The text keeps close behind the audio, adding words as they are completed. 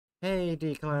Hey,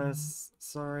 D-Class.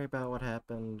 Sorry about what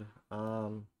happened.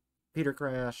 Peter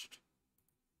crashed.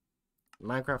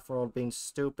 Minecraft world being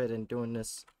stupid and doing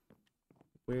this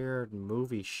weird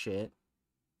movie shit.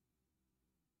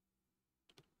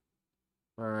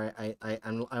 Alright,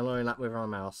 I'm literally not moving my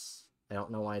mouse. I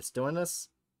don't know why it's doing this.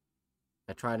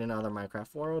 I tried another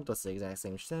Minecraft world, does the exact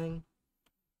same thing.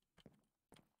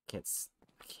 I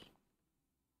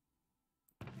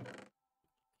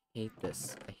hate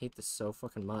this. I hate this so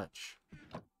fucking much.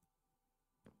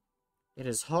 It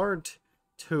is hard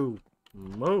to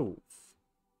move.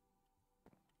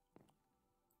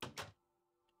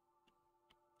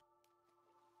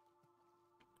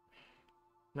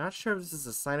 Not sure if this is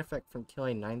a side effect from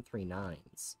killing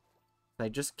 939s. I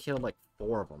just killed like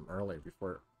 4 of them earlier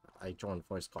before I joined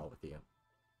voice call with you.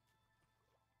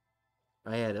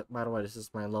 By the way, this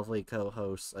is my lovely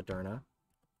co-host, Aderna.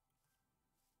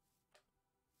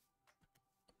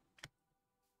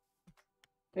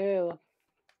 Ew.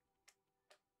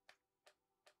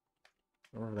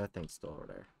 Or that thing's still over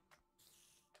there.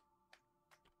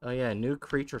 Oh yeah, a new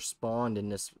creature spawned in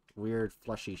this weird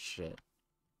fleshy shit.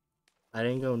 I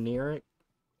didn't go near it,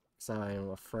 because I'm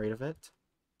afraid of it.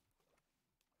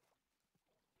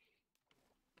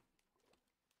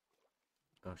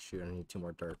 Oh shoot, I need 2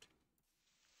 more dirt.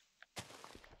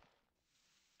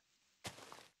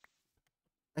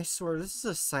 I swear, this is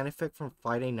a side effect from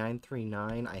fighting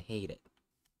 939. I hate it.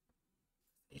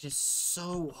 It is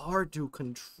so hard to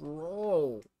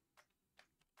control.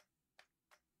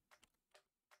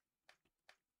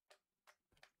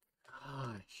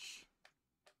 Gosh.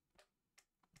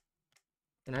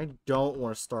 And I don't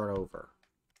want to start over.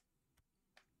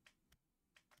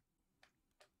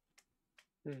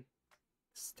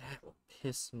 That will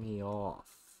piss me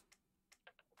off.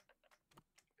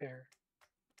 Fair.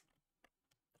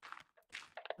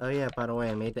 Oh yeah, by the way,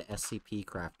 I made the SCP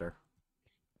crafter.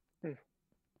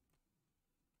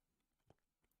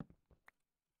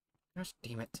 Gosh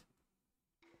damn it.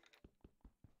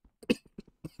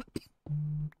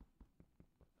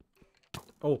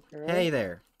 Oh, hey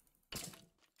there.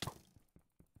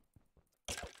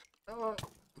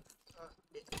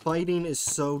 Fighting is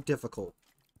so difficult.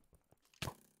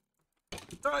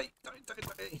 Die, die, die,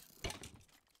 die.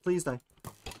 Please die.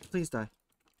 Please die.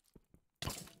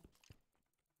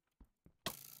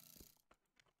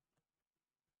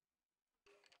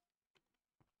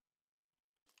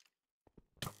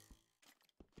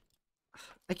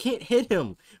 I can't hit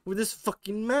him with this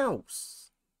fucking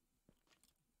mouse.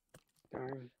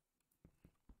 Darn.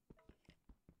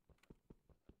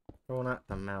 Oh, not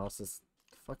the mouse. It's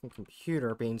the fucking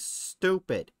computer being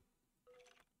stupid.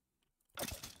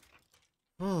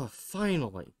 Oh,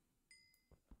 finally.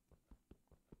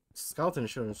 Skeleton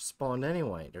should have spawned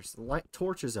anyway. There's light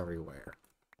torches everywhere.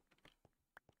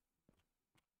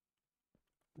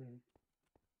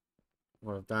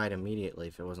 Would have died immediately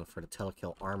if it wasn't for the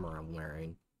telekill armor I'm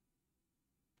wearing.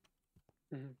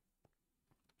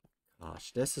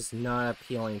 Gosh, this is not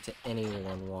appealing to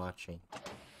anyone watching.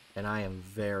 And I am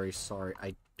very sorry.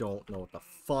 I don't know what the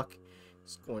fuck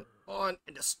is going on.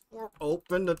 And just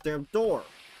open the damn door.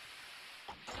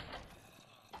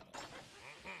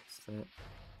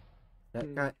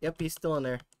 That guy, yep, he's still in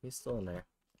there. He's still in there.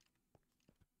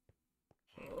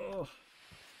 Oh,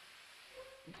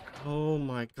 oh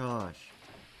my gosh.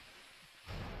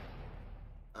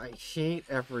 I hate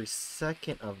every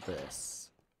second of this.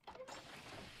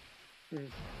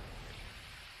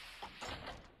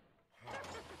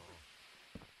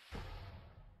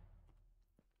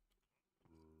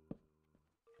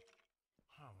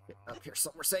 Get up here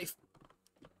somewhere safe.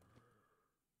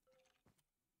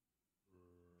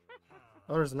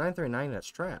 Oh, there's a 939 that's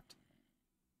trapped.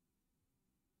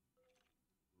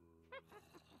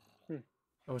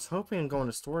 I was hoping going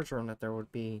to storage room that there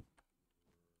would be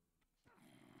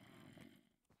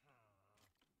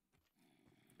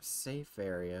a safe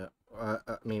area. I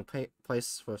mean,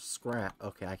 place with scrap.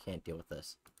 Okay, I can't deal with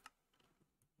this.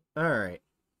 Alright.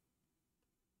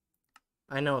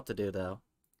 I know what to do, though.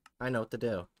 I know what to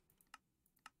do.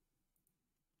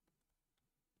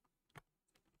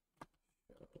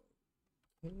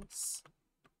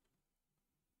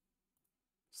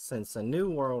 Since a new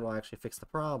world will actually fix the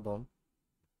problem.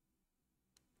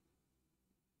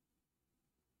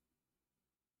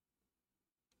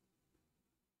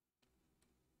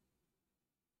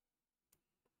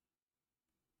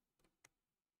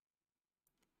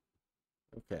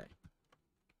 Okay.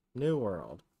 New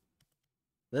world.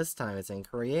 This time it's in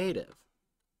creative.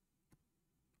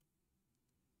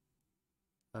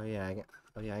 Oh yeah, I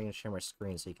can share my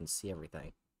screen so you can see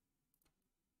everything.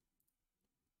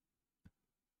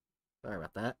 Sorry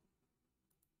about that.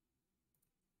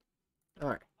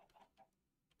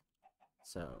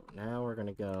 So now we're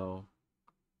gonna go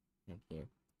in here.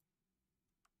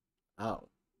 Oh.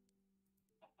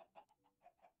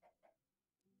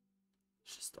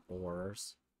 It's just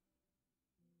ores.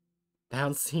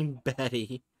 Bouncing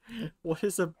Betty. What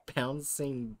is a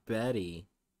bouncing Betty?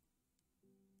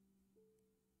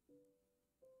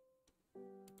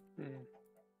 Hmm.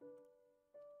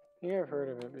 I think I've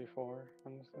heard of it before,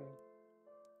 honestly.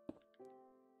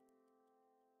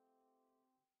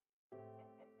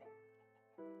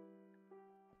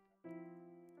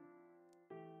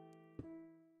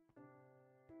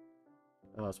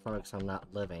 Oh, it's probably because I'm not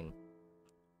living.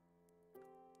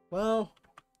 Well,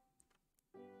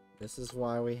 this is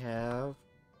why we have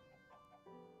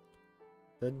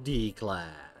the D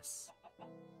class.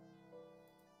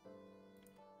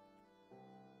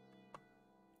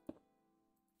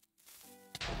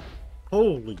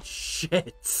 Holy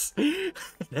shit!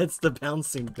 That's the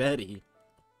bouncing Betty.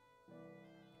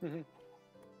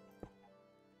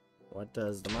 What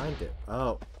does the mine do?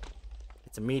 Oh,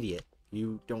 it's immediate.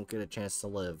 You don't get a chance to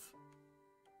live.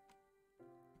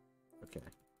 Okay.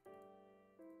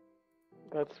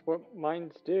 That's what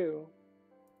mines do.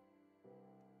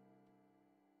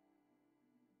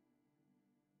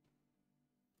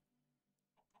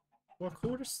 Well,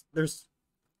 cool. There's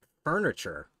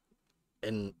furniture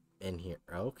in here.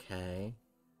 Okay.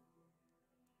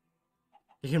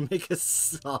 You can make a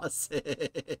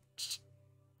sausage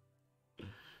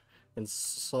and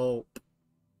soap.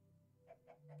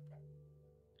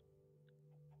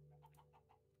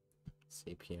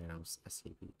 CPM's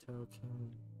SCP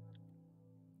token.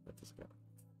 Let this go.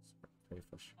 Pretty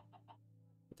fish.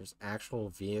 If there's actual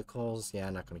vehicles, yeah,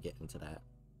 I'm not gonna get into that.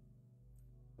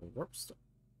 Warp stuff.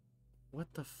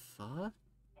 What the fuck?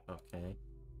 Okay.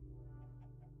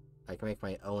 I can make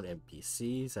my own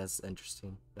NPCs. That's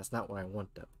interesting. That's not what I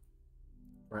want, though.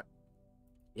 Right.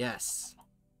 Yes.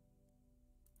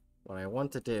 What I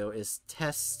want to do is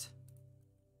test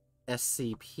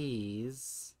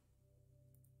SCPs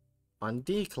on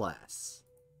D class.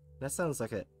 That sounds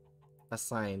like a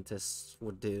scientist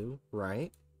would do,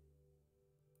 right?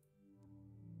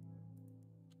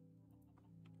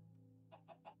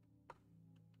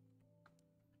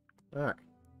 Alright.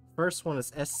 First one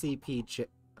is SCP.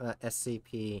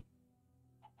 SCP.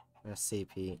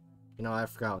 You know, I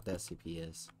forgot what the SCP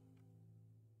is.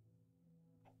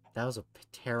 That was a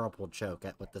terrible joke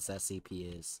at what this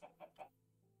SCP is.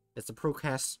 It's a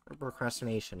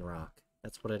procrastination rock.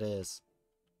 That's what it is.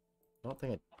 I don't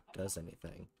think it does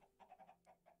anything.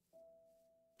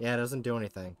 Yeah, it doesn't do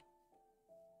anything.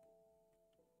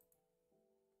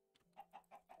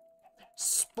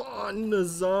 Spawn the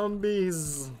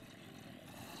zombies!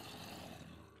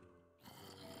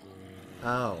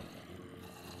 Oh.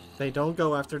 They don't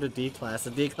go after the D class. The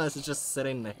D class is just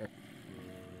sitting there.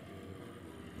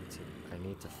 I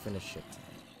need to finish it.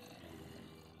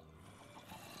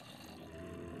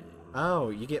 Oh,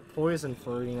 you get poisoned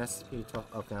for eating SCP.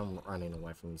 Okay, I'm running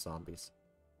away from the zombies.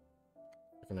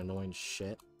 Fucking annoying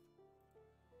shit.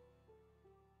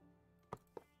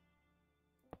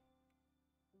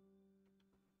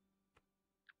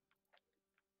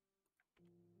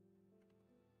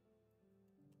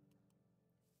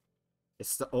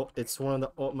 It's one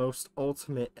of the most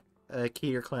ultimate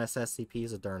Keter class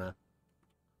SCPs, Aderna.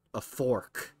 A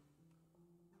fork.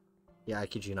 Yeah, I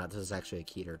kid you not, this is actually a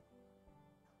Keter.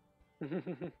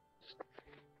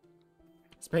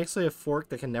 It's basically a fork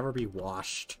that can never be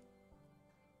washed.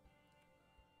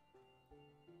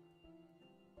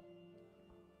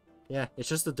 Yeah, it's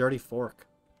just a dirty fork.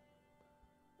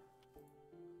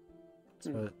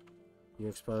 So you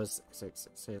expose...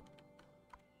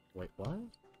 Wait, what?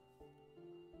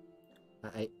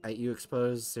 You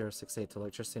expose 068 to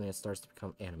electricity and it starts to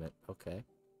become animate. Okay.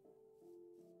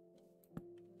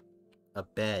 A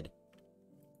bed.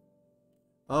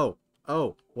 Oh,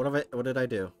 what did I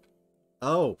do?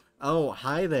 Oh,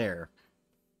 hi there.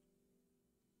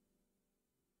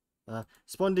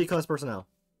 Spawn D-class personnel.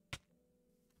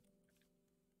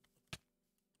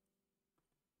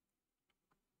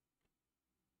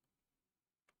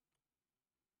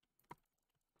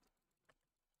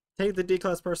 Take the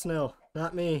D-class personnel,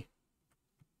 not me.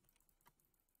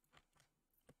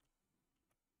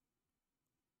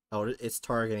 Oh, it's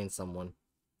targeting someone.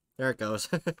 There it goes.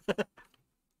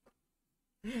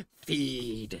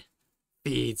 Feed.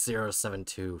 Feed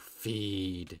 072.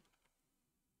 Feed.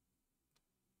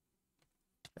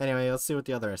 Anyway, let's see what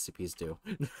the other SCPs do.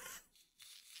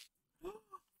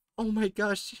 Oh my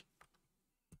gosh.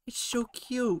 It's so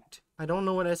cute. I don't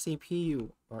know what SCP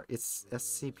you are. It's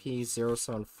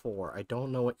SCP-074. I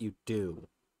don't know what you do.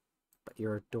 But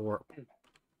you're adorable.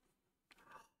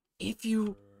 If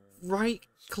you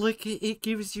right-click it, it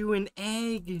gives you an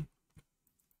egg.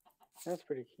 That's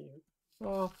pretty cute.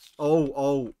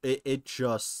 Oh, it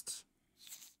just...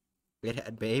 It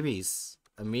had babies.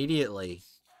 Immediately.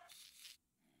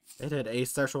 It had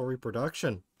asexual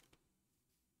reproduction.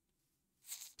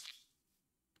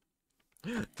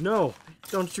 No!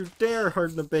 Don't you dare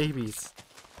hurt the babies!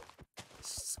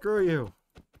 Screw you!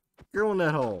 Go in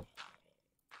that hole!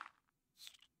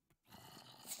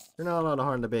 You're not allowed to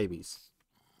harm the babies.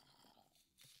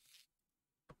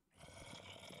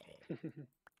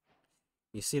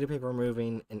 You see the paper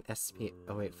moving, and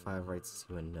SCP-085 writes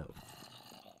you a note.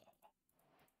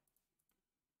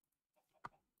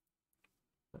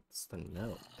 What's the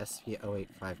note?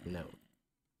 SCP-085 note.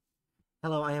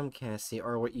 Hello, I am Cassie,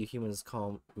 or what you humans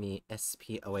call me,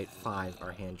 SCP-085,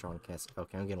 our hand-drawn Cassie.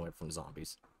 Okay, I'm getting away from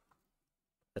zombies.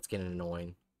 That's getting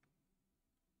annoying.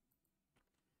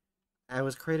 I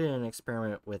was created in an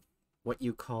experiment with what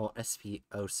you call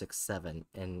SCP-067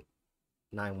 and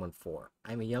 914.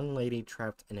 I'm a young lady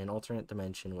trapped in an alternate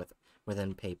dimension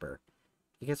within paper.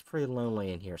 It gets pretty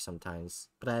lonely in here sometimes,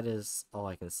 but that is all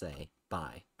I can say.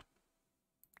 Bye.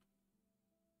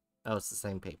 Oh, it's the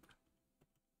same paper.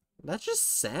 That's just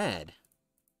sad.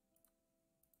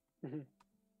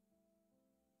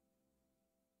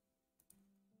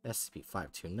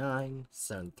 SCP-529,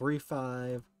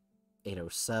 735,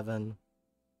 807.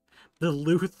 The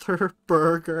Luther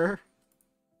Burger.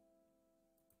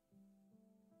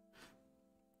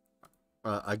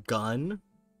 A gun?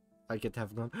 I get to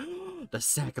have a gun. The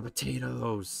sack of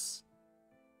potatoes.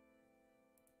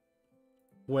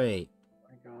 Wait. Oh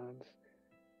my god.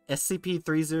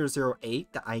 SCP-3008,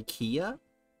 the IKEA?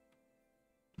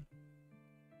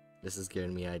 This is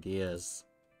giving me ideas.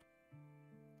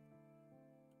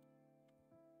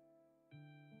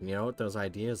 You know what those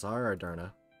ideas are,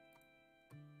 Aderna?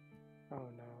 Oh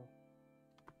no.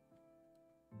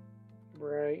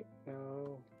 Right,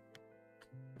 no.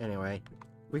 Anyway,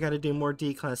 we gotta do more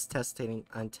D-class testing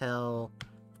until...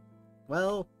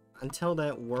 well, until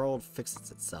that world fixes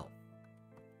itself.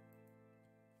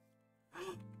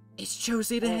 It's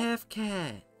Josie the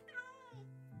half-cat!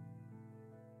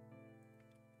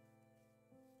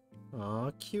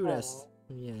 Aw, cute as...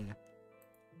 yeah.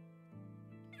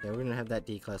 Yeah, we're gonna have that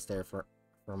D-class there for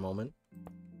a moment.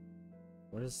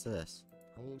 What is this?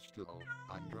 Hold still.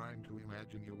 I'm trying to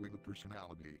imagine you with a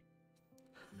personality.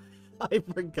 I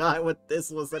forgot what this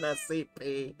was an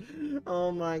SCP.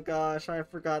 Oh my gosh, I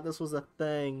forgot this was a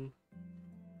thing.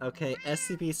 Okay,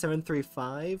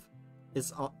 SCP-735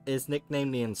 is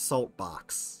nicknamed the Insult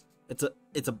Box.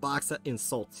 It's a box that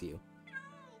insults you.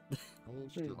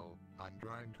 Hold still. I'm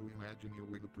trying to imagine you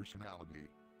with a personality.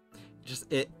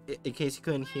 Just in case you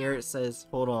couldn't hear, it says,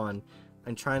 "Hold on,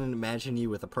 I'm trying to imagine you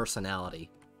with a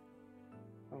personality."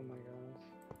 Oh my god.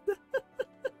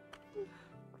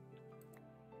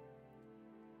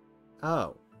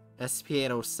 Oh,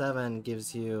 SCP-807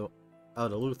 gives you... oh,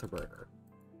 the Luther Burger.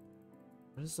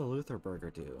 What does the Luther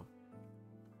Burger do?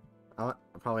 I'll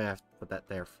probably have to put that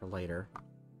there for later.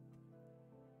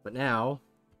 But now,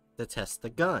 to test the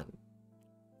gun.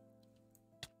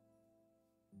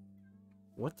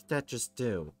 What did that just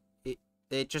do?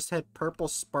 It just had purple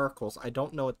sparkles. I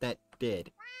don't know what that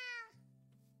did.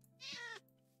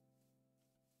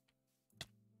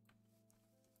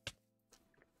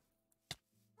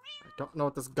 I don't know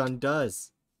what this gun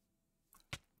does.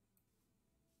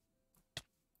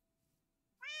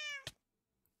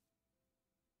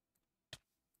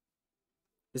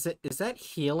 Is that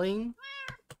healing?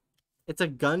 It's a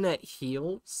gun that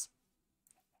heals?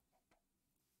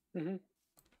 Yeah,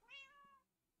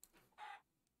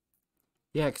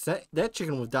 because that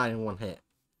chicken would die in one hit.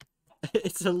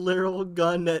 It's a literal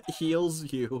gun that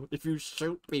heals you if you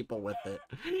shoot people with it.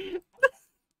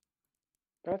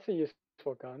 That's a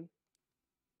useful gun.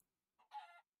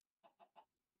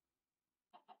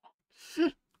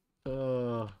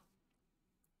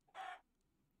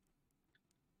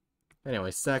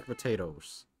 Anyway, sack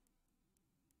potatoes.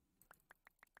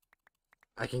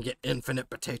 I can get infinite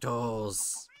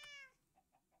potatoes.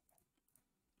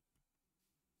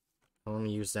 I'm gonna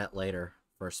use that later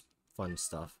for fun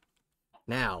stuff.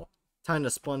 Now, time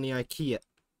to spawn the IKEA.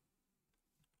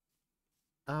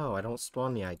 Oh, I don't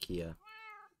spawn the IKEA.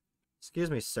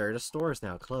 Excuse me, sir. The store is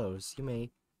now closed. You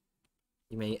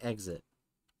may exit.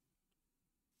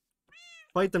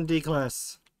 Fight them,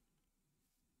 D-Class.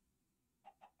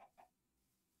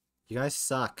 You guys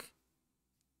suck.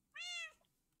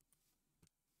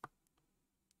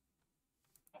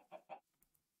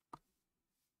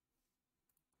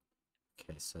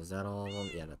 Okay, so is that all of them?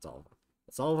 Yeah, that's all of them.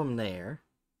 That's all of them there.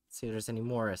 Let's see if there's any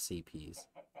more SCPs.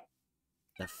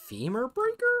 The femur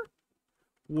breaker?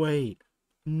 Wait.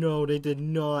 No, they did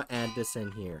not add this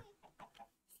in here.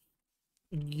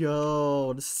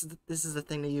 Yo, this is the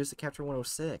thing they use to capture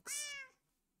 106.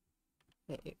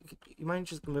 Hey, you mind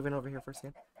just moving over here for a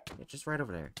second? Yeah, just right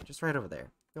over there. Just right over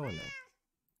there. Go in there.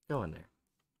 Go in there.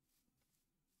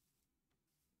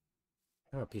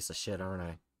 I'm a piece of shit, aren't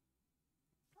I?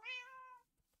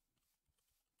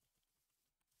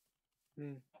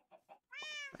 Hmm.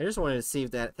 I just wanted to see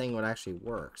if that thing would actually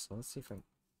work. So let's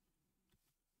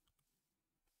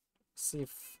see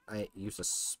if I use a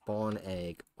spawn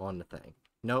egg on the thing.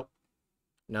 Nope.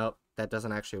 Nope. That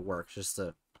doesn't actually work. Just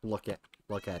a look at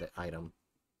it item.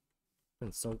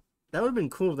 And so that would have been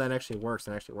cool if that actually works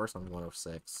and actually works on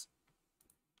 106.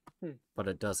 But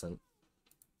it doesn't.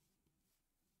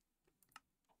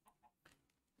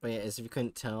 But yeah, as if you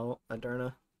couldn't tell,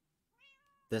 Aderna,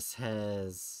 this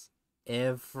has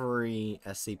every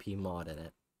SCP mod in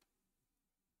it.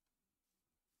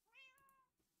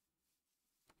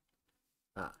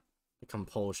 The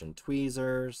compulsion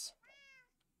tweezers.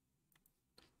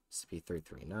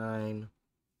 SCP-339.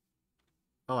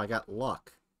 Oh, I got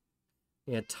luck.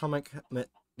 The atomic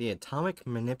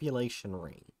manipulation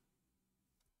ring.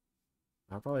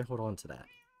 I'll probably hold on to that.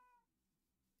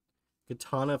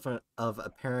 Katana of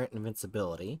apparent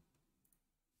invincibility.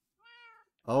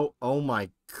 Oh my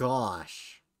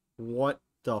gosh. What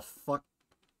the fuck?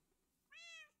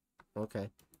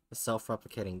 Okay. A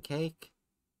self-replicating cake.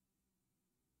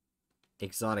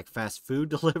 Exotic fast food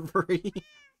delivery.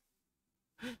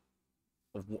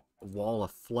 A wall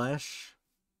of flesh.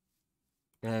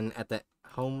 And at the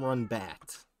home run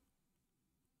bat.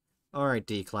 Alright,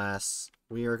 D-Class.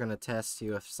 We are gonna test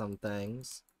you with some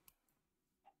things.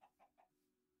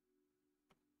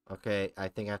 Okay, I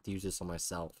think I have to use this on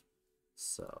myself.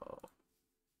 So...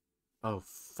 Oh,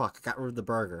 fuck. I got rid of the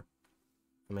burger.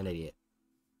 I'm an idiot.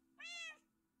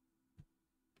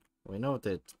 We know what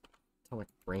the atomic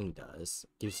ring does.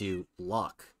 It gives you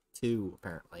luck, too,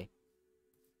 apparently.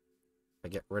 If I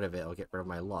get rid of it, I'll get rid of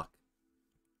my luck.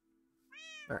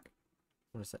 Alright.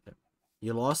 What does that do?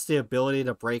 You lost the ability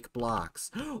to break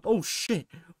blocks. Oh, shit!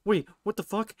 Wait, what the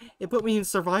fuck? It put me in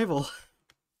survival.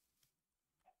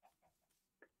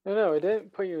 No, it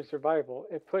didn't put you in survival.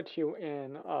 It put you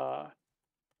in,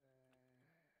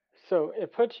 So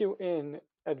it puts you in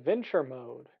adventure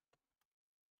mode,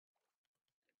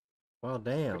 Well,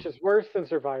 damn. which is worse than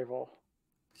survival.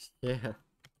 Yeah.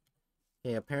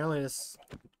 Yeah, apparently this...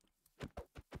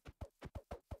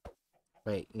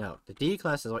 Wait, no. The D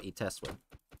class is what you test with.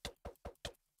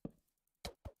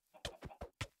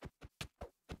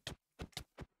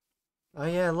 Oh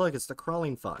yeah, look, it's the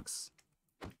crawling fox.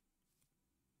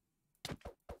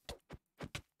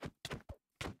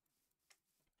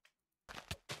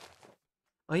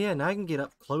 Oh yeah, now I can get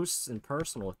up close and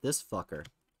personal with this fucker.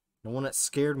 The one that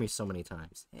scared me so many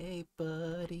times. Hey,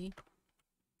 buddy.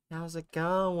 How's it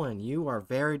going? You are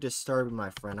very disturbing, my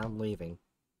friend. I'm leaving.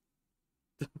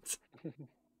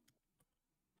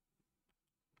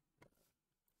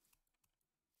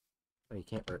 Oh, you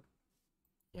can't...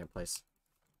 Can't place.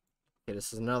 Okay,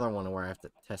 this is another one where I have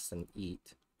to test and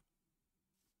eat.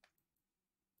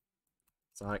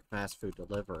 Exotic fast food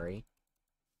delivery.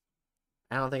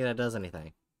 I don't think that does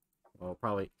anything. Well,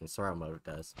 probably in survival mode it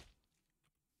does.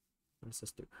 What does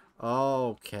this do?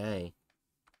 Okay.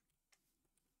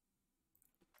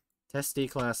 Test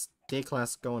D-Class.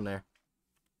 D-Class, go in there.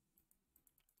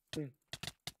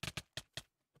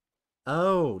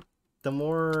 Oh! The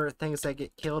more things that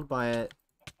get killed by it,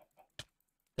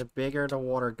 the bigger the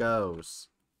water goes.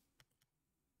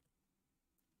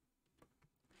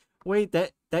 Wait,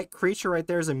 that creature right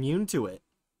there is immune to it.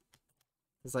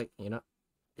 It's like, you know,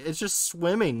 it's just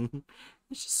swimming.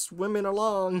 It's just swimming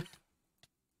along.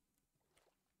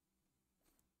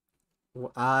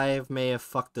 Well, I may have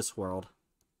fucked this world.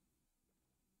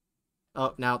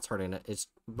 Oh, now it's hurting it.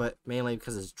 But mainly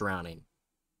because it's drowning.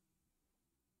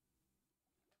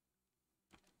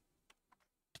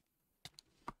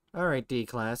 Alright,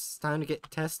 D-Class. It's time to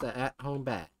test the at-home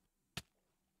bat.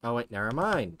 Oh, wait, never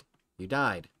mind. You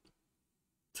died.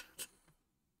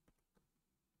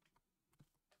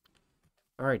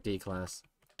 Alright, D-Class.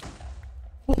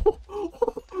 Holy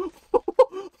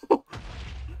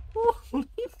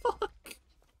fuck!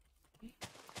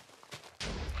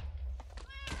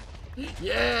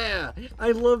 Yeah!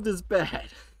 I love this bat!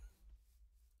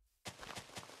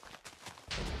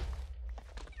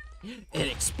 It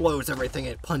explodes everything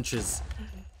it punches.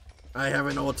 I have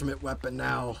an ultimate weapon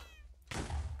now.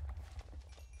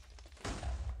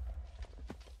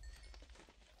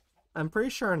 I'm pretty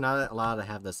sure I'm not allowed to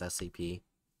have this SCP.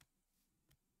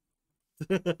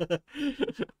 You're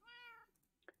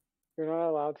not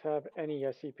allowed to have any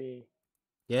SCP.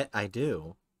 Yeah, I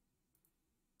do.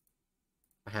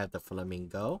 I have the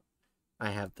flamingo.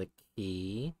 I have the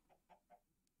key.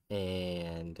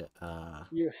 And,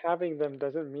 You having them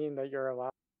doesn't mean that you're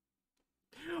allowed.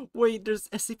 wait, there's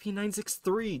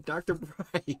SCP-963, Dr.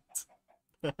 Bright.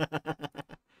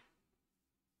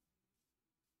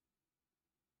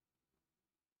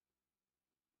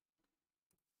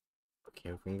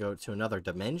 Okay, we can go to another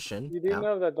dimension. You do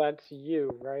know that that's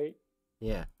you, right?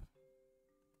 Yeah.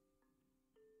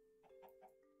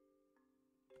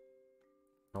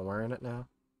 I'm wearing it now.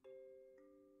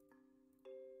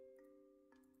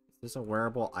 Is this a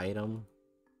wearable item?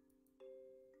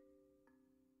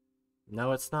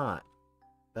 No, it's not.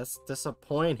 That's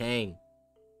disappointing.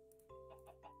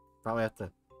 Probably have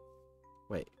to...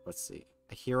 Wait, let's see.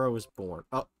 A hero is born.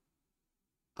 Oh.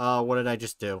 What did I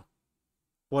just do?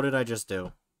 What did I just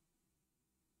do?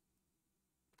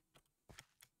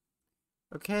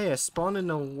 Okay, I spawned in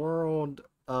a world,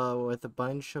 with a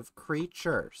bunch of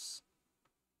creatures.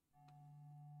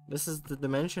 This is the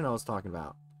dimension I was talking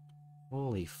about.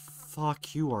 Holy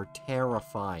fuck, you are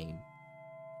terrifying.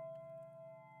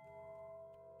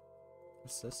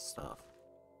 What's this stuff?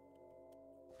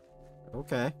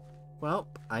 Okay. Well,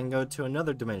 I can go to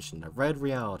another dimension, a red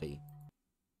reality.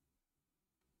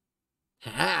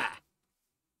 Ha!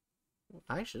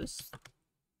 Actually,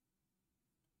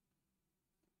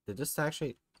 this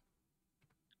actually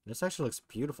looks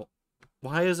beautiful.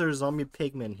 Why is there zombie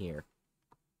pigmen here?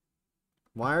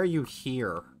 Why are you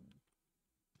here?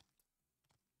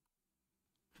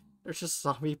 There's just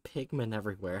zombie pigmen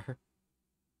everywhere.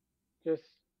 Just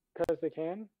because they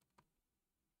can?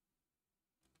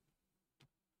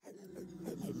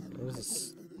 What is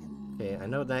this? Okay, I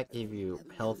know that gave you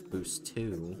health boost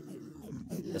too.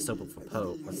 Let's open for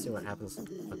Pope. Let's see what happens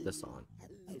with this on.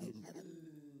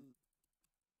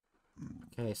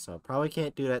 Okay, so I probably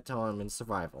can't do that till I'm in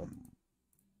survival.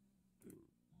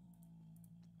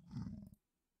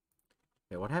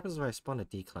 Okay, what happens if I spawn a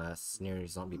D-class near a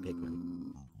zombie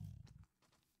pigman?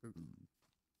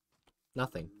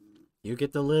 Nothing. You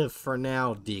get to live for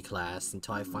now, D-class,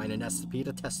 until I find an SCP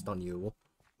to test on you.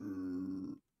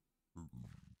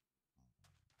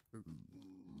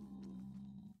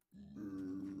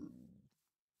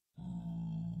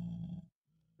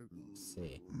 Let's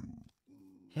see.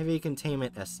 Heavy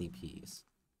containment SCPs.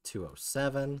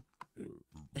 207.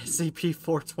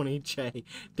 SCP-420J.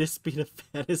 This be the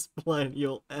fattest blood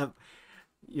you'll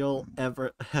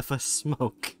ever ever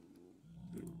smoke.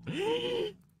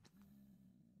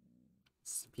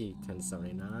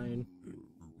 SCP-1079.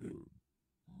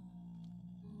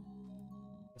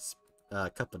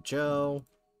 Cup of Joe.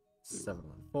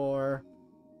 714.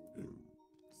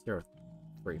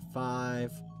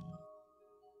 035.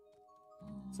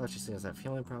 Such as things that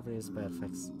healing properties, bad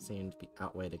effects seem to be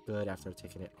outweigh the good after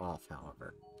taking it off,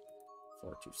 however.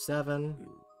 427.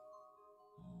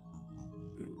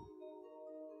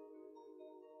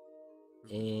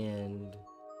 And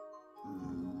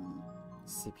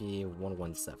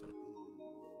CP-117.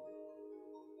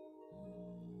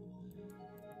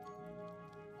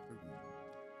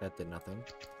 That did nothing.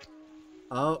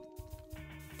 Oh.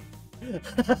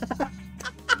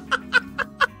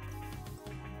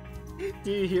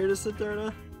 Do you hear this,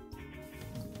 Aderna?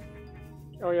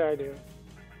 Oh yeah, I do.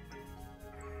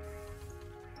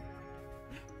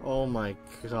 Oh my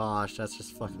gosh, that's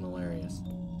just fucking hilarious.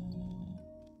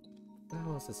 What the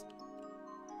hell is this?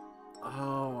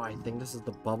 Oh, I think this is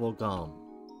the bubble gum.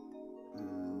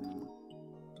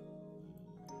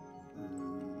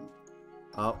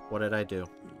 Oh, what did I do?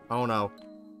 Oh no.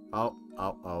 Oh.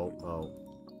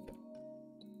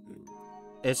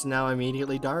 It's now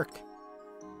immediately dark.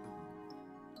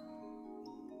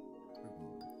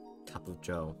 Cup of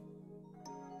Joe.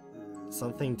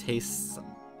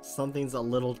 Something's a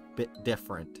little bit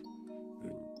different.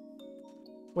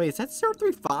 Wait, is that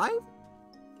 035?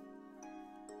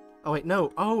 Oh wait,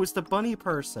 no. Oh, it's the bunny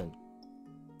person.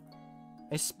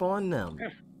 I spawned them.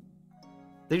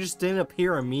 They just didn't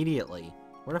appear immediately.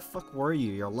 Where the fuck were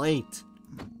you? You're late.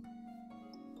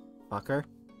 Fucker.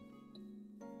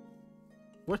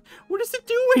 What is it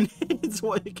doing? It's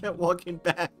why it kept walking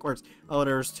backwards. Oh,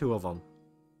 there's two of them.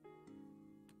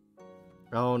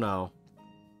 Oh no.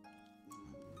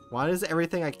 Why does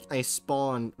everything I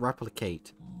spawn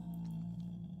replicate?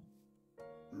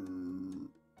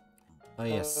 Oh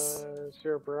yes.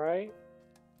 You're bright.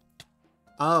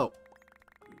 Oh.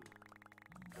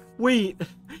 Wait.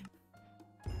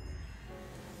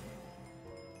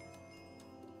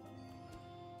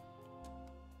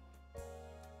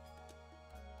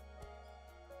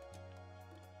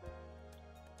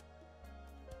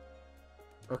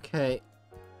 Okay.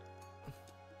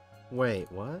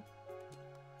 Wait, what?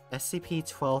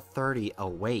 SCP-1230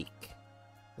 awake.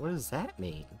 What does that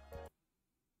mean?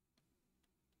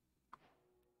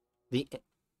 The...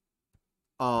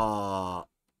 Um...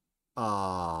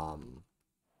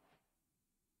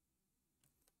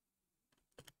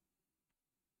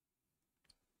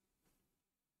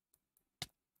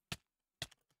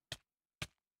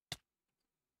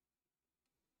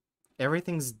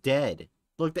 Everything's dead.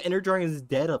 Look, the Ender Dragon's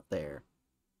dead up there.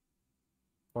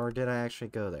 Or did I actually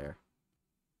go there?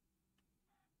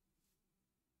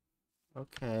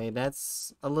 Okay,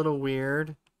 that's a little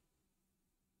weird.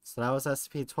 So that was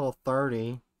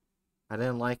SCP-1230. I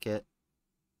didn't like it.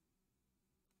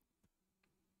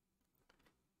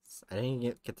 I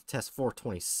didn't get to test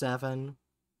 427.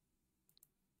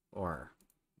 Or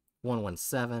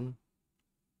 117.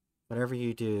 Whatever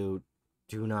you do,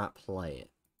 do not play it.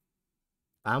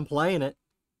 I'm playing it.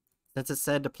 Since it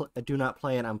said to do not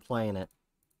play it, I'm playing it.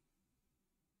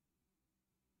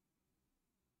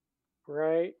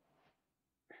 Right?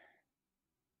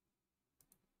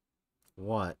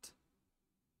 What?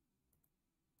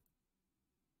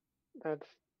 That's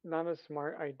not a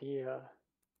smart idea.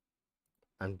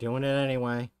 I'm doing it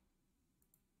anyway.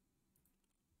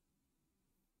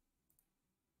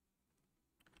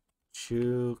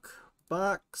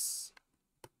 Jukebox.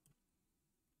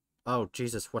 Oh,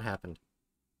 Jesus, what happened?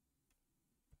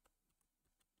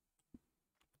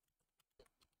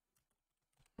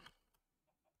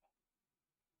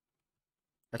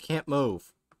 I can't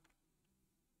move.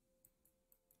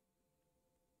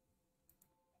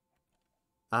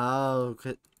 Oh,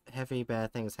 heavy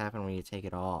bad things happen when you take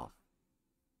it off.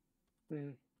 Hmm.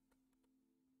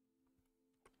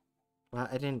 Well,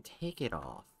 I didn't take it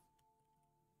off.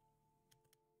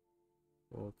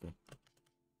 Okay.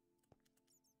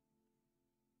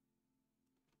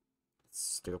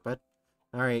 Stupid.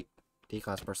 Alright,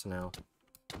 D-class personnel.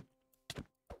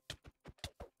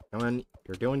 Come on,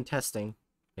 you're doing testing.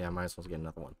 Yeah, I might as well get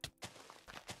another one.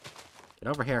 Get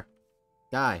over here.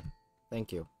 Die.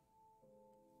 Thank you.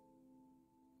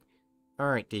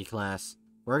 Alright, D-class.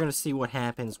 We're gonna see what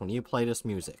happens when you play this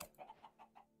music.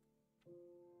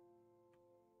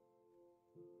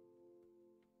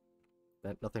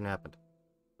 Nothing happened.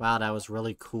 Wow, that was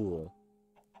really cool.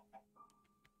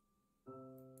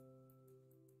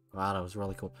 Wow, that was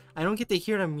really cool. I don't get to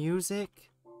hear the music.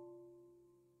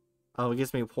 Oh, it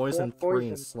gives me poison 3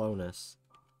 and slowness.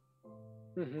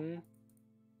 Mm-hmm.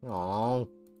 Aww. I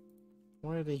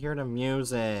wanted to hear the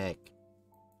music.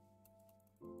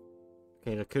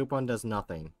 Okay, the coupon does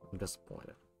nothing. I'm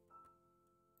disappointed.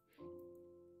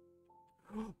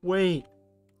 Wait!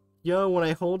 Yo, when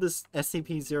I hold this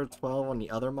SCP-012 on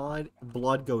the other mod,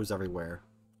 blood goes everywhere.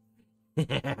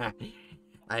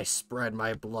 I spread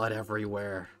my blood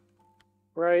everywhere.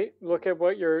 Right? Look at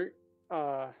what your,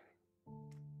 look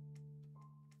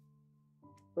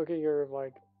at your,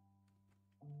 like,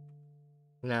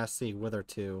 Nasty Wither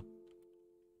 2.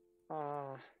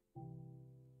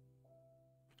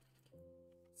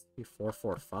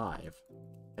 SCP-445?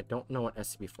 I don't know what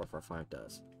SCP-445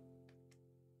 does.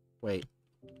 Wait.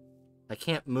 I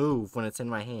can't move when it's in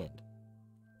my hand.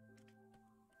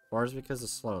 Or is it because of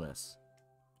slowness?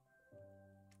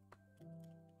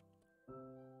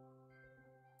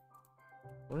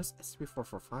 What does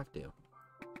SCP-445 do?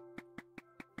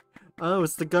 Oh,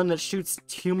 it's the gun that shoots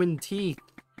human teeth!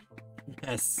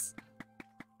 Yes!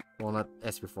 Well, not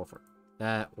SCP-445.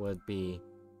 That would be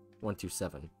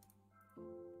 127.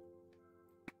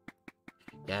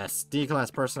 Yes,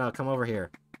 D-class personnel, come over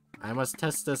here. I must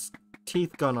test this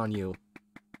teeth gun on you.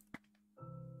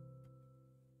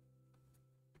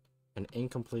 An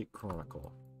incomplete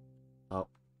chronicle. Oh.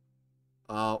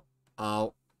 Oh.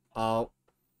 Oh. Oh.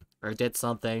 I did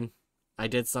something. I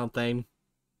did something.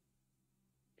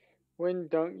 when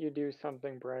don't you do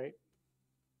something bright?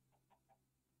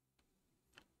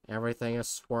 Everything is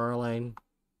swirling.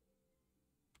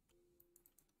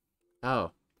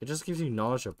 Oh. It just gives you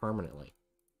nausea permanently.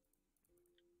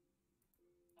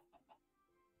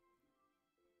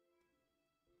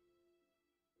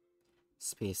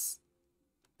 Space.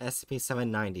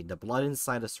 SCP-790. The blood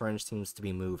inside the syringe seems to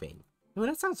be moving. Ooh,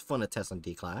 that sounds fun to test on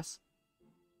D-class.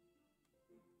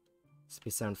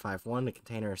 SCP-751. The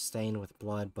container is stained with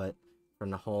blood, but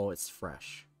from the hole it's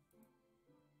fresh.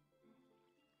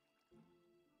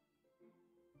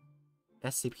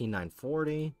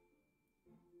 SCP-940.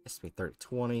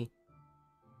 SCP-3020.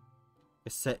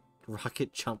 Cassette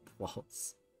rocket jump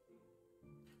waltz.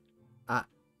 Ah.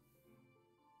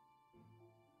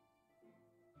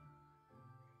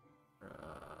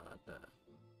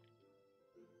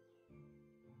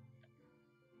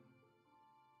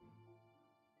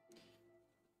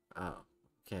 Oh,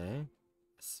 okay.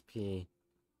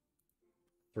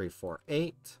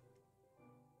 SCP-348.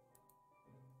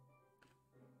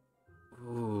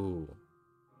 Ooh.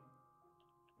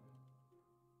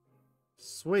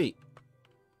 Sweet.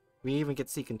 We even get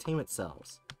to see containment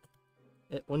cells.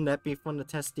 Wouldn't that be fun to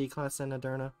test D-Class in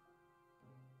Aderna?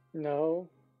 No.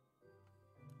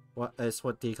 It's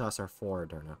what D-Class are for,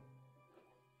 Aderna.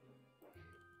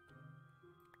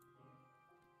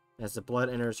 As the blood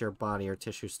enters your body, your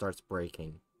tissue starts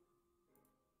breaking.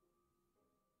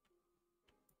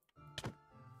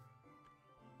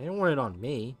 They don't want it on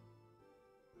me.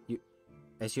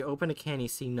 As you open a can, you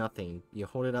see nothing. You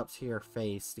hold it up to your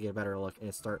face to get a better look,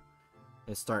 and start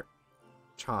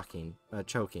choking.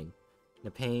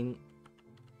 The pain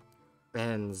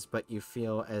ends, but you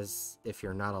feel as if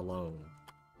you're not alone.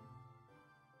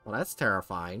 Well, that's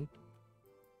terrifying.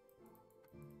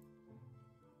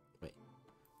 Wait,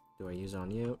 do I use it on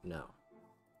you? No.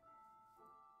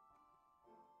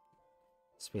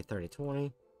 Speed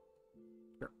 30-20.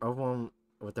 You're overwhelmed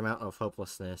with the amount of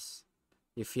hopelessness.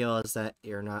 You feel as that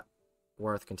you're not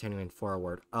worth continuing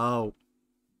forward. Oh.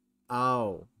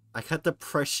 Oh. I got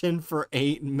depression for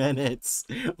 8 minutes.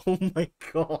 Oh my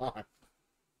god.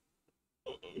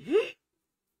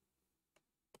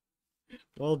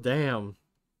 Well, damn.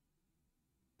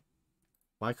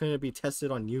 Why couldn't it be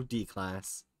tested on you,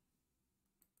 D-Class?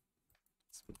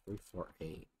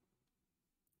 348.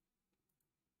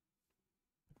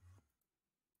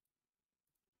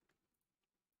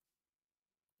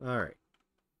 Alright.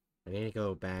 I need to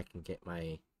go back and get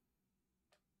my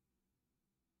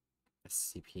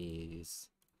SCPs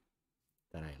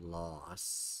that I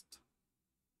lost.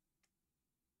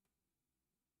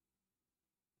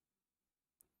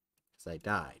 Because I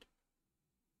died.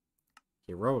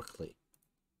 Heroically.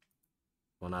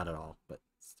 Well, not at all, but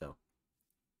still.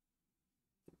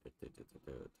 The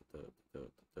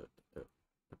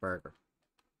burger.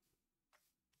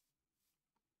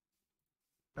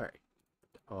 Alright.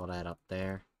 All that up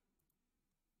there.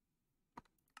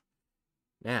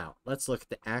 Now, let's look at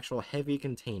the actual heavy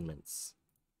containments.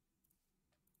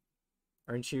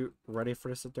 Aren't you ready for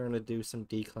this, Aderna, to do some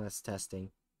D-Class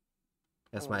testing?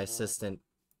 As my assistant.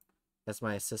 As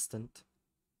my assistant.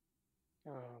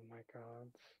 Oh my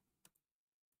god.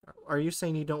 Are you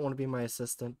saying you don't want to be my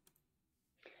assistant?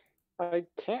 I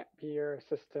can't be your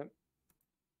assistant.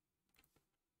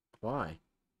 Why?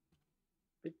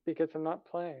 Because I'm not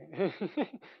playing.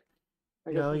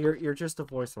 No, you're just a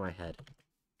voice in my head.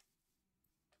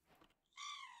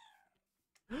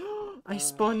 I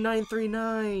spawned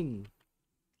 939!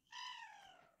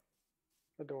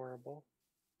 Adorable.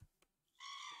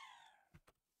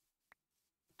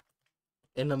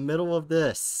 In the middle of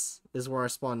this is where I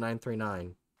spawned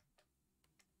 939.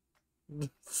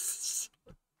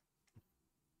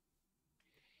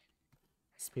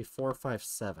 SCP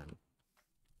 457.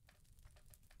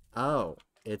 Oh,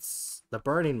 it's the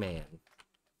Burning Man.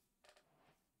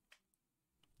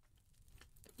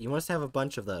 You must have a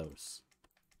bunch of those.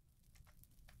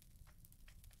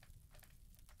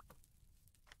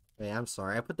 Wait, I'm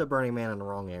sorry. I put the Burning Man in the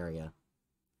wrong area.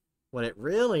 What it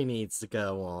really needs to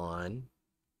go on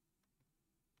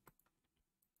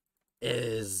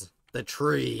is the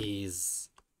trees.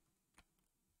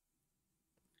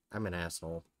 I'm an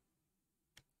asshole.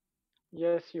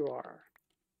 Yes, you are.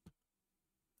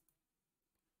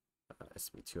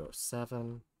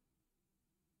 SCP-207.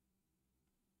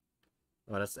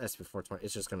 Oh, that's SCP-420.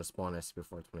 It's just going to spawn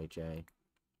SCP-420J.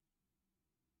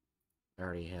 I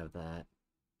already have that.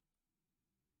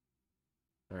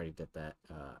 I already did that.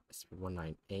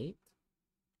 SCP-198.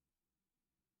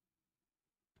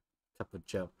 Cup of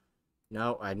Joe.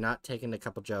 No, I'm not taking the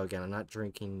Cup of Joe again. I'm not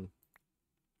drinking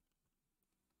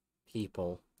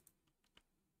people.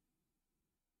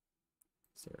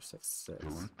 066.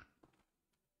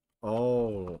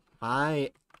 Oh,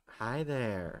 hi. Hi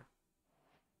there.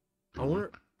 I wonder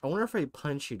if I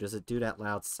punch you, does it do that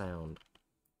loud sound?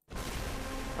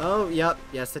 Oh, yep.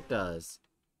 Yes, it does.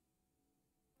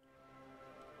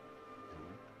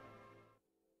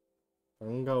 I'm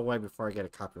gonna go away before I get a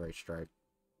copyright strike.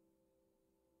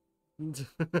 I'm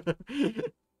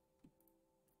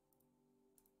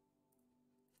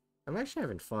actually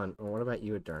having fun. Well, what about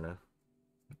you, Aderna?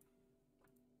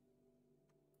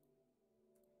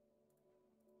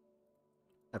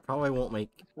 I probably won't make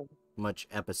much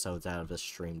episodes out of this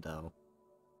stream, though.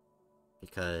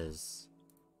 Because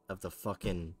of the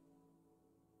fucking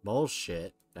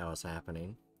bullshit that was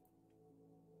happening.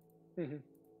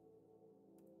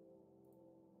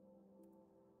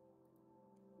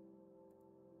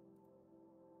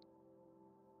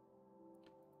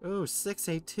 Ooh,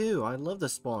 682. I love to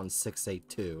spawn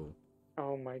 682.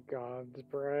 Oh my god,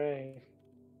 spray.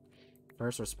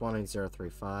 First responding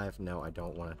 035. No, I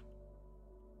don't want to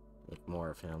make more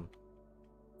of him.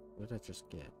 What did I just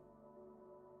get?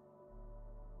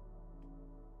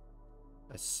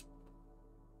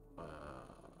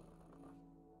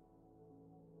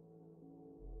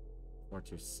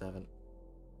 427.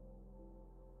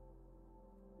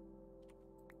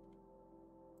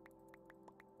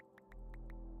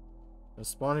 I'm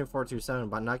spawning 427,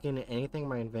 but not getting anything in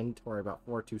my inventory about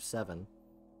 427.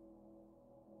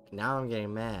 Now I'm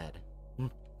getting mad.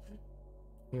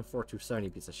 You're 427, you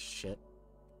piece of shit.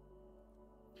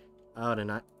 Oh,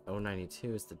 the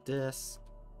 092 is the disc.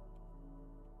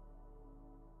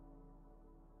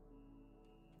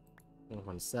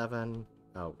 117.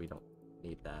 Oh, we don't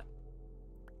need that.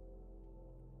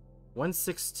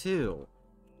 162.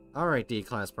 Alright,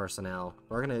 D-class personnel.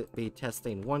 We're gonna be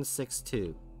testing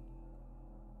 162.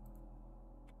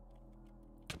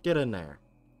 Get in there.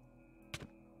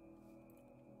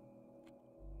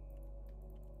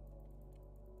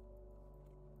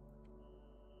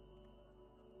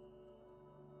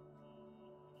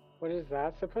 What is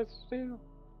that supposed to do?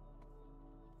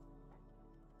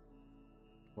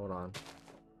 Hold on.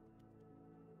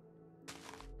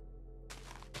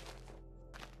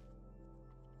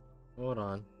 Hold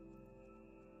on.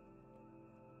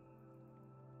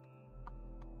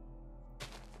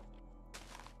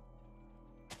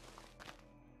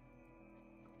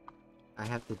 I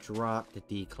have to drop the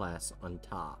D-class on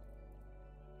top.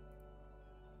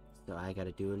 So I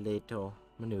gotta do a little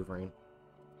maneuvering.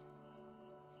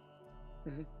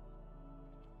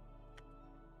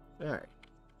 Alright.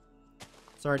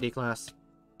 Sorry, D-class.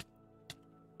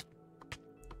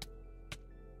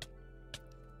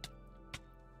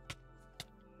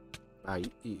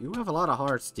 You have a lot of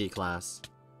hearts, D-class.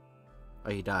 Oh,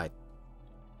 he died.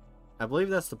 I believe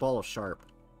that's the ball of sharp.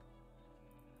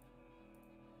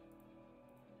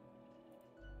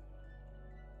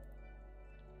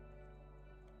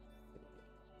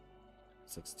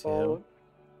 Six two. Well,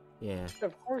 yeah.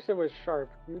 of course it was sharp.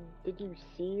 Did you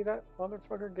see that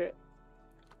motherfucker get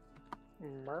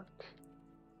murked?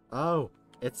 Oh,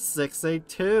 it's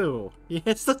 682. He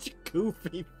has such a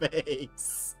goofy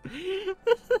face.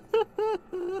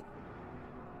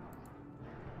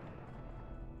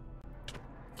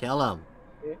 Kill him.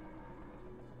 Yeah.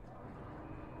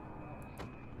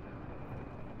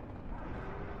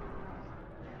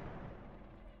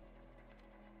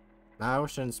 Now I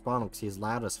shouldn't spawn him because he's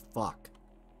loud as fuck.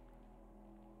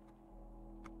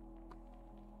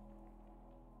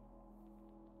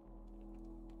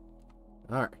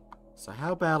 Alright, so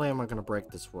how badly am I going to break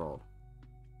this world?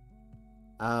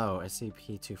 Oh,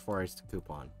 SCP-24 is the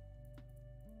coupon.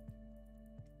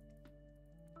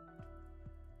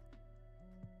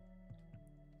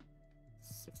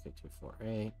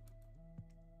 $6248.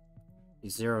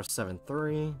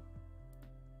 073.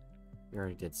 We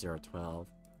already did 012.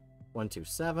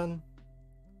 127.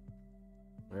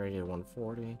 We already did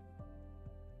 140.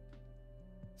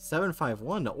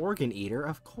 751, the organ eater,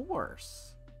 of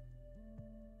course.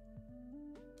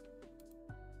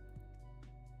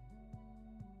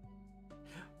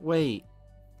 Wait.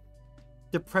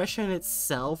 Depression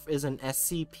itself is an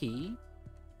SCP?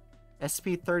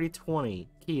 SCP-3020,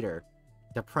 Keter.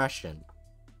 Depression.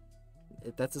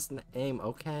 That's his name,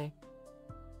 okay?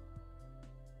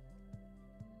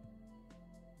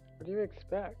 What do you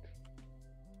expect?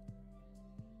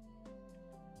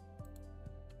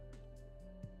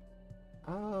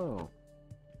 Oh.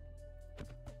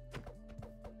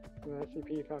 The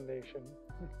SCP Foundation.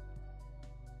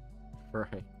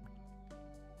 Right.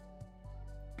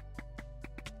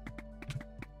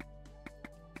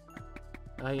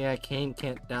 Oh yeah, Kane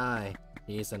can't die.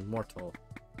 He's immortal.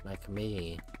 Like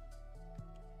me.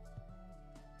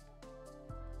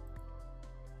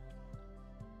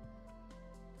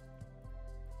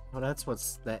 Oh, that's what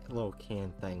that little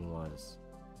can thing was.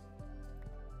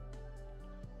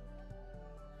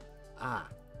 Ah.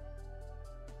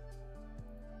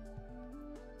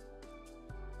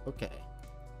 Okay.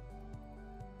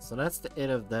 So that's the it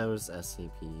of those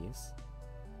SCPs.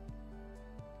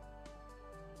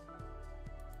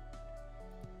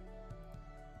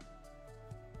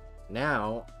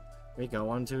 Now, we go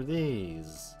on to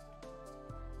these.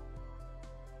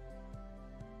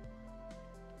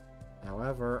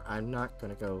 However, I'm not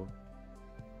gonna go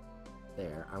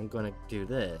there. I'm gonna do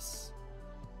this.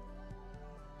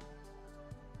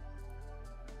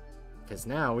 Because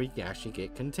now we actually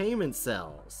get containment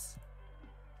cells.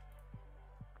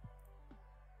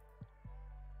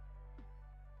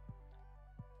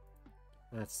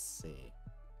 Let's see.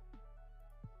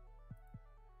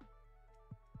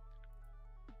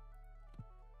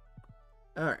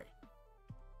 Alright.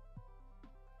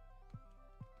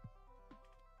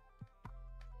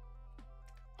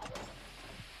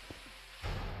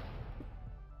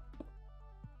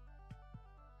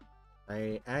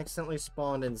 I accidentally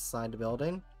spawned inside the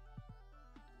building.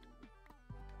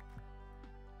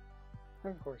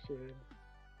 Of course you did.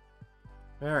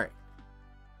 Alright.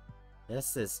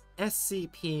 This is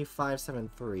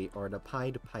SCP-573, or the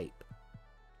Pied Pipe.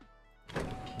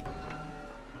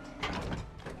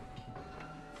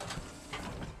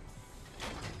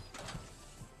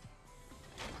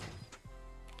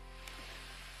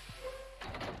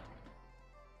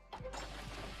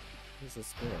 Who's the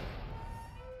spirit?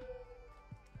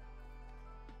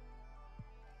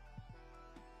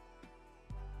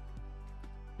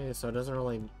 Okay, so it doesn't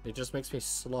really... It just makes me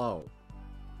slow.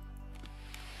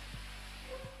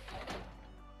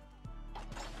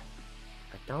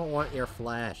 I don't want your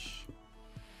flesh.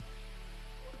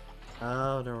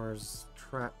 Oh, there was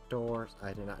trapdoors.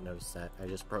 I did not notice that. I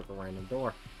just broke a random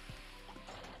door.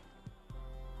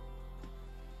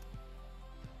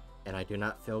 And I do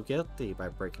not feel guilty by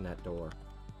breaking that door.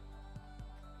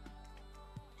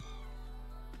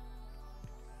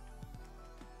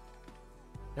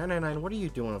 999, what are you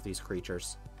doing with these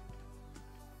creatures?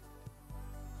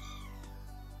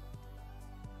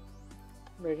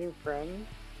 Making friends?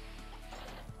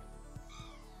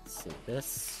 Let's see,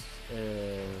 this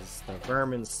is the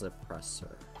vermin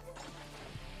suppressor.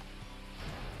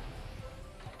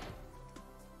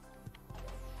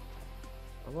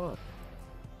 Oh, look.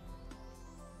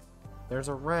 There's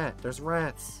a rat. There's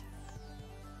rats.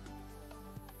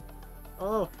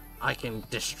 Oh, I can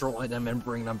destroy them and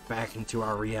bring them back into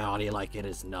our reality like it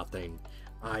is nothing.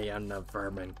 I am the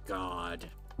vermin god.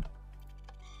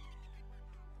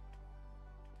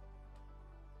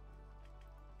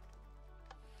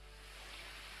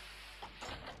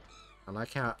 I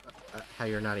like how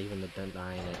you're not even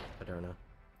denying it. I don't know.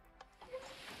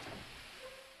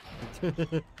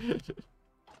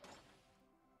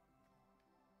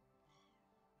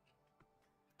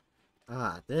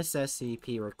 This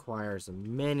SCP requires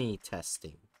many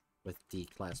testing with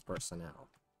D-Class personnel.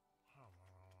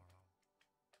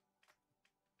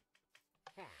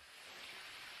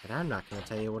 But I'm not going to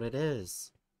tell you what it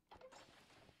is.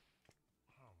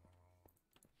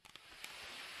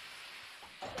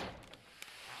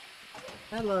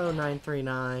 Hello,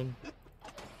 939.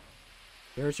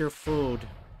 Here's your food.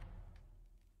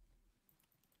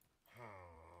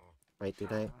 Wait,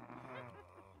 did I...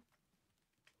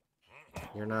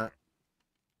 You're not...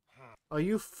 Oh,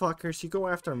 you fuckers, you go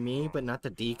after me, but not the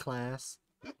D-Class?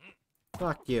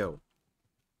 Fuck you.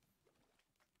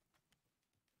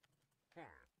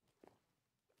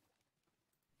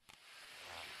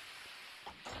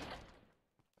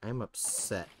 I'm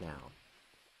upset now.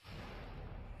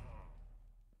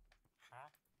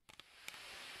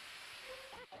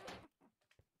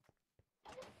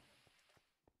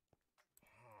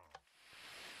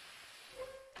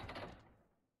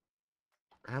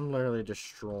 I'm literally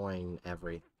destroying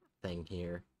everything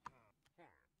here.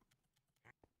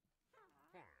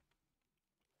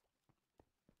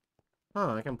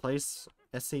 Oh, I can place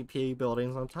SCP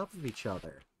buildings on top of each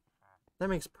other. That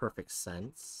makes perfect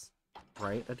sense.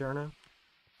 Right, Adurna?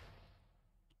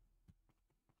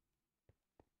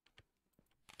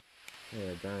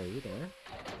 Hey, Adurna, are you there?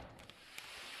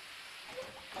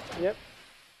 Yep.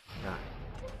 Ah.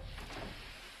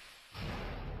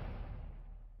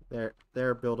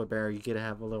 There, Build-A-Bear, you get to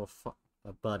have a little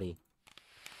a buddy.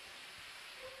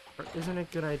 Or isn't it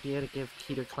a good idea to give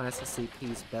Keter class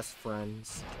SCPs best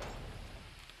friends?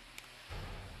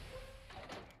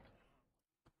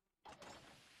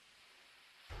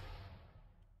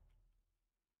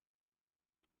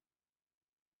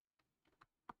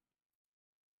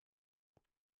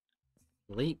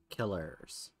 Sleep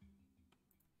killers.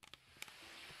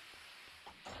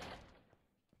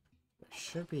 There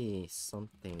should be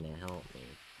something to help me.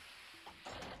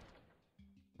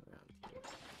 Around here.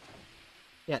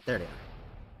 Yeah, there they are.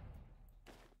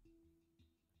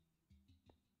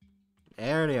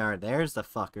 There they are. There's the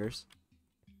fuckers.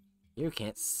 You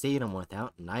can't see them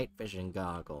without night vision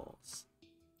goggles.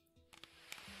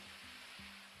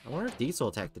 I wonder if these will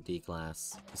attack the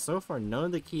D-Class. So far, none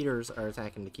of the Keters are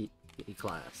attacking the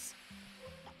D-Class.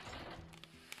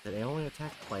 Do they only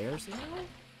attack players now?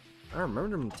 I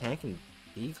remember them attacking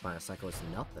D-Class like it was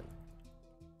nothing.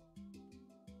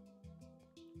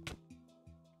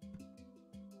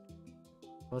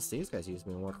 Plus, these guys used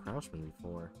me more Crouchman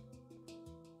before.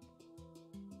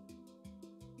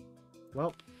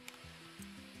 Well,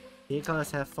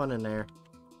 D-Class, have fun in there.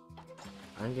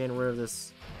 I'm getting rid of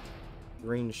this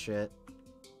green shit.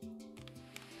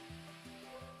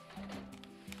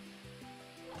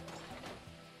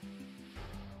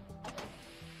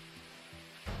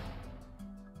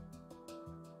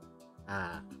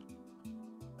 Ah.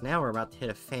 Now we're about to hit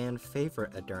a fan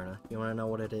favorite, Aderna. You wanna know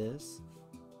what it is?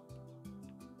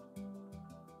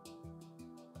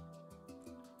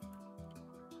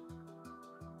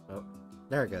 Oh,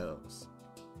 there it goes.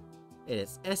 It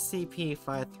is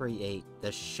SCP-538,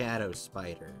 the Shadow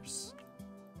Spiders.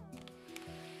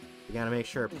 We gotta make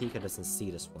sure Pika doesn't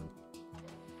see this one.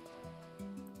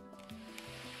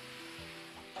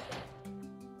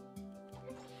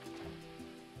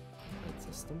 Light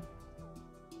system.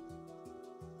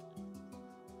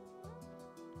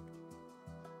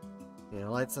 Yeah, the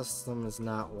light system is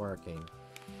not working.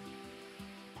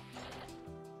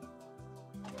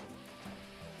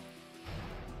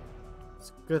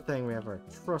 Good thing we have our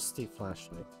trusty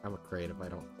flashlight. I'm a creative.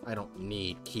 I don't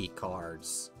need key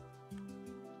cards.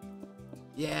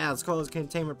 Yeah, let's close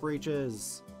containment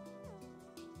breaches.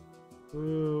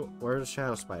 Ooh, where are the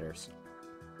shadow spiders?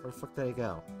 Where the fuck did they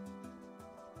go?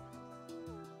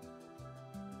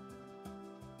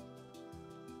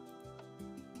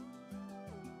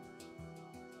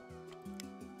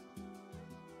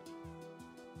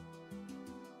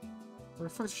 Where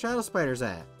the fuck's the shadow spiders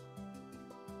at?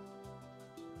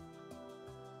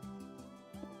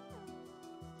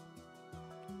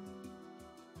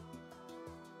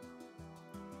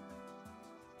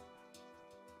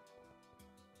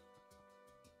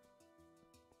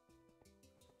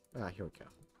 Ah, here we go.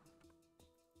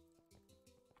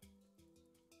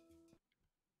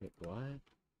 Wait, what?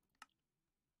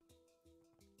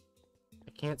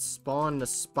 I can't spawn the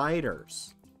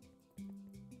spiders.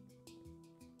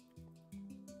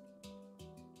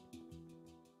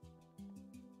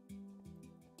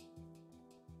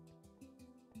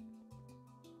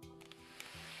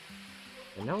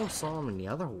 I know I saw them in the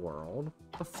other world.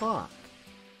 What the fuck?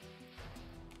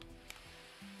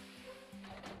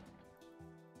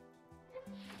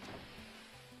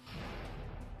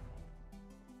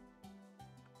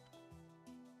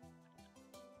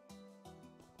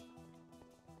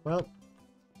 Well,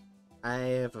 I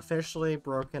have officially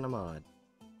broken a mod.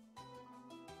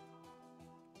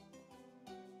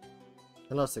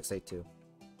 Hello, 682.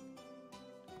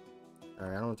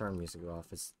 Alright, I don't turn music off.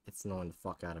 It's annoying the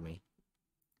fuck out of me.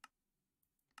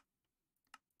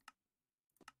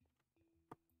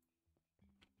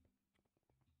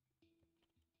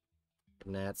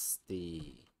 And that's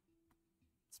the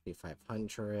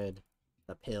SCP-500,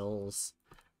 the pills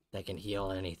that can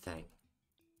heal anything.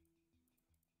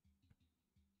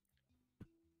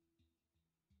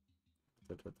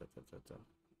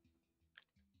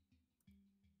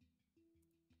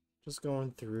 Just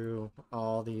going through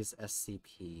all these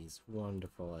SCPs,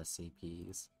 wonderful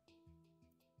SCPs.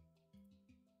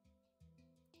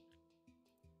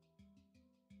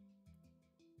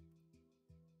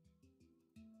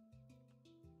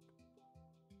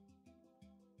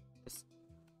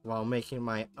 While making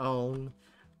my own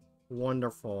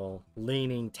wonderful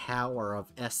leaning tower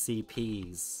of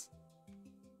SCPs.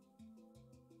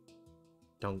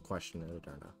 Don't question it,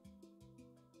 Aderna.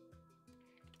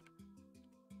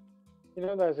 You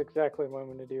know that's exactly what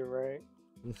I'm gonna do, right?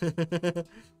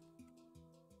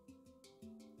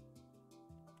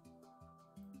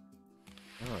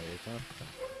 Oh, you're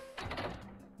talking.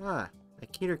 Ah, a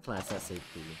Keter class SCP.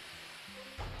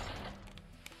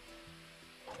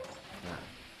 Ah,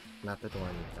 not the door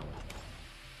I need going.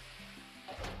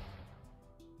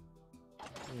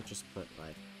 Let me just put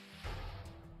like,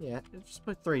 yeah, just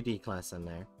put 3D class in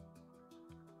there.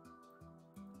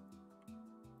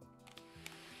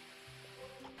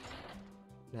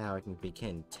 Now I can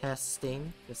begin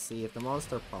testing to see if the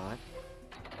monster pot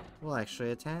will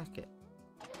actually attack it.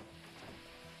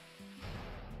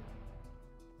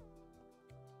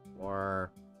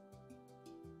 Or...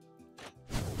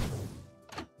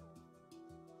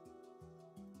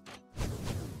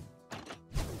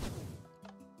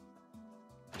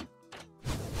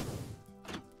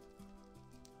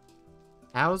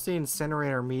 how is the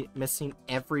incinerator missing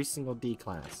every single D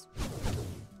class?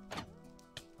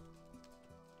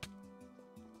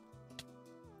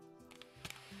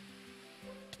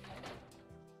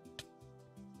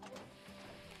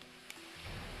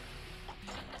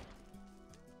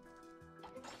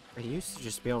 I used to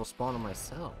just be able to spawn them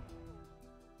myself.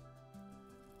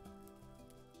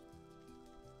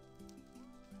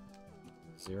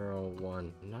 Zero,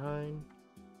 1, 9.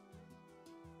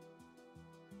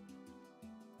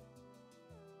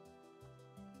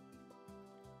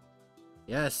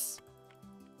 Yes!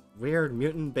 Weird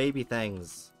mutant baby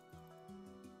things.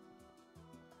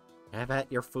 Have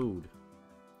at your food.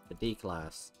 The D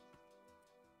class.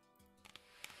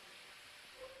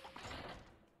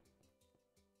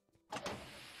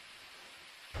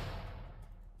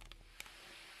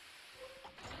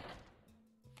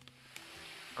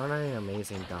 Aren't I an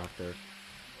amazing doctor?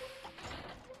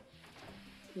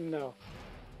 No.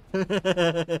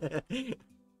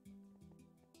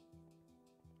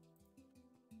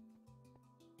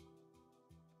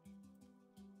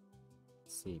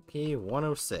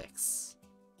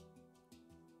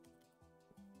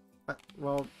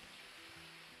 Well,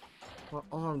 all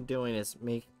I'm doing is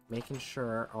making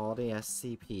sure all the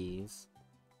SCPs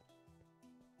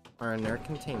are in their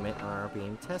containment and are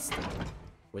being tested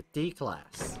with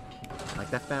D-Class, like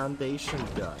the Foundation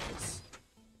does.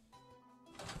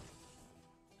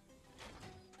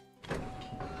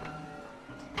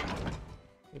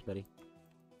 Hey, buddy.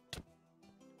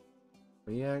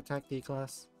 Will you attack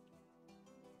D-Class?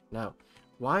 No.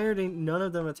 Why are none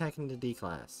of them attacking the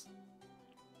D-Class?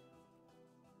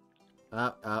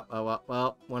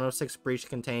 Well, 106 breach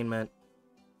containment.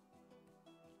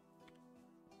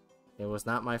 It was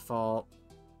not my fault.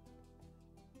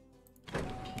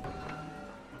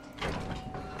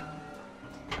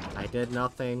 I did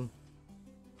nothing.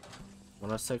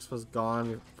 106 was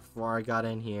gone before I got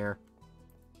in here.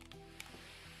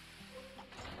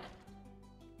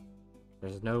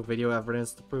 There's no video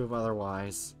evidence to prove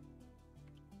otherwise.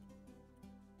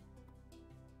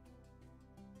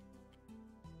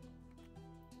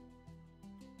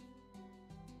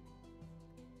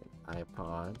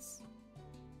 iPods.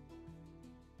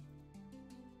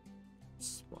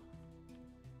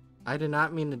 I did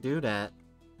not mean to do that.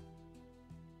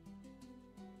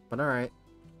 But alright.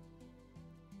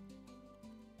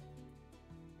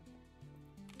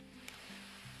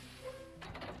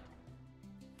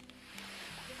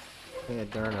 Hey,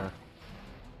 Aderna.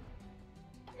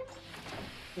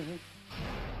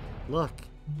 Look.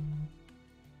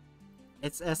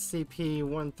 It's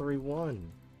SCP-131.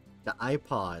 The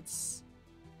iPods.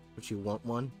 Would you want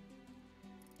one?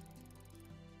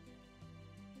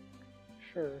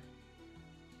 Sure.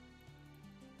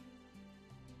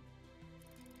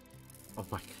 Oh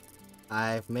my god.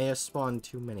 I may have spawned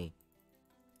too many.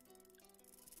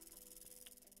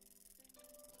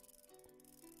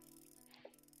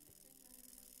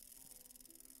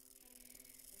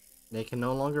 They can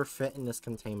no longer fit in this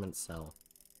containment cell.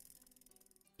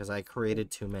 Because I created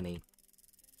too many.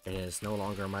 It is no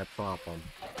longer my problem.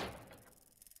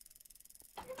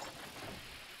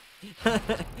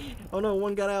 Oh no,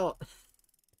 one got out!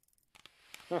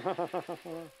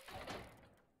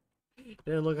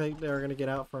 Didn't look like they were gonna get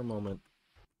out for a moment.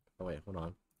 Oh wait, hold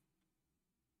on.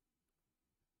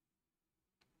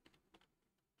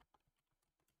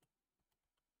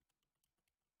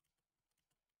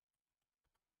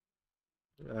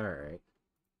 Alright.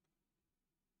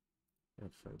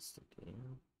 Reference the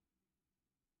game.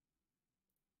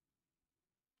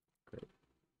 Great.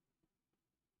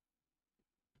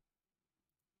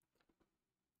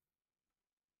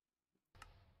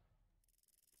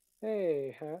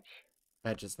 Hey, Hatch.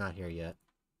 Hatchet's not here yet.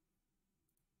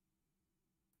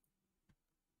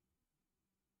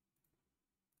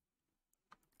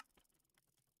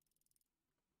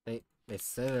 They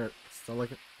said they're still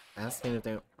looking, asking if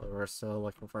they were still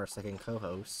looking for a second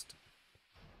co-host.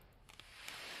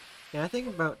 Yeah, I think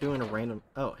about doing a random.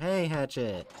 Oh, hey,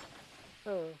 Hatchet.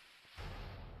 Oh.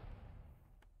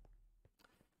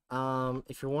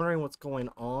 If you're wondering what's going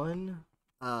on,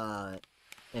 and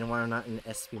why I'm not in the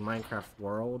SCP Minecraft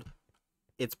world,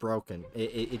 it's broken.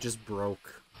 It just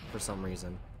broke for some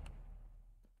reason.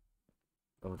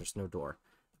 Oh, there's no door.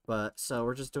 But, so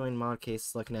we're just doing mod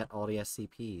cases looking at all the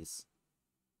SCPs.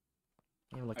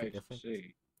 Damn, look at your face.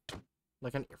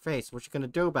 Look at your face. What you gonna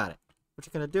do about it? What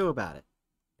you gonna do about it?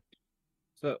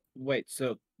 So, wait,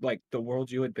 so, like, the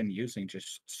world you had been using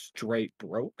just straight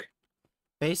broke?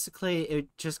 Basically, it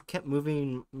just kept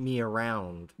moving me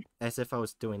around as if I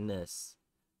was doing this.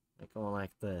 Like, going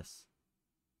like this.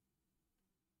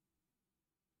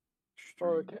 Oh,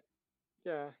 okay.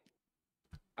 Yeah.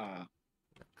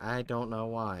 I don't know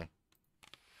why.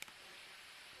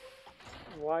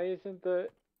 Why isn't the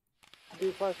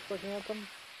D-Class looking at them?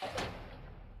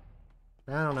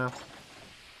 I don't know.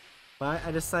 But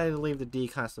I decided to leave the D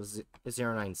class of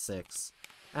 096.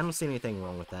 I don't see anything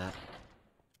wrong with that.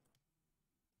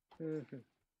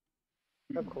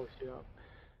 Of course you don't.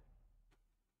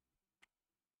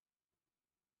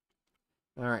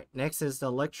 Alright, next is the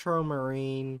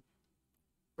Electromarine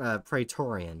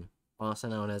Praetorian, also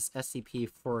known as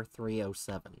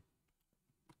SCP-4307.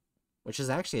 Which is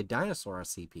actually a dinosaur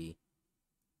SCP.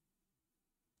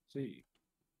 See.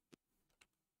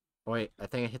 Oh, wait, I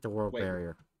think I hit the world Wait.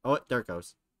 barrier. Oh, there it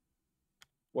goes.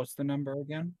 What's the number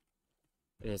again?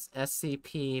 It is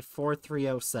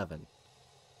SCP-4307.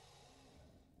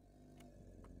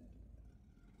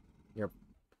 You're...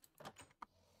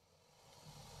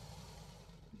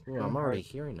 Ooh, I'm already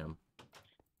hearing them.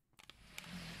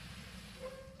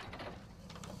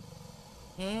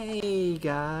 Hey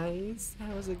guys,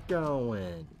 how's it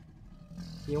going?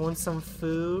 You want some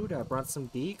food? I brought some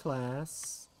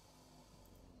D-class.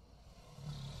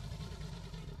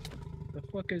 The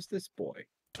fuck is this boy?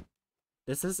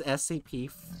 This is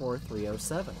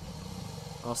SCP-4307,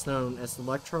 also known as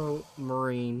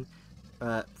Electromarine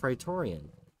Praetorian.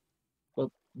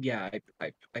 Well, yeah,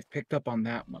 I picked up on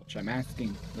that much. I'm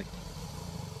asking, like,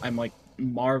 I'm like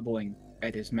marveling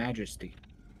at his majesty.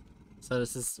 So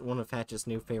this is one of Hatchet's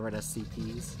new favorite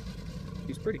SCPs.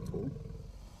 He's pretty cool.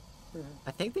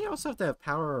 I think they also have the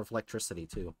power of electricity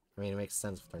too. I mean, it makes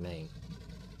sense with their name.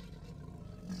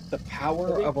 The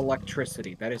power of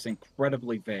electricity. That is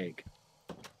incredibly vague.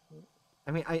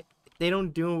 I mean, they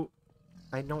don't do.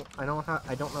 I don't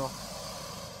know.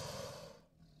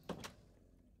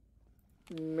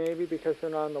 Maybe because they're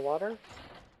not in the water?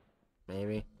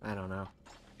 Maybe, I don't know.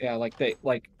 Yeah, like the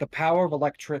power of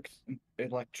electricity.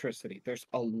 There's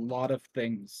a lot of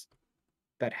things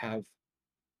that have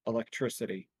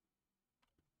electricity.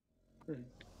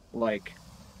 Like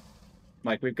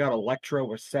we've got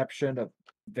electroreception of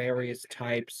various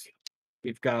types.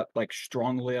 We've got like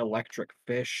strongly electric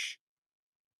fish.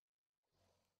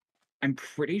 I'm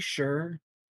pretty sure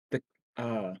the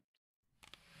no.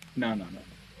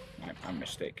 I'm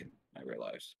mistaken. I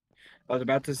realized. I was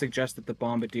about to suggest that the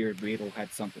bombardier beetle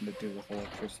had something to do with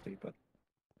electricity, but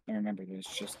I remember there's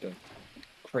just a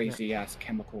crazy ass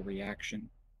chemical reaction.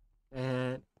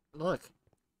 And look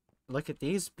at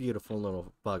these beautiful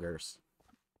little buggers.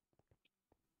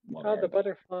 Oh, the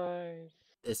butterflies.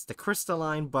 It's the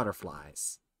crystalline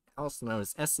butterflies, also known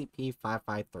as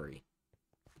SCP-553.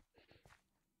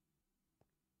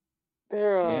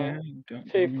 They're Yeah,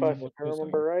 safe don't know plus, what I those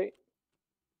remember are. right?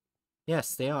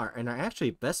 Yes, they are, and are actually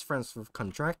best friends with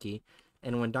Kondraki,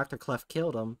 and when Dr. Clef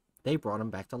killed him, they brought him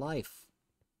back to life.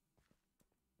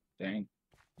 Dang.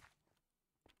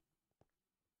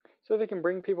 So they can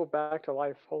bring people back to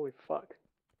life. Holy fuck.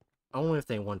 Only if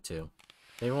they want to.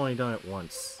 They've only done it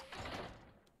once.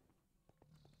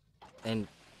 And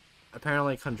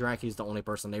apparently Kondraki's the only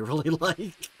person they really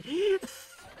like.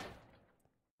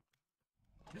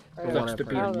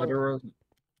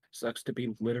 Sucks to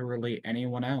be literally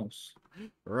anyone else.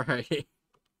 Right.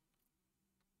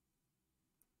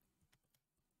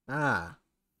 Ah.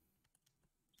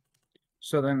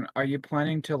 So then, are you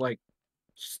planning to like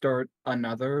start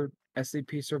another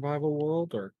SCP survival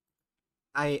world, or?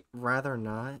 I rather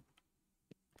not.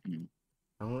 Hmm.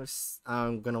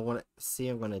 I'm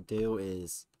gonna do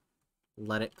is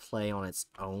let it play on its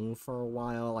own for a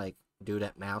while, like do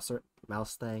that mouse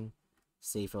thing,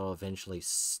 see if it'll eventually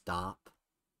stop.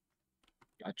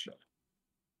 Gotcha.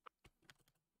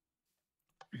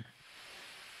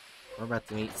 We're about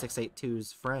to meet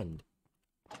 682's friend.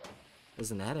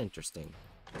 Isn't that interesting?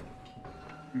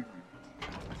 Hmm.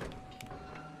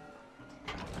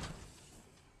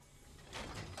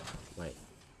 Wait.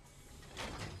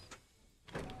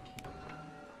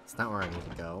 It's not where I need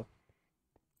to go.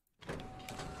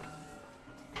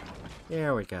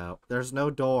 There we go. There's no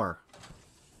door.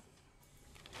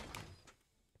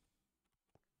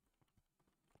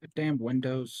 The damn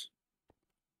windows.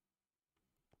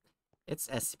 It's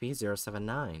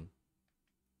SCP-079.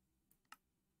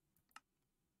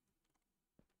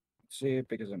 See it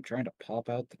because I'm trying to pop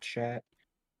out the chat.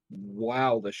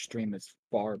 Wow, the stream is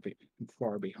far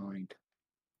behind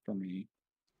for me.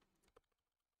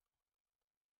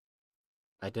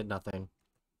 I did nothing.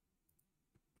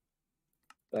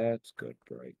 That's good,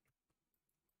 Bright.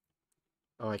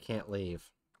 Oh, I can't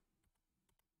leave.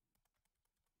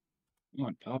 Come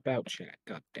on, pop out chat.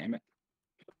 God damn it.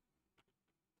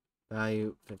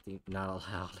 Value 50 not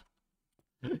allowed.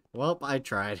 Well, I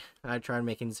tried. I tried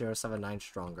making 079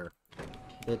 stronger.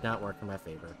 Did not work in my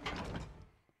favor.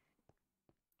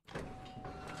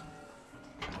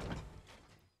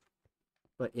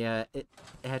 But yeah,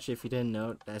 actually, if you didn't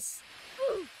know, that's...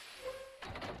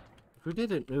 Who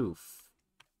didn't move?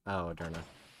 Oh, darn it.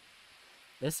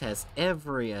 This has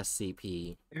every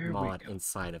SCP mod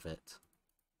inside of it.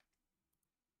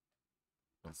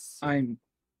 I'm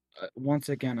once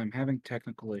again, I'm having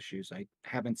technical issues. I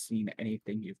haven't seen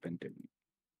anything you've been doing.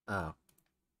 Oh.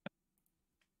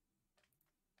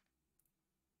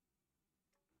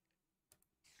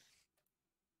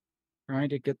 Trying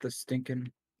to get the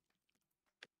stinking.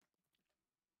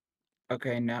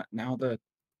 Okay, now the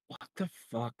what the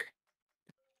fuck?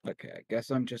 Okay, I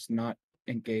guess I'm just not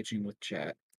engaging with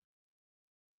chat.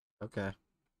 Okay.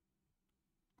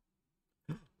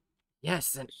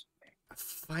 Yes, and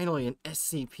finally an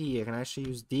SCP I can actually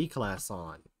use D-class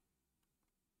on.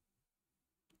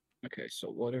 Okay, so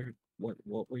what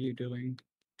were you doing?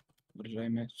 What did I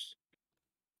miss?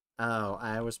 Oh,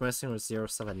 I was messing with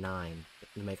 079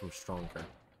 to make him stronger.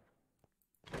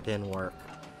 Didn't work.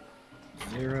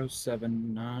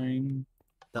 079.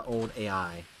 The old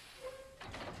AI.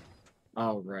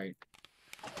 Oh, right.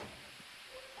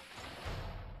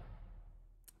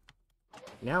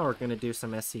 Now we're gonna do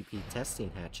some SCP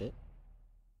testing, Hatchet.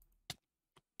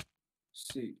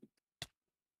 See.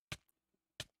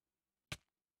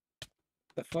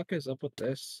 The fuck is up with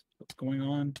this? What's going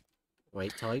on?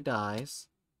 Wait till he dies.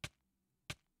 If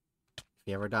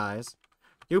he ever dies.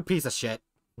 You piece of shit!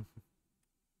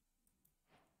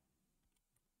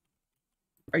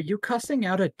 Are you cussing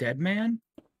out a dead man?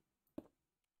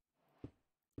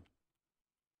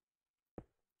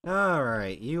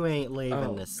 Alright, you ain't leaving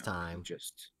Oh, this no, time.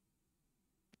 just...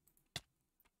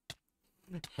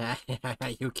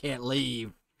 You can't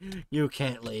leave! You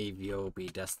can't leave, you'll be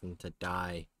destined to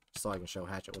die. So I can show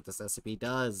Hatchet what this SCP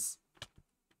does.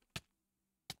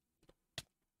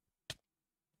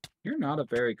 You're not a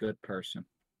very good person.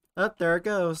 Oh, there it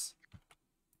goes.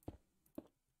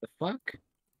 The fuck?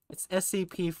 It's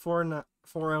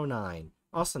SCP-409,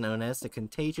 also known as the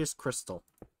Contagious Crystal.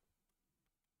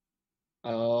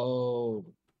 Oh.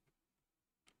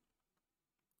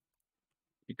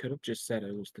 You could have just said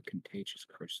it was the contagious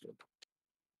crystal.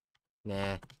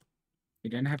 Nah. You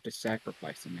didn't have to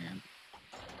sacrifice a man.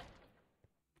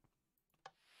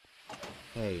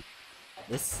 Hey,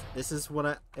 this is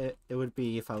what it would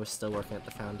be if I was still working at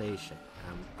the Foundation.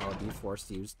 I would be forced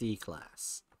to use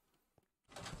D-Class.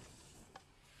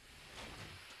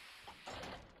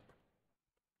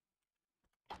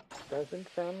 Doesn't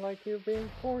sound like you're being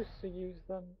forced to use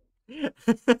them.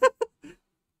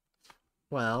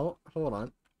 Well, hold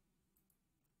on.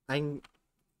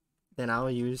 Then I'll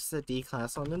use the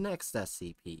D-Class on the next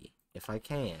SCP, if I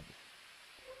can.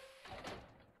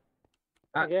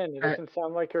 Again, it doesn't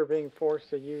sound like you're being forced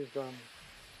to use them.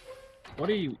 What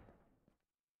are you...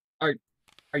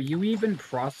 Are you even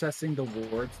processing the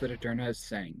words that Adurna is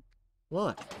saying?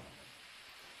 Look.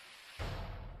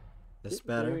 This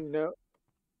better? You know...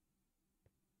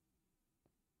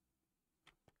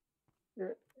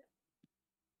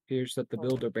 Appears that the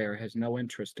Builder-Bear has no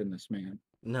interest in this man.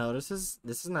 No, this is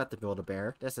not the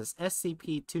Build-A-Bear. This is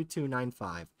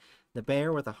SCP-2295, the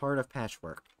bear with a heart of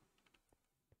patchwork.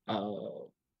 Oh.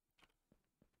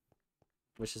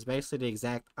 Which is basically the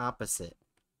exact opposite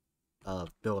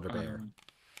of Build-A-Bear.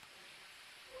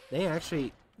 They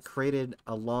actually created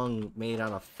a lung made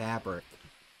out of fabric,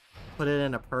 put it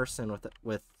in a person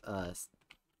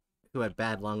who had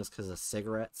bad lungs because of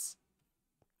cigarettes,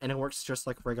 and it works just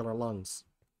like regular lungs.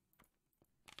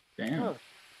 Damn. Huh.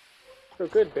 So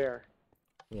good bear.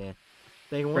 Yeah.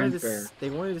 They wanted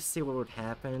to see what would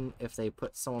happen if they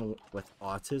put someone with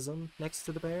autism next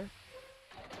to the bear.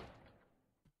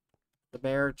 The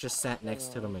bear just sat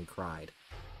next to them and cried.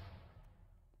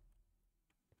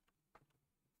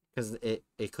 Because it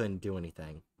couldn't do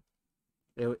anything.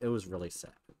 It was really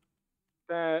sad.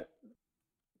 That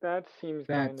seems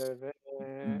kind of...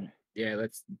 Yeah,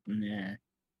 that's... Nah.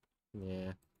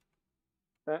 Yeah.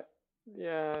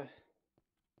 Yeah.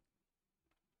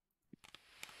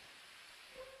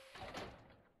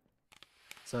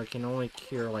 So it can only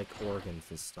cure, like, organs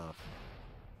and stuff.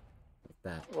 Like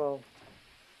that. Well,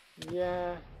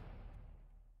 yeah.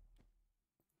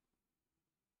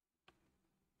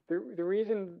 The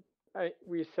reason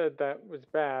we said that was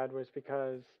bad was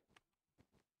because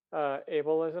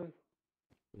ableism.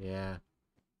 Yeah.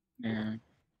 Yeah.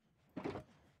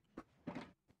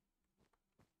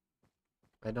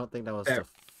 I don't think that was the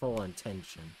full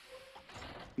intention.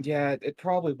 Yeah, it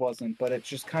probably wasn't, but it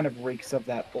just kind of reeks of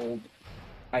that old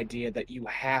idea that you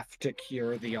have to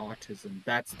cure the autism.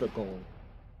 That's the goal.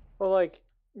 Well, like,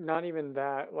 not even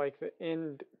that, like the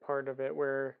end part of it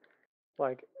where,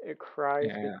 like, it cries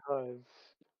because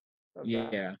of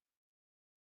that. Yeah.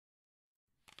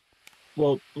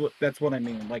 Well, that's what I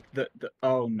mean. Like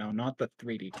oh no, not the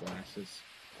 3D glasses.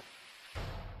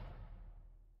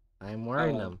 I'm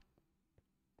wearing them.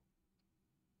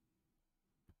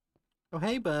 Oh,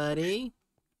 hey, buddy.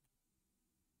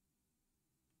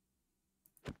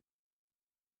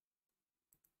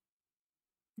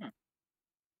 Huh.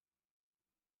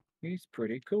 He's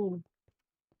pretty cool.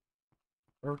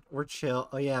 We're chill.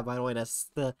 Oh yeah, by the way, that's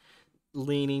the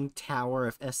leaning tower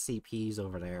of SCPs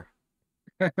over there.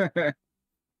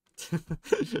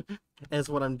 That's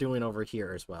what I'm doing over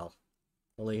here as well.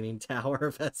 The leaning tower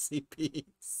of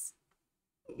SCPs.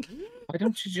 Why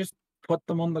don't you just put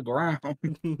them on the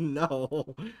ground?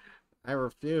 No, I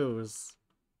refuse.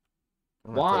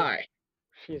 Why?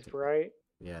 She's right.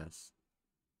 Yes.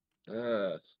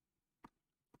 That's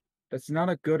not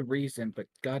a good reason, but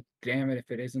god damn it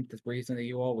if it isn't the reason that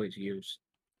you always use.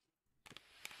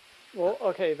 Well,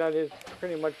 okay, that is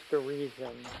pretty much the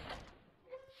reason.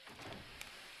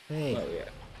 Hey, Oh yeah.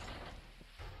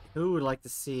 who would like to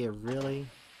see a really...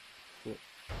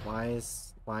 Why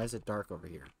is it dark over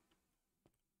here?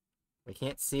 We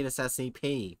can't see this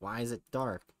SCP. Why is it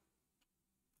dark?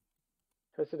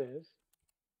 Because it is.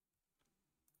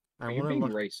 I Are you want to being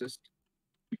look... racist?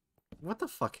 What the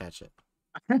fuck, Hatchet?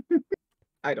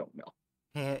 I don't know.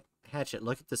 Hey, Hatchet,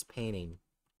 look at this painting.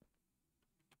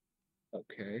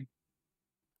 Okay.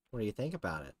 What do you think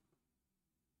about it?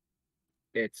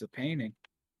 It's a painting.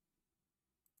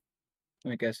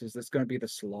 I guess, is this going to be the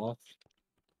sloth?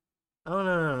 Oh,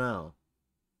 no.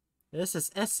 This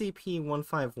is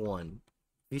SCP-151. If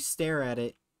you stare at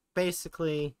it,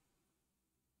 basically,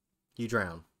 you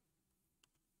drown.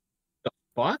 The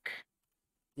fuck?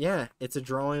 Yeah, it's a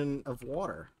drawing of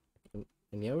water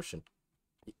in the ocean.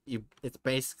 It's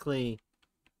basically...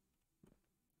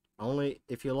 Only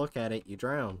if you look at it, you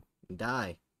drown and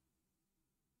die.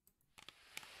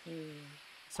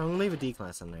 So I'm gonna leave a D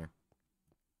class in there.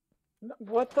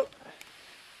 What the?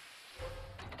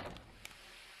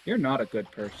 You're not a good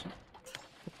person.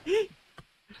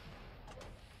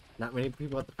 Not many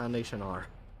people at the Foundation are.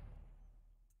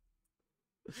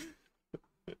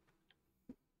 I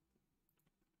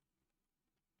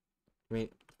mean,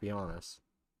 to be honest.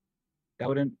 That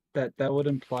would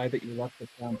imply that you left the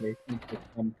Foundation for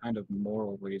some kind of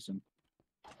moral reason.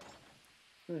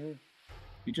 Mm-hmm.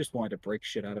 You just wanted to break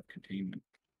shit out of containment.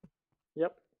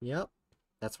 Yep.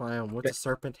 That's why I'm with the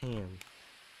Serpent Hand.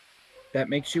 That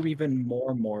makes you even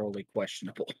more morally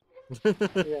questionable.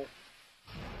 Yeah.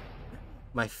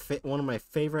 One of my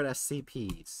favorite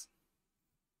SCPs.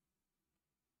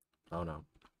 Oh no.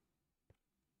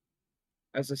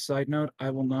 As a side note,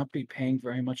 I will not be paying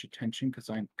very much attention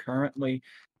because I'm currently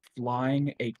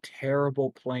flying a terrible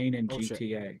plane in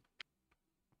GTA.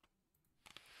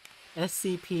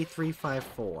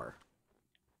 SCP-354.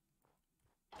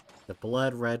 The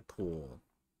Blood Red Pool.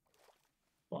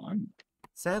 Fun.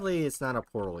 Sadly, it's not a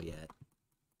portal yet.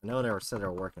 I know they said they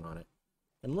were working on it.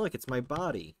 And look, it's my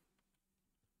body.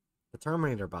 The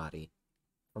Terminator body.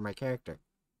 For my character.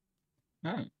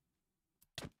 Huh.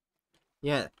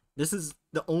 Yeah, this is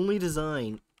the only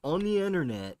design on the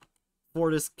internet for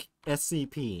this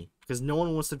SCP. Because no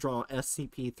one wants to draw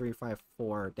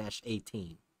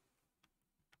SCP-354-18.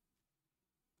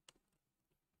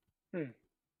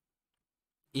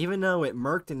 Even though it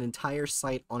murked an entire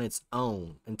site on its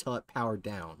own until it powered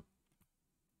down.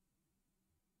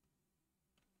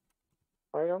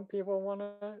 Why don't people want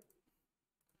it?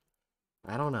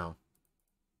 I don't know.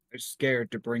 They're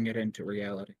scared to bring it into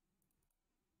reality.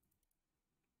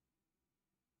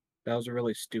 That was a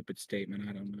really stupid statement.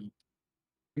 I don't know.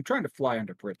 I'm trying to fly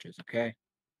under bridges, okay?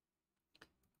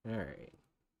 Alright.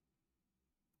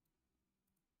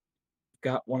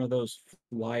 Got one of those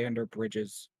fly under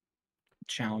bridges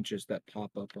challenges that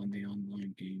pop up on the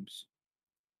online games.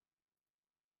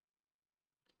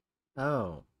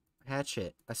 Oh,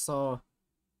 Hatchet. I saw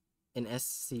an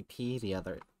SCP the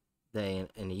other day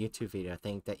in a YouTube video I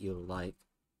think that you like.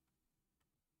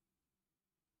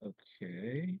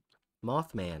 Okay.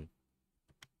 Mothman.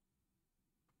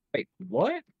 Wait,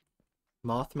 what?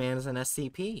 Mothman is an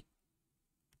SCP.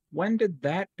 When did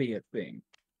that be a thing?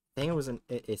 I think it was it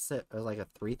was like a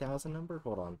 3000 number?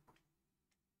 Hold on.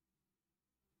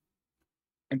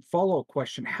 And follow-up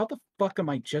question, how the fuck am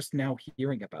I just now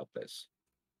hearing about this?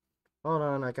 Hold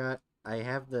on, I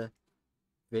have the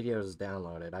videos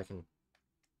downloaded. I can...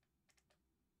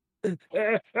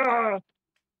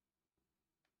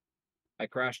 I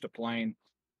crashed a plane.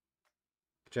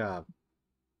 Good job.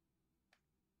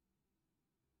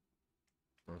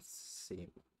 Let's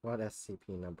see. What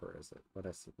SCP number is it? What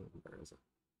SCP number is it?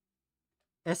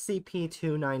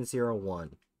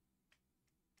 SCP-2901.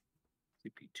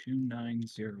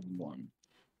 SCP-2901.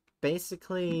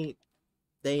 Basically,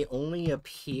 they only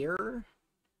appear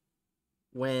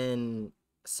when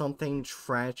something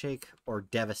tragic or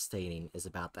devastating is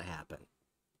about to happen.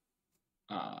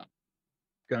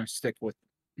 Gonna stick with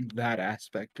that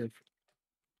aspect of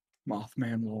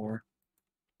Mothman lore.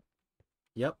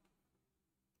 Yep.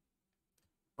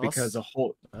 Because a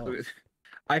whole... Oh.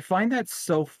 I find that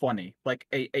so funny. Like,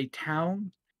 a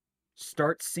town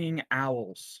starts seeing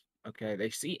owls. Okay, they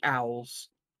see owls.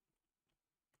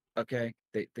 Okay,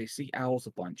 they see owls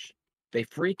a bunch. They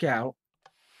freak out.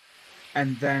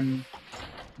 And then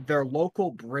their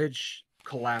local bridge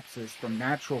collapses from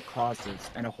natural causes,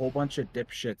 and a whole bunch of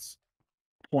dipshits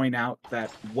point out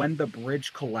that when the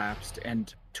bridge collapsed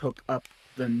and took up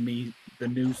the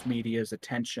news media's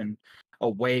attention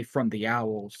away from the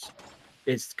owls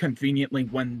is conveniently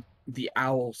when the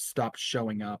owls stopped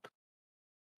showing up.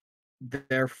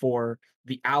 Therefore,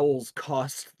 the owls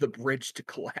caused the bridge to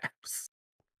collapse.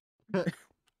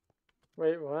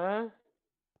 Wait, what?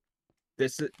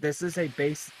 This is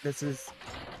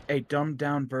a dumbed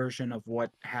down version of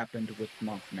what happened with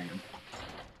Mothman.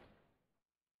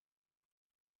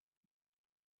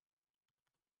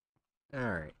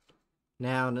 Alright.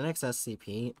 Now, the next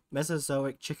SCP,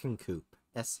 Mesozoic Chicken Coop,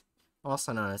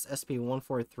 also known as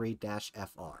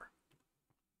SCP-143-FR.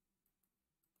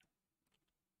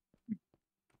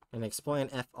 And explain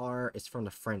FR is from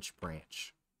the French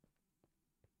branch.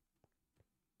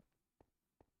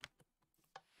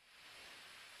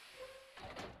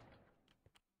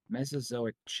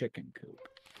 Mesozoic chicken coop.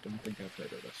 Don't think I've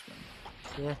heard of this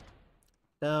one. Yeah.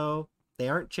 Though, they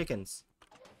aren't chickens.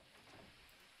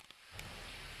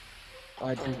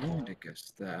 I'd be willing to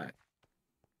guess that.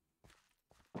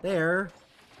 They're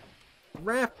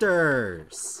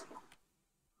raptors!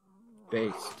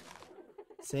 Based.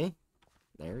 See?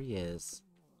 There he is.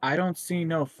 I don't see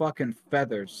no fucking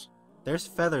feathers. There's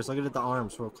feathers. Look at the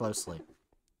arms real closely.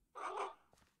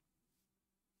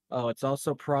 Oh, it's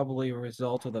also probably a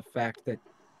result of the fact that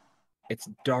it's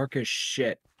dark as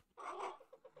shit.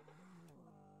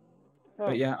 Oh,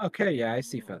 But yeah, okay, yeah, I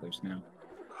see feathers now.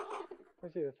 I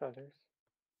see the feathers.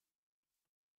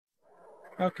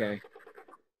 Okay.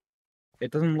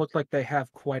 It doesn't look like they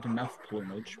have quite enough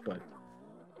plumage, but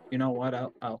you know what?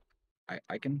 I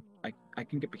can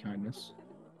get behind this.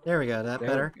 There we go. That There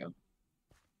better? we go.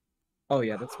 Oh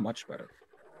yeah, that's much better.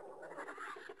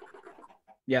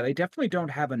 Yeah, they definitely don't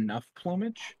have enough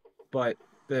plumage, but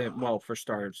well, for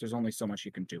starters, there's only so much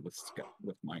you can do with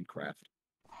Minecraft.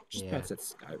 Just Yeah. that's at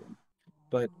Skyrim.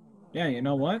 But yeah, you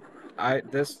know what? I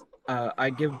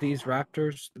give these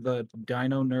raptors the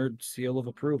Dino Nerd seal of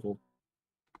approval.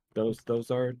 Those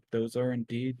are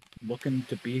indeed looking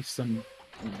to be some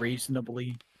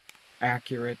reasonably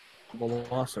accurate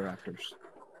velociraptors.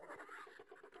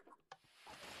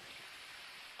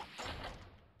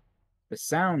 The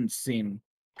sounds seem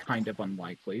kind of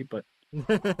unlikely, but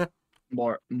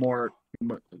more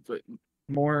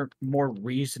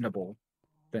reasonable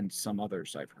than some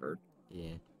others I've heard.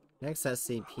 Yeah. Next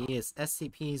SCP is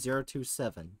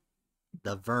SCP-027,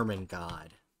 the Vermin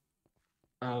God.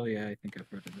 Oh yeah, I think I've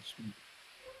heard of this one.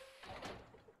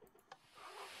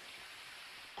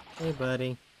 Hey,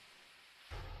 buddy.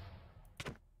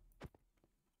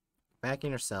 Back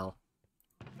in your cell.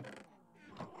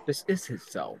 This is his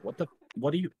cell. What do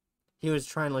you... He was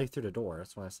trying to leave through the door.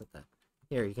 That's why I said that.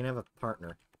 Here, you can have a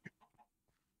partner.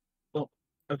 Well,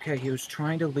 okay, he was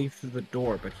trying to leave through the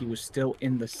door, but he was still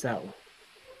in the cell.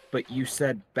 But you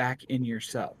said back in your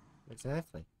cell.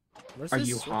 Exactly. Where's Are this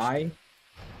you switch high?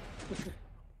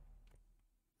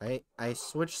 to? I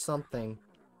switched something.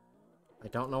 I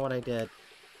don't know what I did.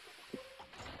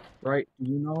 Right,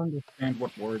 you know understand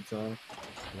what words are. No.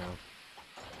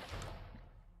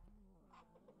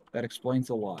 That explains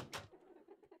a lot.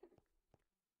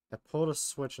 I pulled a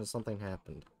switch and something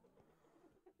happened.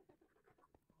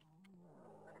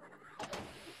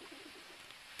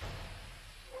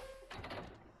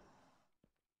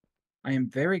 I am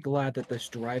very glad that this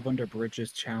drive under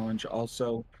bridges challenge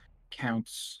also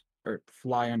counts, or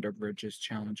fly under bridges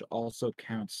challenge also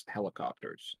counts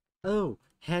helicopters. Oh,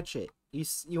 Hatchet.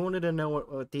 You wanted to know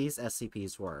what these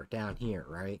SCPs were down here,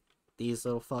 right? These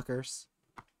little fuckers?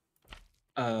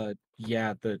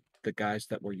 Yeah, the guys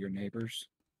that were your neighbors.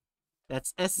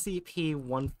 That's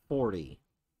SCP-140,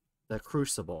 the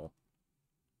Crucible.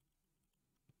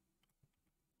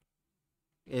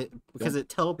 Because it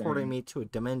teleported me to a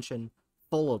dimension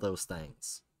full of those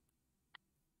things.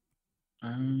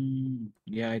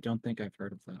 Yeah, I don't think I've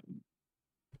heard of that one.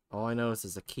 All I know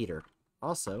is a Keter.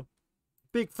 Also,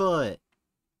 Bigfoot!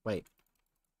 Wait.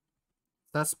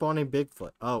 It's not spawning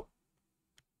Bigfoot. Oh.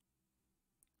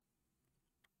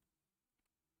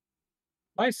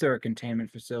 Why is there a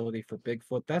containment facility for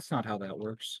Bigfoot? That's not how that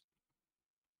works.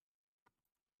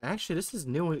 Actually, this is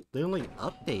newly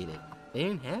updated. They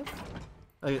didn't have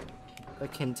a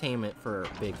containment for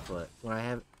Bigfoot when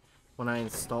I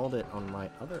installed it on my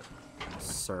other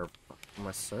server.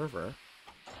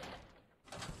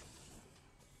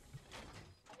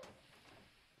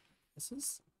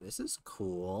 This is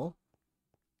cool.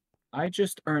 I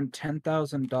just earned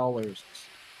 $10,000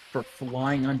 for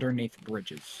flying underneath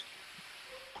bridges.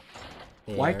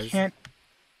 Why can't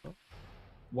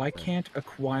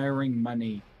acquiring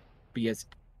money be as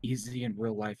easy in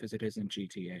real life as it is in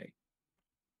GTA?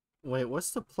 Wait,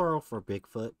 what's the plural for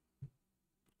Bigfoot?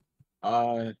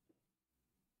 Uh,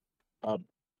 uh,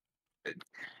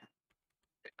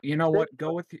 you know what?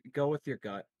 Go with your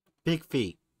gut. Big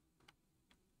feet.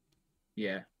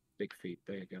 Yeah, big feet.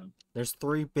 There you go. There's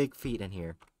 3 big feet in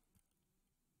here.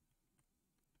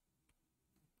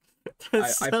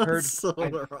 I've heard so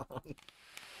wrong.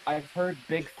 I've heard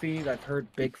big feet. I've heard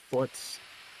big foots.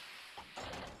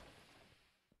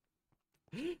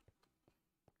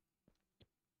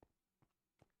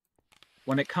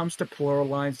 When it comes to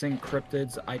pluralizing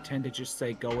cryptids, I tend to just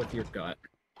say go with your gut.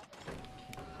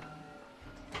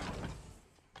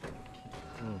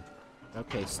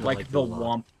 Okay, so like the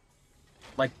womp.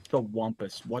 Like the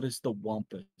wampus. What is the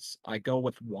wampus? I go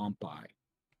with wampi.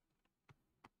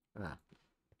 Ah.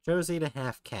 Josie the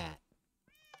half cat.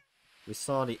 We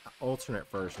saw the alternate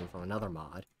version from another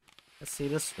mod. Let's see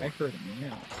this one. I heard him,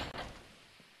 yeah.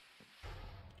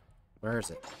 Where is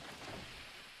it?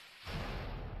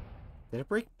 Did it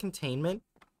break containment?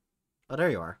 Oh,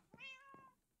 there you are.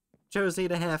 Josie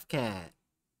the half cat.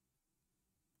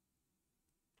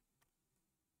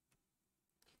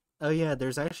 Oh yeah,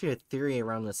 there's actually a theory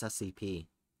around this SCP, if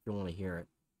you want to hear it.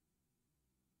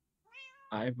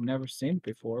 I've never seen it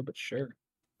before, but sure.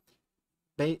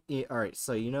 Alright,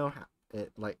 so you know how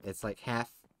it's like half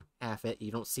it,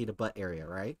 you don't see the butt area,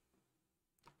 right?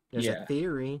 There's a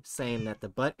theory saying that the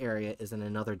butt area is in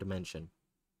another dimension.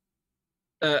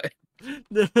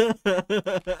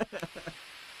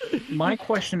 My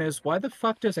question is, why the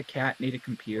fuck does a cat need a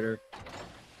computer?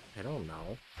 I don't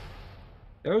know.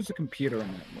 There was a computer in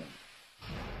that room.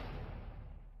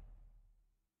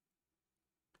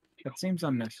 That seems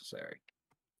unnecessary.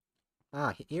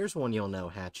 Ah, here's one you'll know,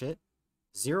 Hatchet.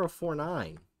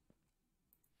 049.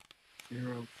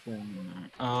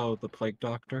 049. Oh, the plague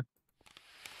doctor?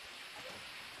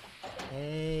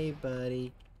 Hey,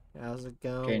 buddy. How's it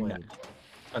going?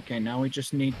 Okay, now we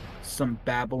just need some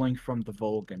babbling from the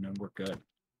Vulcan and we're good.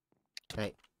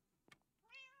 Hey.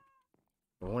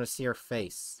 I want to see her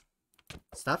face.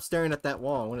 Stop staring at that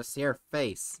wall. I want to see her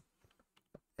face.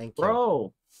 Thank you.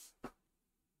 Bro!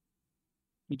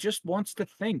 He just wants to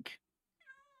think.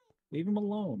 Leave him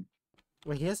alone.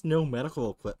 Well, he has no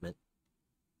medical equipment.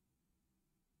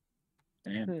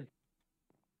 Damn.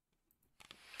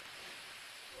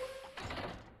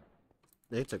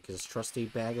 They took his trusty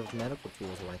bag of medical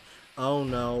tools away. Oh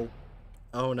no.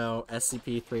 Oh no.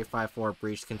 SCP-354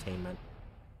 breached containment.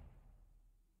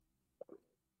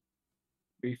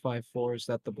 354, is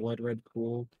that the blood red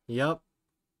pool? Yep.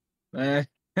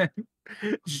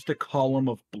 Just a column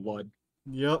of blood.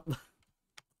 Yep.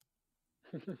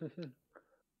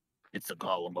 It's a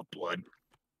column of blood.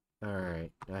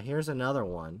 Alright. Now here's another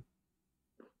one.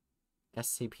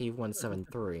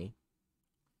 SCP-173.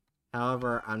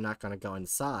 However, I'm not going to go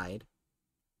inside.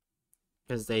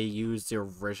 Because they used the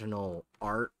original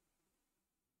art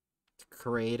to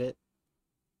create it.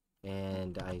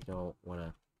 And I don't want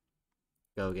to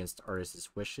go against the artist's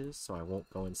wishes, so I won't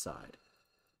go inside.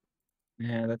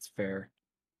 Yeah, that's fair.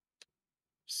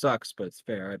 Sucks, but it's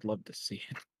fair. I'd love to see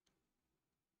it.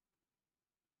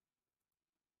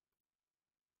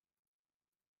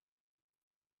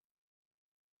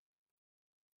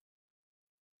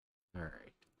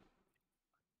 Alright.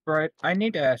 Right, I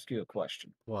need to ask you a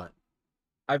question. What?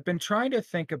 I've been trying to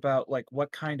think about, like,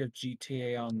 what kind of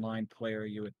GTA Online player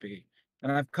you would be.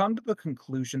 And I've come to the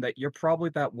conclusion that you're probably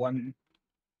that one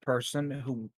person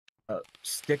who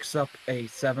sticks up a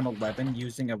 7-Eleven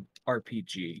using a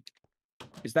RPG.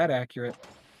 Is that accurate?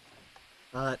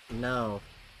 No.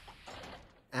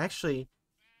 Actually,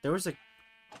 there was a...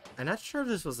 I'm not sure if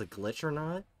this was a glitch or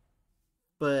not,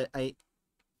 but I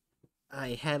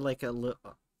had like a little...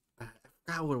 I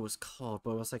forgot what it was called,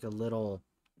 but it was like a little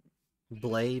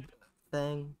blade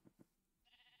thing.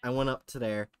 I went up to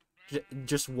there,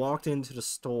 just walked into the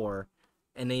store,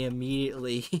 and they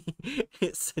immediately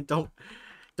said, don't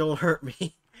hurt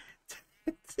me.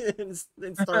 and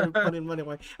started putting money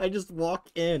away. I just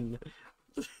walked in.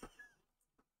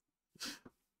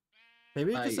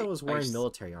 Maybe because I was wearing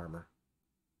military armor.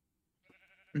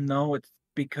 No, it's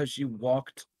because you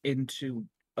walked into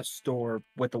a store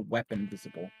with a weapon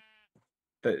visible.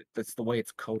 That's the way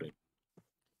it's coded.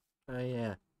 Oh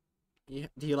yeah.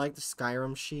 Do you like the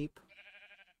Skyrim sheep?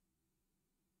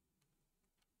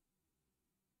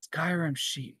 Skyrim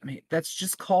sheep, mate. That's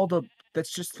just called a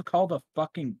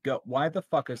fucking goat. Why the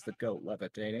fuck is the goat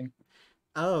levitating?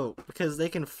 Oh, because they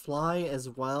can fly as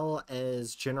well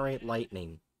as generate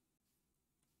lightning.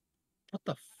 What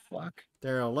the fuck?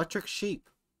 They're electric sheep.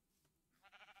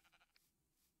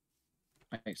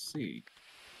 I see.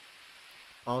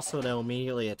 Also, they'll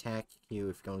immediately attack you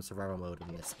if you go in survival mode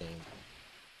in this game.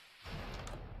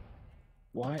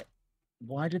 Why?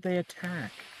 Why did they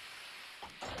attack?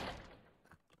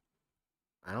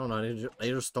 I don't know.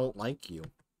 They just don't like you.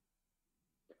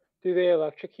 Do they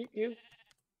electrocute you?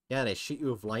 Yeah, they shoot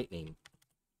you with lightning.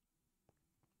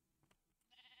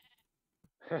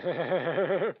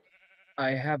 I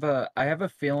have a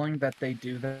feeling that they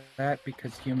do that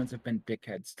because humans have been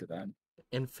dickheads to them.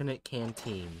 Infinite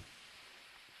canteen.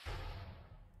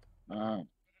 Oh.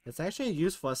 It's actually a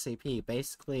useful SCP.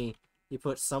 Basically, you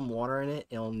put some water in it,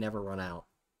 it'll never run out.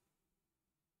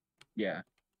 Yeah.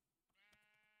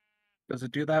 Does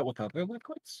it do that with other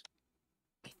liquids?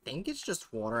 I think it's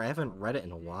just water. I haven't read it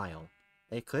in a while.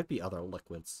 It could be other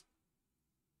liquids.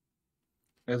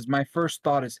 As my first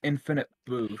thought is infinite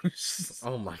booze.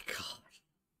 Oh my god.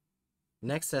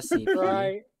 Next SCP.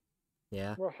 Right.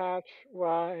 Yeah. Well, Hatch,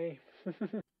 why?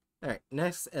 Alright,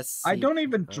 next SCP. I don't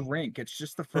even drink. It's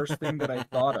just the first thing that I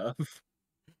thought of.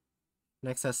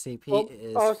 Next SCP Well,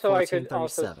 is also, I could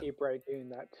also 1437. see Bright doing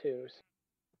that too.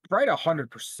 Bright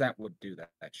 100% would do that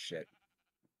shit.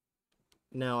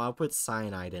 No, I'll put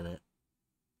cyanide in it.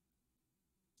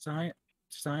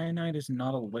 Cyanide is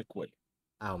not a liquid.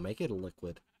 I'll make it a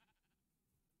liquid.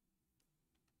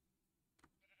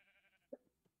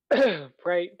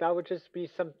 Bright, that would just be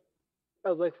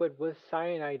a liquid with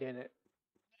cyanide in it.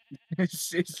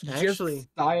 It's Actually,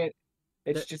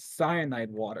 just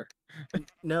cyanide water.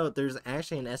 No, there's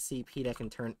actually an SCP that can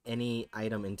turn any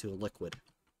item into a liquid.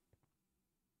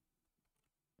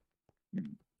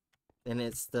 And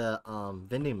it's the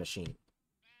vending machine.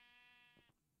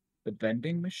 The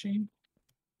vending machine?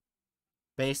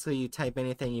 Basically, you type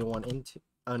anything you want into...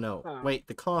 Oh, no. Oh. Wait,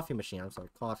 the coffee machine. I'm sorry,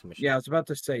 coffee machine. Yeah, I was about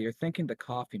to say, you're thinking the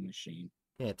coffee machine.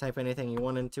 Yeah, type anything you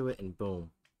want into it, and boom.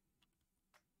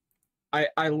 I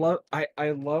loved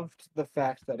the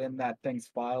fact that in that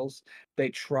thing's files they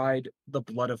tried the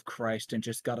blood of Christ and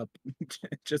just got a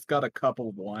cup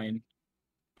of wine.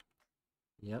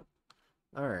 Yep.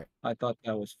 Alright. I thought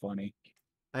that was funny.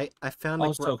 I found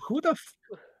Also, who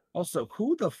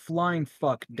the flying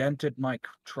fuck dented my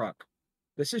truck?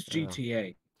 This is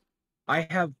GTA. I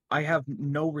have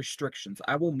no restrictions.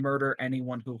 I will murder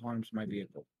anyone who harms my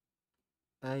vehicle.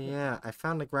 Yeah, I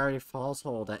found the Gravity Falls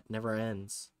hole that never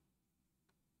ends.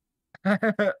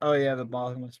 Oh yeah, the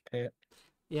bottomless pit.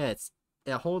 Yeah,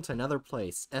 it holds another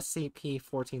place.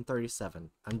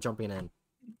 SCP-1437. I'm jumping in.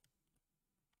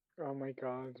 Oh my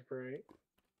god, Bright.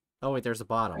 Oh wait, there's a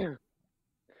bottom.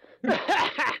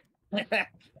 The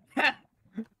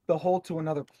hole to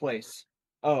another place.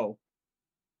 Oh.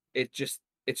 It's just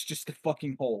a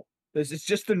fucking hole. This is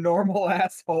just a normal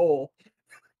ass hole.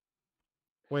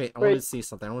 Wait, I want to see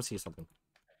something. I want to see something.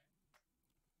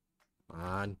 Come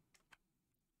on.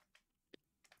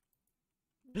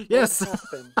 Yes!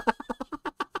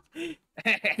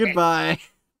 Goodbye.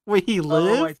 Wait, he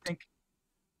lived? Oh, I think...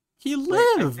 He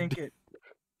lived! Wait, I think it...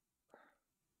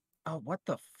 Oh, what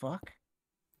the fuck?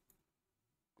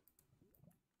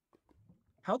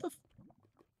 How the...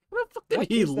 What the fuck did What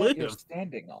he is that you're live?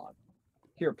 standing on?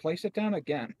 Here, place it down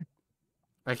again.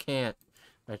 I can't.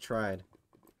 I tried.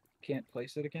 Can't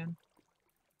place it again?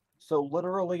 So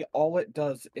literally all it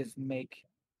does is make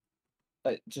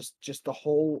just a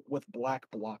hole with black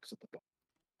blocks at the bottom.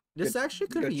 This actually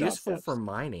could be job, useful devs. for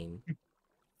mining.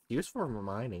 Useful for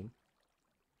mining.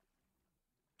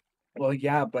 Well,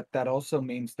 yeah, but that also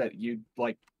means that you'd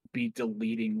like be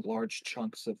deleting large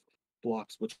chunks of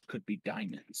blocks, which could be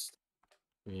diamonds.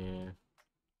 Yeah.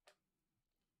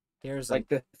 Here's Like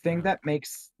the thing that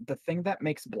makes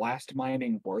blast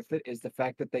mining worth it is the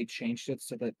fact that they changed it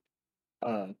so that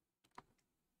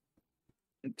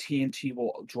TNT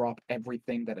will drop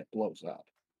everything that it blows up.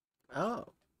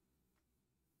 Oh.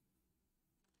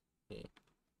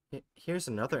 Here's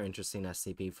another interesting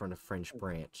SCP from the French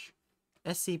branch.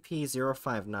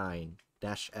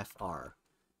 SCP-059-FR.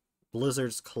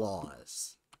 Blizzard's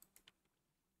Claws.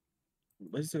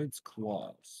 Lizard's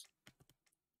claws.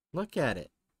 Look at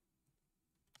it.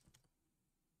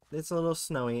 It's a little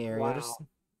snowy area. Wow.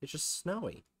 It's just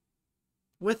snowy.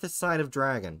 With a side of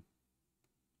dragon.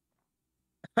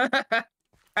 Hey,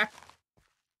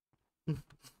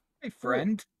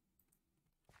 friend.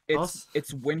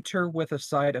 It's winter with a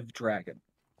side of dragon.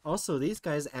 Also, these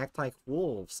guys act like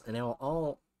wolves, and they will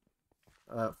all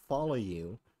follow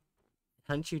you,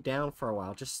 hunt you down for a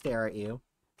while, just stare at you,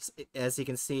 as you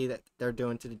can see that they're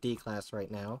doing to the D class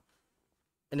right now,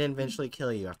 and then eventually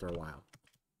kill you after a while.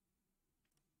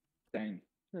 Dang.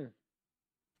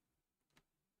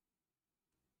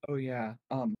 Oh yeah.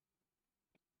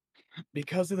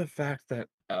 Because of the fact that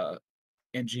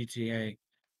in GTA,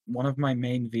 one of my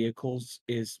main vehicles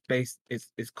is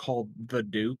called the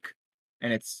Duke,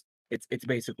 and it's It's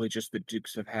basically just the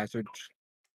Dukes of Hazzard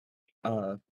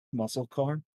muscle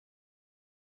car.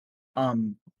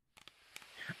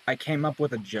 I came up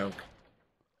with a joke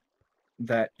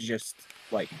that just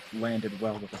like landed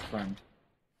well with a friend.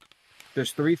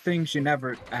 There's 3 things you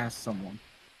never ask someone.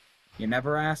 You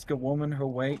never ask a woman her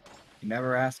weight, you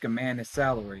never ask a man his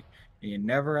salary, and you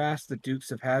never ask the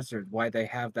Dukes of Hazzard why they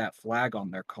have that flag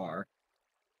on their car.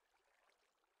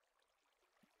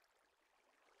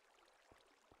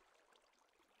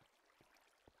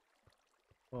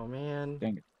 Oh man.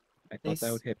 Dang it. I thought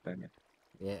that would hit better.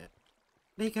 Yeah.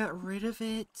 They got rid of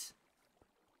it.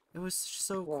 It was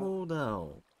so cool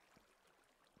though.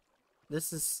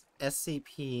 This is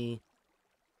SCP-143,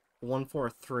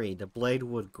 the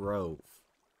Bladewood Grove,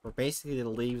 where basically the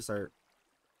leaves are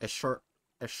as sharp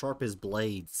as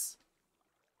blades.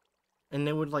 And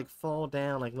they would like fall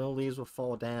down, like little leaves would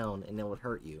fall down and it would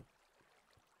hurt you.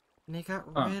 And they got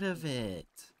rid of it.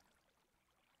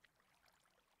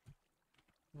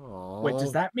 Aww. Wait,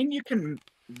 does that mean you can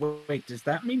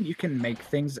make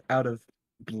things out of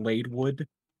blade wood?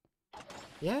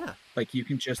 Yeah. Like you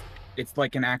can just, it's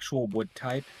like an actual wood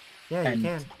type. Yeah, you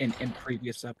can. In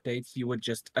previous updates, you would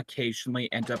just occasionally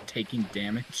end up taking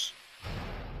damage.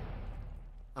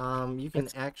 You can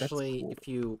actually, cool. If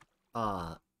you,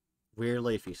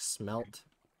 weirdly, if you smelt,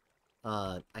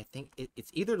 I think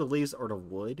it's either the leaves or the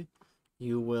wood,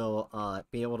 you will,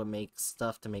 be able to make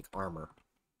stuff to make armor.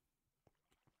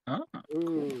 Oh,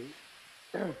 cool.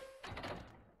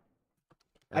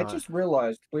 I just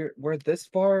realized we're this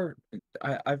far.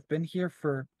 I've been here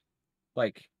for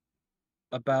like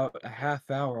about a half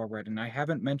hour already, and I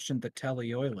haven't mentioned the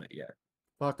teleoilet yet.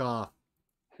 Fuck off.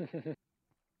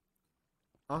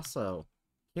 Also,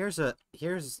 here's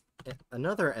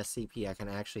another SCP I can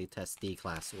actually test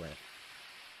D-Class with.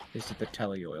 Is it the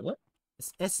teleoilet?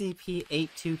 It's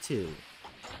SCP-822.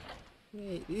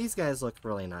 Hey, these guys look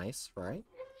really nice, right?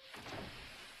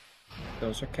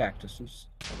 Those are cactuses.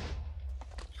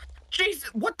 Jesus,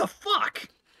 what the fuck?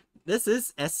 This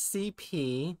is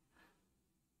SCP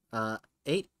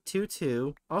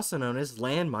 822, also known as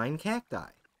landmine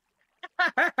cacti.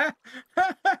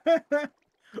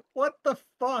 What the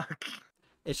fuck?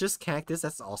 It's just cactus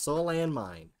that's also a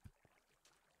landmine.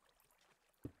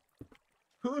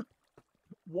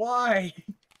 Why?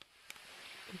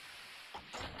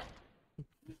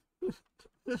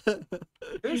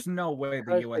 There's no way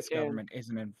the U.S. government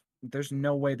isn't in. There's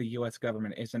no way the U.S.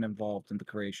 government isn't involved in the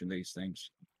creation of these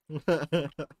things.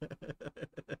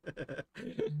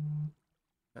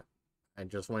 I'm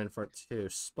just waiting for it to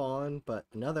spawn, but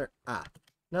another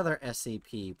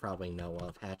SCP you probably know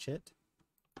of, Hatchet.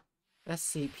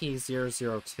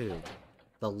 SCP-002,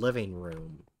 the living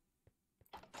room.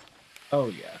 Oh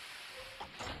yeah.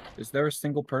 Is there a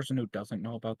single person who doesn't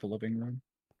know about the living room?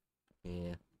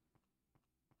 Yeah.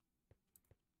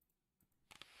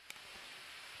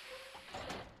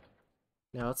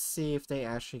 Now let's see if they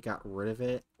actually got rid of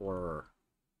it or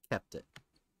kept it.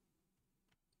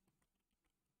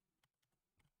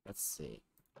 Let's see.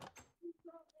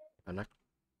 I'm not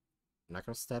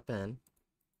gonna step in.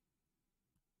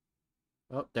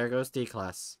 Oh, there goes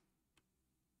D-Class.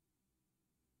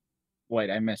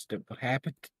 Wait, I missed it. What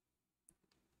happened?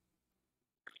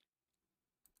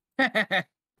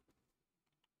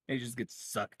 He just gets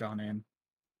sucked on in.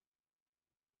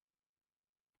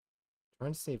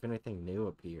 Trying to see if anything new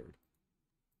appeared.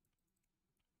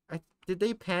 Did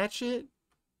they patch it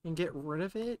and get rid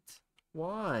of it?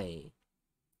 Why?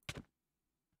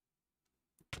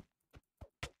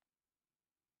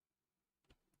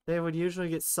 They would usually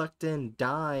get sucked in,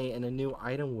 die, and a new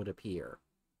item would appear.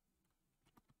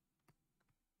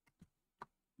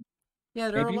 Yeah,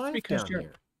 they're alive down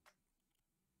here.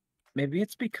 Maybe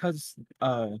it's because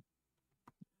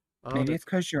maybe it's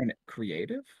because you're in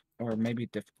creative, or maybe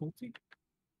difficulty.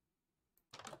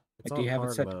 It's like, do you have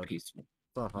it set mode. to peaceful?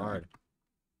 It's not hard.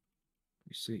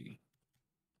 You see.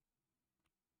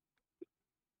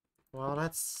 Well,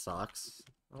 that sucks.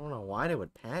 I don't know why they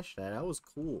would patch that. That was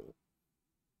cool.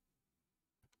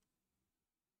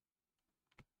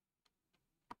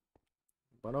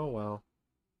 But oh well.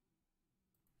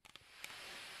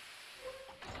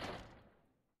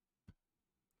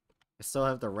 I still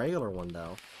have the regular one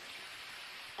though.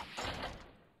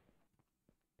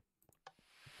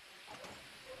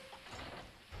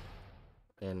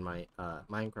 In my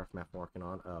Minecraft map I'm working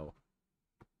on. Oh.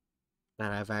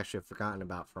 That I've actually forgotten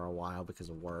about for a while because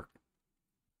of work.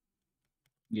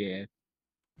 Yeah.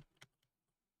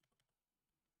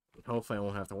 Hopefully I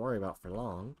won't have to worry about for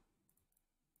long.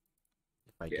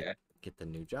 If I get the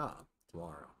new job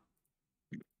tomorrow.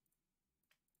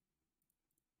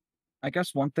 I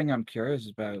guess one thing I'm curious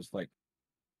about is like,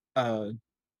 uh,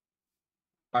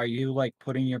 are you like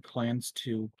putting your plans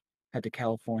to head to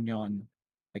California on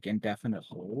like indefinite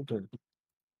hold, or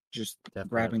just Definite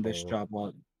grabbing this hold. job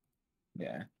while?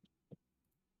 Yeah,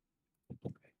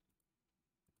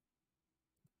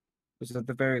 because at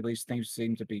the very least things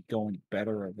seem to be going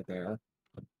better over there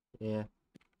Yeah.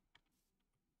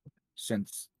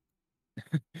 since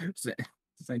si-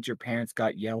 since your parents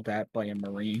got yelled at by a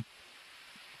Marine.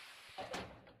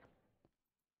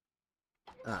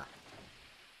 Ah.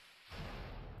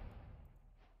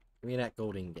 Give me that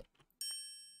gold ingot.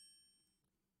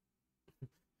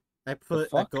 I The put a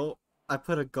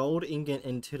fuck? gold ingot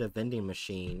into the vending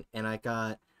machine, and I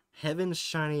got Heaven's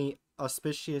Shiny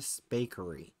Auspicious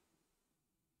Bakery.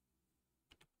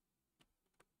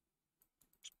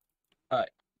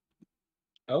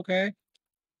 Okay,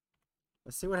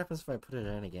 Let's see what happens if I put it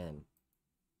in again.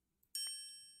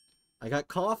 I got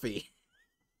coffee.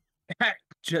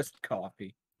 just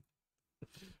coffee.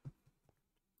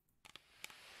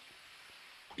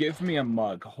 Give me a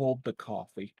mug. Hold the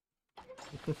coffee.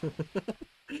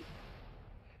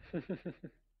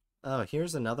 Oh,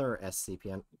 here's another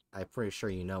SCP I'm pretty sure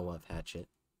you know of, Hatchet.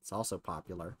 It's also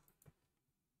popular.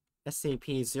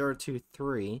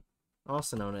 SCP-023,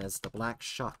 also known as the Black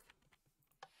Shuck.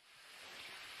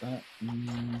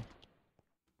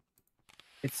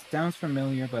 It sounds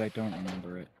familiar, but I don't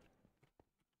remember it.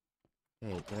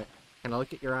 Hey, can I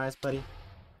look at your eyes, buddy? Can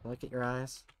I look at your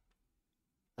eyes?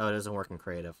 Oh, it doesn't work in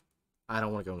creative. I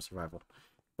don't want to go in survival.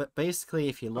 But basically,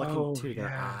 if you look into their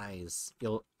eyes,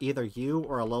 either you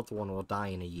or a loved one will die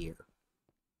in a year.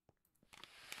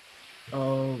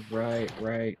 Oh, right.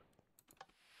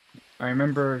 I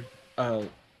remember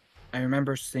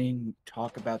seeing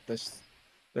talk about this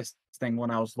thing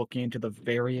when I was looking into the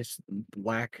various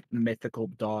black mythical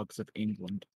dogs of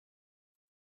England.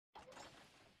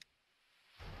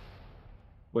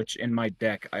 Which in my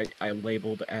deck I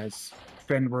labeled as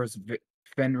Fenrir's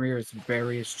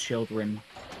various children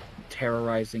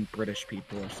terrorizing British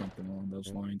people or something along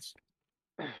those lines.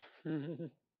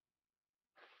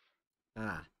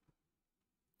 Ah.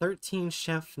 13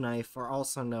 Chef Knife are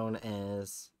also known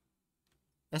as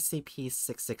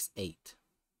SCP-668.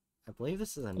 I believe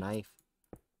this is a knife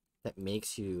that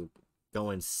makes you go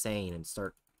insane and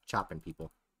start chopping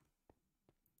people.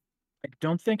 I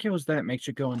don't think it was that it makes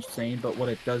you go insane, but what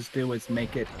it does do is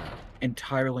make it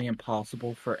entirely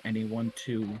impossible for anyone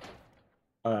to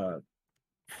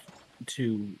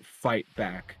fight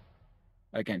back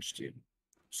against you.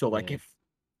 So like Yeah.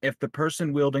 if the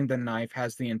person wielding the knife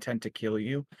has the intent to kill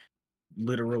you,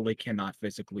 literally cannot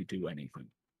physically do anything.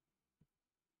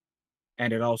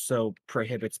 And it also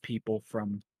prohibits people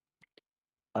from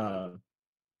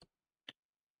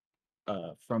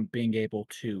being able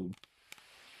to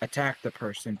attack the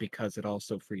person, because it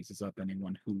also freezes up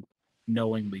anyone who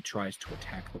knowingly tries to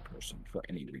attack the person for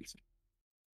any reason.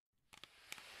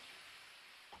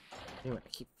 Anyway, I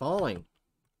keep falling.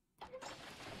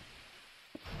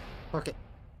 Fuck it.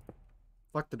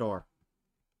 Fuck the door.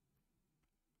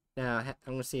 Now, I'm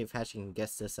gonna see if Hatchet can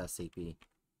guess this SCP.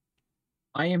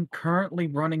 I am currently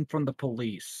running from the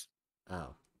police.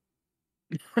 Oh.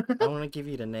 I want to give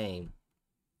you the name.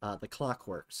 The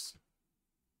Clockworks.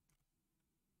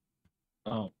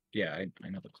 Oh, yeah, I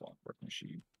know the Clockwork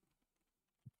Machine.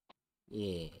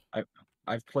 Yeah.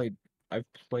 I've played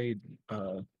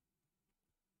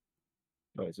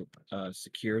what is it?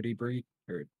 Security Breach,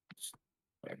 or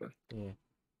whatever. Yeah.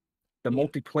 The You-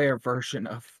 multiplayer version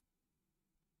of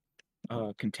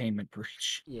Containment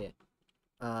Breach. Yeah.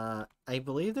 I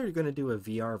believe they're gonna do a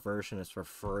VR version that's for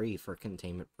free for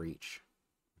Containment Breach.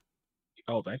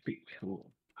 Oh, that'd be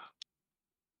cool.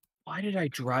 Why did I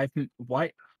drive?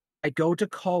 Why? I go to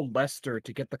call Lester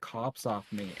to get the cops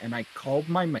off me, and I called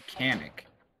my mechanic.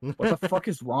 What the fuck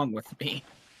is wrong with me?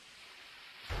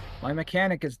 My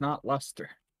mechanic is not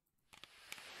Lester.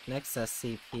 Next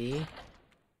SCP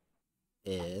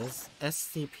is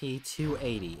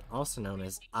SCP-280, also known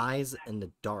as Eyes in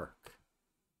the Dark.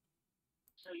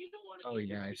 Oh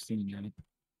yeah, I've seen that.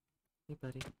 Hey,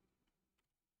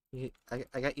 buddy.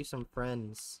 I got you some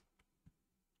friends.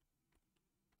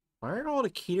 Why are all the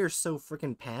Keeters so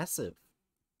freaking passive?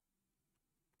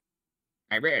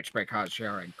 Maybe it's because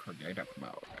you're in creative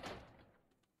mode.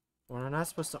 Well, they're not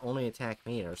supposed to only attack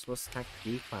me, they're supposed to attack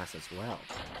the D-Class as well.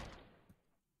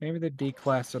 Maybe the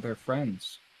D-Class are their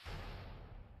friends.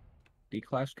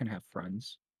 D-Class can have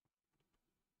friends.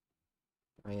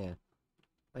 Oh yeah.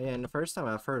 Oh yeah, and the first time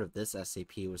I've heard of this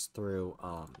SCP was through,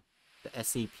 the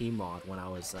SCP mod when I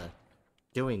was,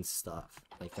 doing stuff.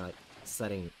 Like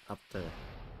setting up the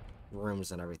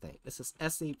rooms and everything. This is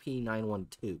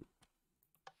SCP-912.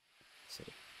 See,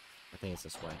 I think it's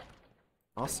this way.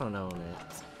 Also known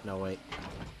as... No, wait.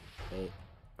 Wait.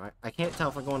 I can't tell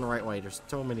if I'm going the right way. There's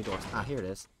so many doors. Ah, here it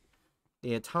is.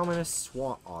 The Autonomous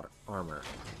SWAT armor.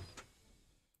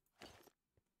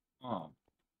 Oh.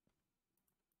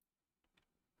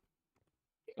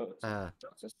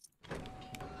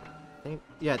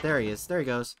 Yeah, there he is. There he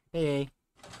goes. Hey.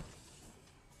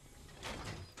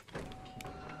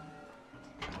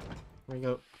 I'm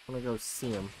gonna go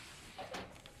see him.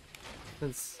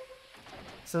 Since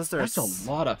there's That's a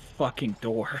lot of fucking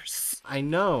doors. I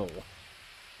know.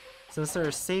 Since they're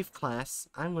a safe class,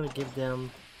 I'm gonna give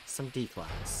them some D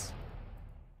class.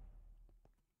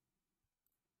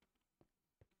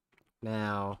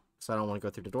 Now, so I don't want to go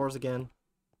through the doors again.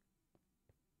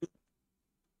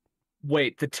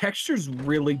 Wait, the textures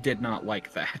really did not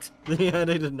like that. Yeah,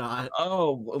 they did not.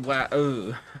 Oh, wow.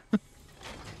 Ugh.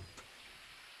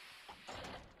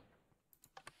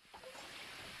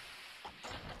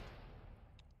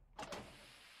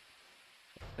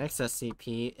 Next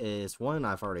SCP is one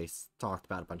I've already talked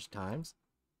about a bunch of times.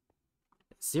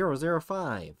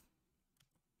 005.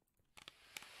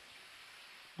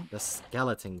 The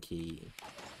Skeleton Key.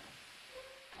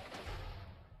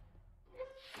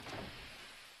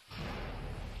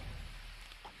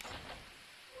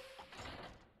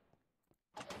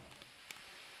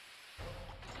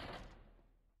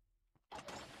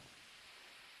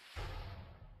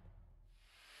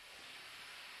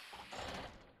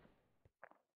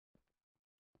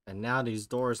 And now these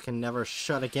doors can never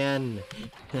shut again.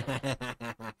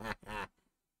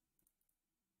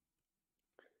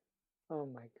 Oh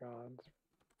my god.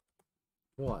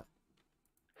 What?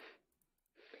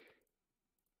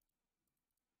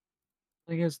 I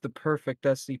think it's the perfect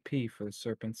SCP for the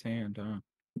Serpent's Hand, huh?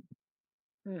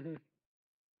 Mm-hmm.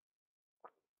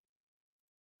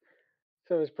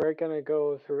 So is Brett gonna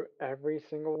go through every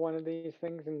single one of these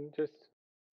things and just...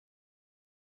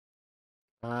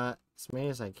 As many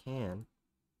as I can.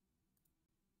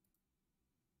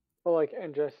 Well, like,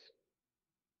 and just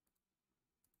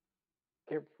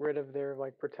get rid of their,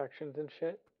 like, protections and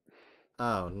shit?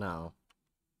 Oh, no.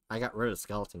 I got rid of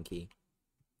Skeleton Key.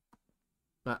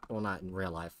 Well, not in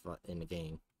real life, but in the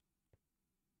game.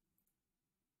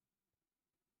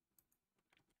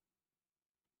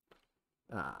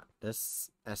 This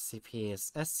SCP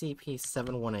is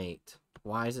SCP-718.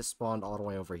 Why is it spawned all the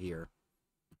way over here?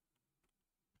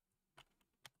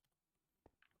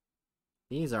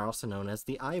 These are also known as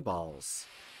the eyeballs.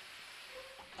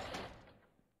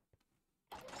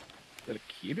 Is that a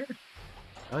Keter?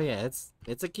 Oh yeah, it's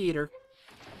a Keter.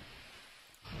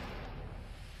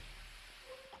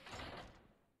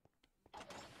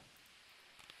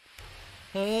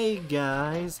 Hey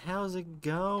guys, how's it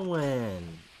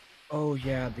going? Oh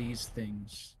yeah, these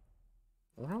things.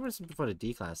 Why was it put a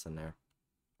D class in there?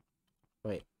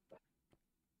 Wait.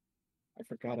 I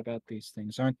forgot about these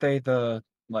things. Aren't they the,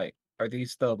 like, are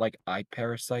these the, like, eye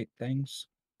parasite things?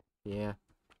 Yeah.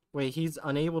 Wait, he's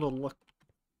unable to look.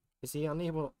 Is he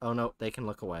unable? Oh no, they can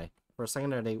look away. For a second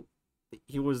there,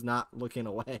 he was not looking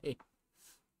away.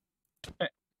 I'm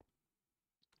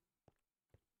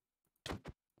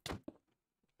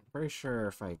pretty sure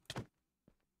if I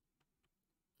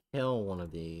kill one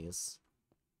of these.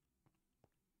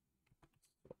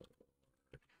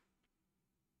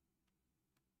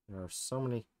 There are so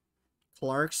many.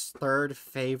 Clark's third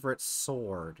favorite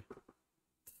sword.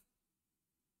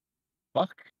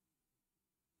 Fuck.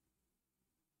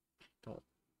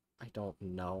 I don't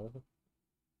know.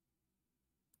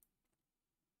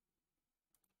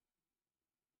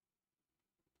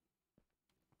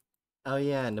 Oh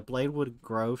yeah, and the Bladewood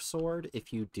Grove sword,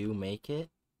 if you do make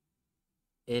it,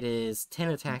 it is 10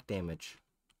 attack damage.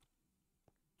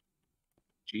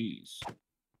 Jeez.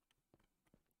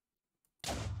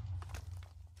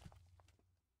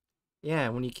 Yeah,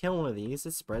 when you kill one of these,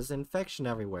 it spreads the infection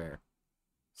everywhere.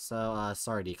 So,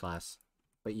 sorry D-Class,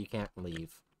 but you can't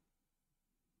leave.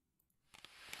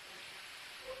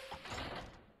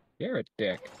 You're a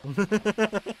dick.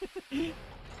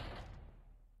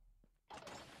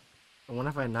 When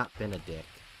have I not been a dick?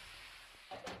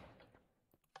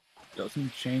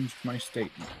 Doesn't change my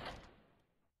statement.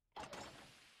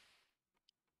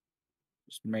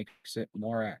 Just makes it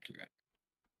more accurate.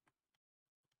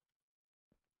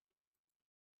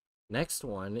 Next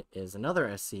one is another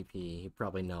SCP you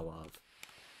probably know of.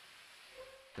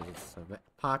 Because it's a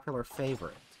popular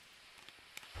favorite.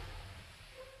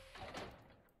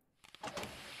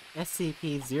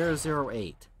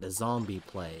 SCP-008, the Zombie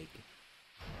Plague.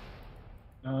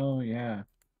 Oh, yeah.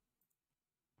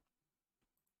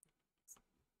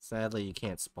 Sadly, you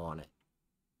can't spawn it.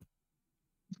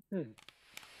 Hmm.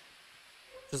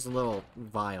 Just little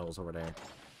vials over there.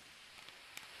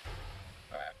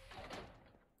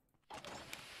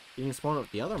 You can spawn it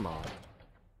with the other mod,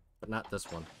 but not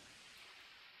this one.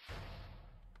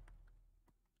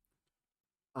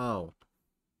 Oh.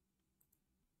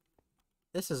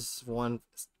 This is one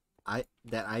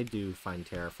that I do find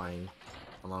terrifying,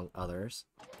 among others,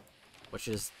 which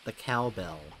is the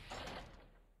cowbell.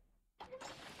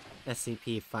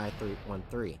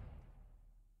 SCP-5313.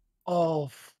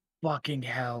 Oh, fucking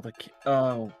hell.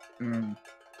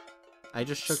 I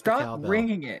just shook the Stop cowbell.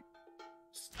 ringing it.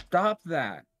 Stop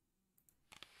that.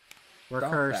 We're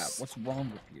Stop cursed. that. What's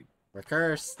wrong with you? We're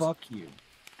cursed. Fuck you.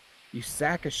 You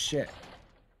sack of shit.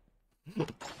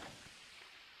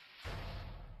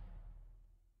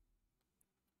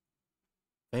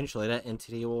 Eventually, that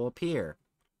entity will appear.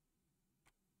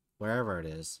 Wherever it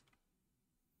is.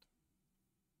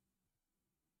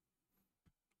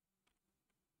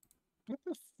 What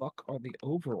the fuck are the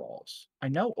overalls? I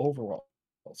know overalls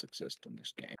exist in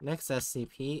this game. Next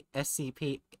SCP,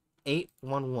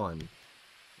 SCP-811.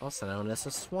 Also known as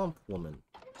a Swamp Woman.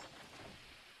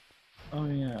 Oh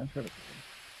yeah, I've heard of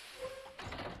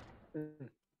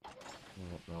it. I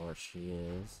don't know where she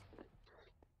is.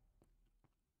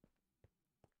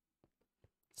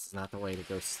 This is not the way to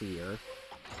go see her.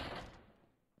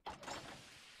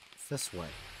 It's this way.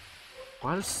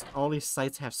 Why does all these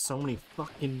sites have so many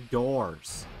fucking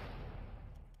doors?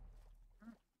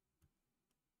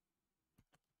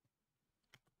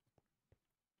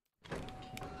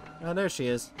 Oh, there she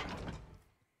is.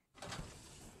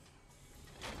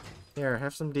 Here,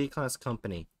 have some D-class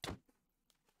company.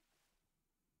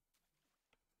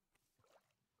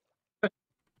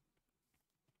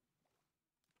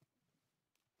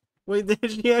 Wait,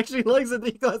 she actually likes the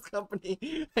D-class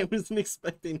company. I wasn't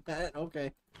expecting that.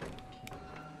 Okay.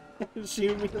 She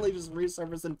immediately just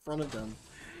resurfaced in front of them.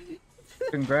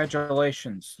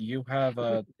 Congratulations, you have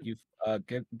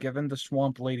given the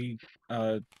swamp lady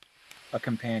a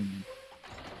companion.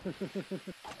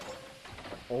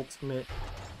 Ultimate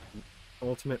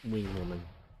wing woman.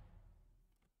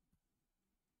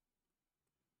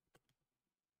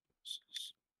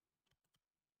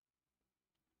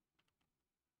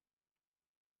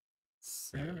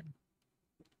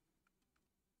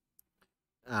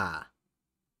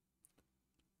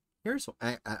 Here's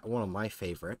one of my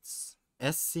favorites.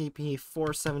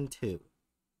 SCP-472.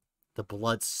 The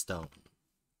Bloodstone.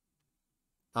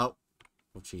 Oh,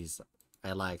 jeez.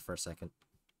 I lagged for a second.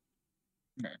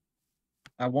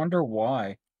 I wonder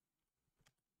why.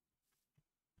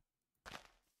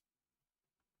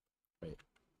 Wait.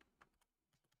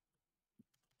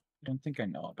 I don't think I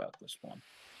know about this one.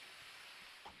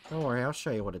 Don't worry, I'll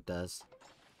show you what it does.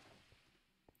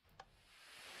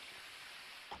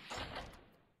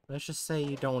 Let's just say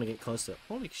you don't want to get close to it.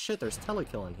 Holy shit, there's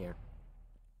telekill in here.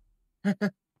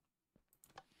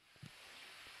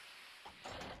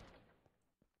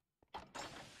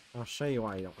 I'll show you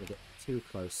why you don't want to get too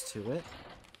close to it.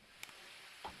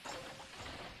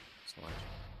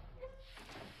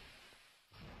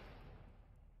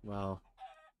 Well,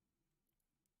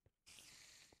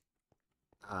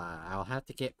 I'll have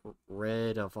to get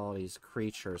rid of all these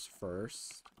creatures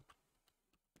first.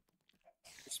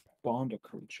 Spawned a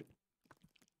creature.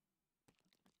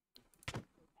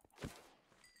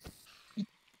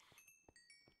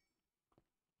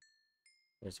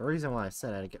 There's a reason why I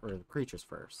said I had to get rid of the creatures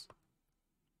first.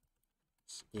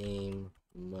 Game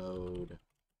mode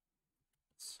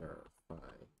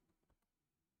certify.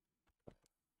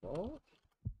 Oh.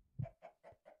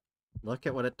 Look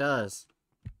at what it does.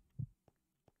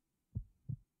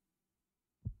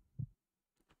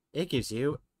 It gives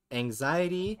you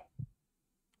anxiety.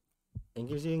 It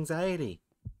gives you anxiety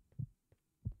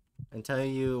until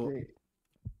you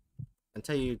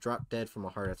drop dead from a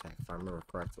heart attack, if I remember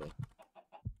correctly.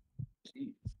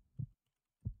 Jeez.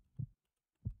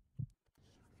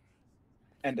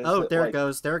 And oh, there it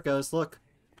goes. There it goes. Look,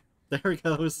 there it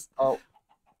goes. Oh,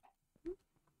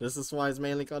 this is why it's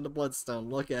mainly called the Bloodstone.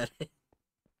 Look at it.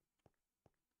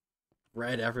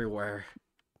 Red everywhere.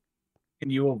 Can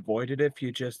you avoid it if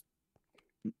you just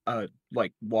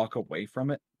like walk away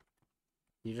from it?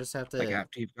 You just have to, like,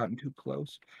 after you've gotten too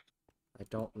close? I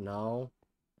don't know.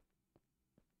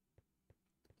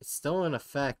 It's still in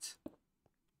effect.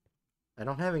 I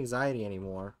don't have anxiety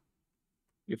anymore.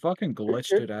 You fucking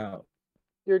glitched it out.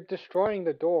 You're destroying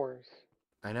the doors.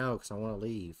 I know, because I want to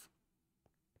leave.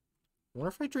 I wonder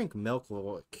if I drink milk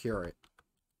will cure it.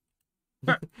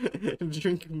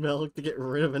 Drink milk to get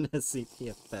rid of an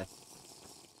SCP effect.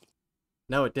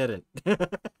 No, it didn't.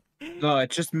 No, it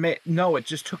just it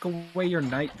just took away your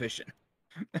night vision.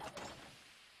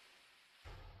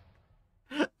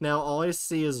 Now all I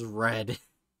see is red.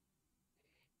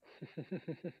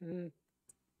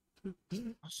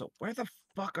 Also, where the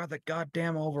fuck are the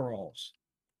goddamn overalls?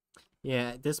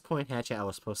 Yeah, at this point, Hatchet, I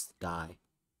was supposed to die.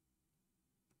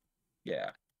 Yeah,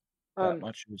 that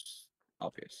much was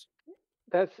obvious.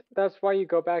 That's why you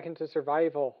go back into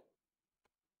survival.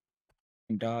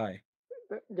 And die.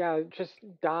 Yeah, just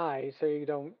die so you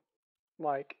don't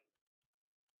like.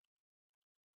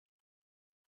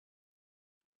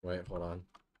 Wait, hold on.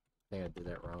 I think I did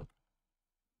that wrong.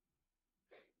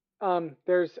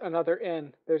 There's another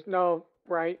inn. There's no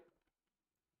right.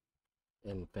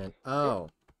 Invent. Oh.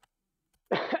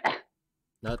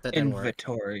 No, that didn't work.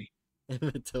 Inventory.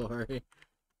 Inventory.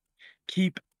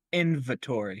 Keep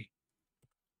inventory.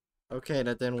 Okay,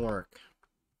 that didn't work.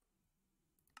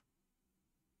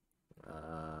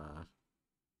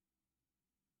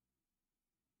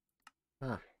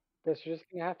 Huh. Guess you're just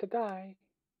gonna have to die.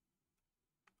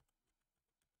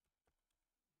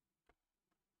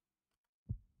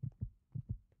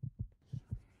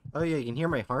 Oh yeah, you can hear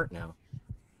my heart now.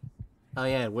 Oh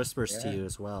yeah, it whispers to Yeah. you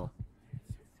as well.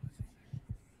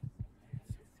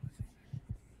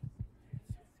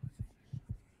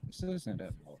 This isn't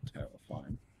at all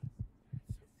terrifying.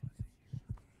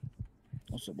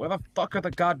 Also, where the fuck are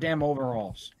the goddamn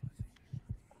overalls?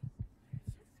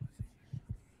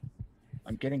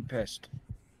 I'm getting pissed.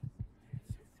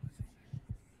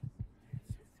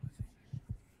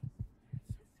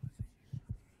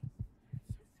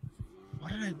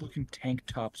 Why did I look in tank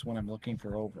tops when I'm looking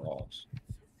for overalls?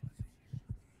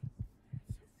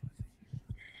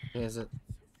 Is it?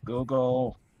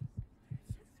 Google.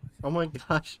 Oh my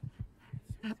gosh.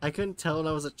 I couldn't tell when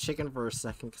I was a chicken for a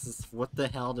second because what the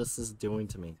hell this is doing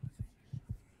to me.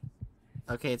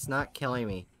 Okay, it's not killing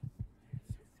me.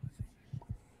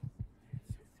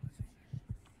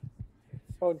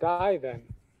 Oh, die then.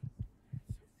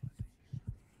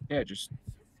 Yeah, just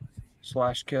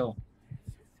slash kill.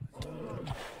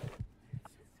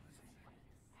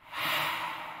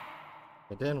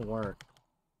 It didn't work.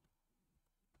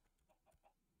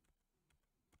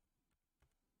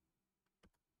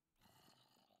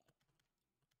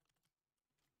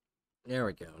 There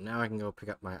we go. Now I can go pick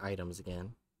up my items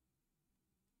again.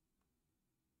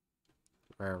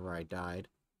 Wherever I died.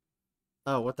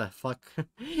 Oh, what the fuck?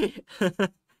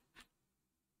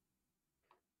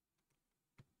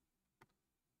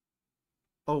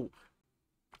 Oh.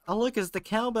 Oh, look, it's the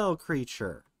cowbell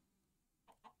creature.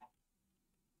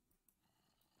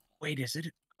 Wait, is it?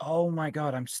 Oh my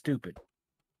god, I'm stupid.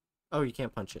 Oh, you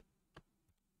can't punch it.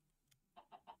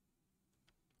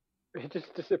 It just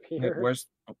Wait, disappeared.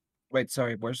 wait,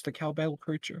 sorry, where's the cowbell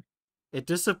creature? It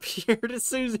disappeared as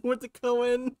soon as you went to go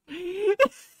in.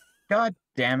 God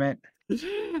damn it.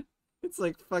 It's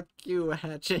like, fuck you,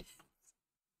 Hatchet.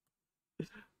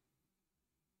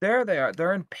 There they are.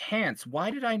 They're in pants.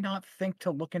 Why did I not think to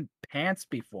look in pants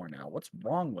before now? What's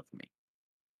wrong with me?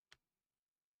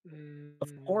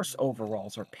 Of course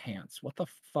overalls are pants. What the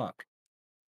fuck?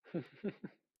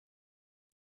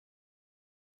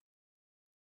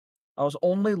 I was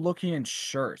only looking in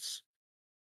shirts.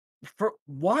 For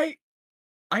why?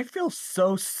 I feel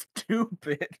so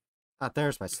stupid. Ah,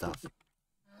 there's my stuff.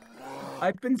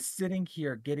 I've been sitting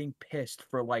here getting pissed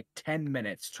for like 10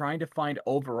 minutes trying to find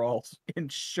overalls in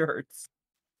shirts.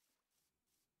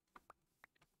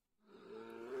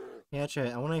 Yeah,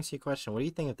 Hatchet, I want to ask you a question. What do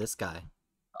you think of this guy?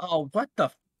 Oh, what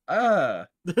the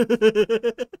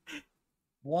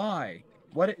why?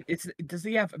 Does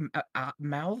he have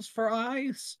mouths for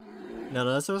eyes? No,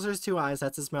 those are his two eyes.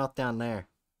 That's his mouth down there.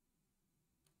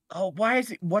 Oh,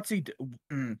 what's he do?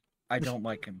 I don't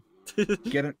like him.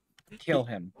 Kill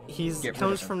him. He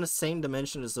comes from the same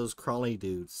dimension as those crawly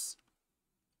dudes.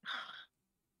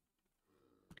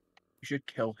 You should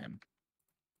kill him.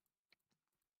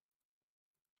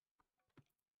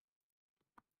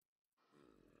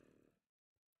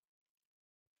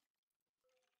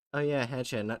 Oh yeah,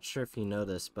 Hatchet, not sure if you know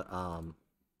this, but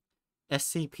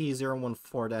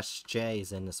SCP-014-J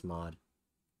is in this mod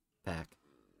pack.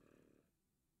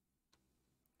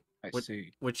 I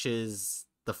see. Which is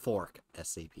the fork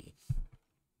SCP.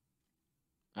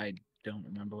 I don't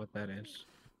remember what that is.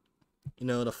 You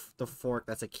know, the fork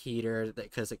that's a keter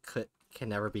because it can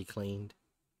never be cleaned.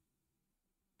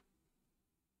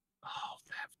 Oh,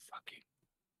 that fucking.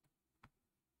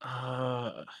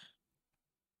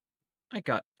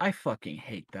 I fucking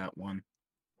hate that one.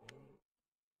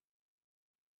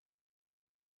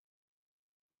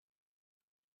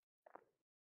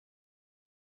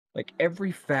 Like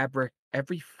every fabric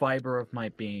every fiber of my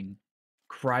being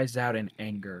cries out in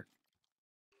anger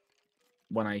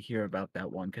when I hear about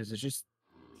that one, because it's just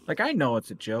like, I know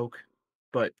it's a joke,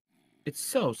 but it's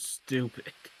so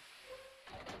stupid.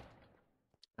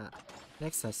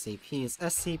 Next SCP is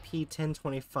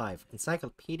SCP-1025,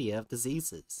 Encyclopedia of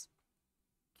Diseases.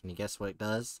 Can you guess what it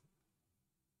does?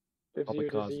 Gives Probably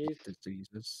you causes disease.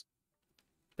 diseases.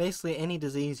 Basically, any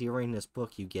disease you read in this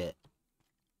book, you get.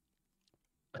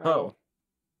 Oh.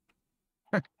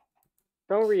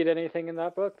 Don't read anything in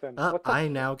that book then. What the I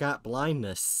now got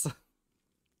blindness.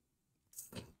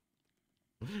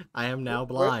 I am now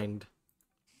blind.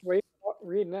 Wait, what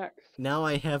read next? Now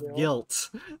I have guilt.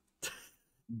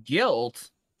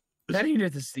 Guilt? That ain't a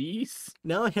disease.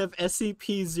 Now I have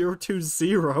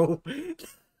SCP-020.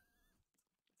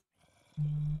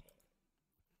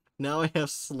 Now I have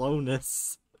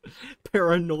slowness,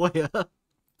 paranoia,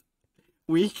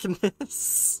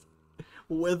 weakness,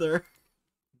 wither,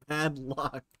 bad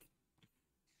luck,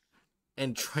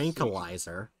 and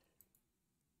tranquilizer,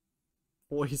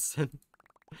 poison,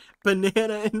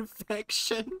 banana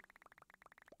infection.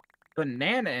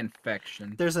 Banana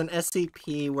infection? There's an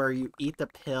SCP where you eat the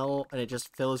pill and it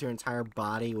just fills your entire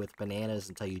body with bananas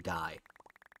until you die.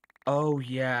 Oh,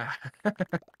 yeah.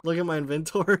 Look at my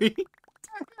inventory.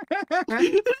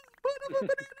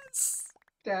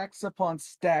 Stacks upon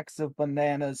stacks of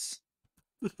bananas.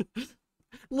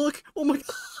 Look! Oh my god!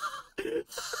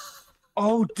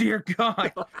 Oh, dear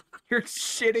God. You're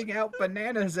shitting out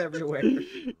bananas everywhere.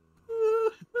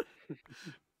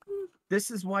 This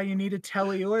is why you need a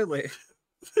teleoilet.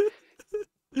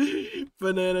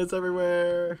 Bananas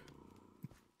everywhere.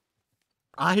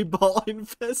 Eyeball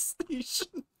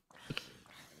infestation.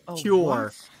 Oh, Cure.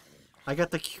 what? I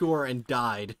got the cure and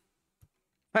died.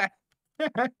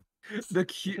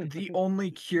 The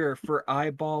only cure for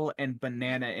eyeball and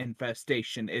banana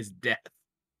infestation is death.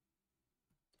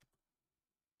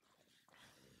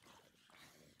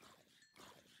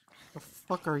 The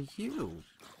fuck are you?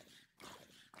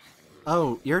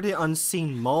 Oh, you're the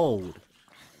unseen mold.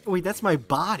 Wait, that's my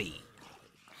body.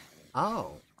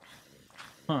 Oh.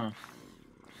 Huh.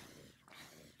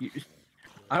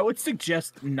 I would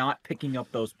suggest not picking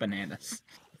up those bananas.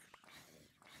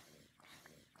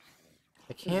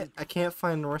 I can't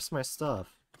find the rest of my stuff.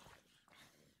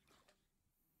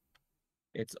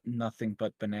 It's nothing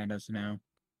but bananas now.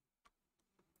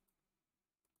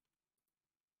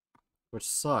 Which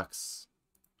sucks.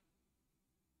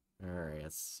 Alright,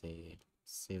 let's see.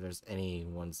 See if there's any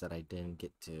ones that I didn't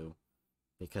get to.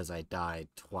 Because I died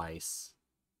twice.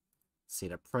 Let's see,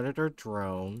 the Predator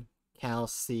Drone, Cal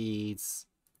Seeds,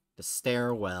 the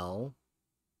Stairwell,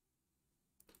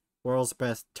 World's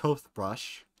Best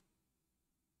Toothbrush,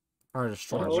 or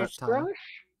Destroy Reptile.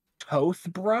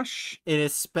 Toothbrush? It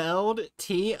is spelled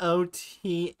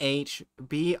Tothbrush.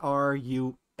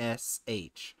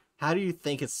 How do you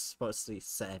think it's supposed to be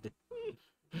said?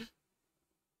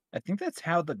 I think that's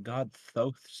how the god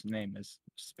Thoth's name is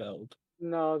spelled.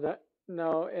 No, it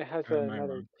has Or am I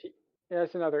another wrong? T. It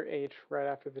has another H right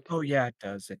after the T. Oh yeah, it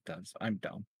does. It does. I'm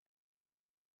dumb.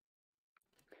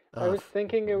 I was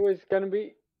thinking it was gonna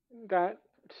be that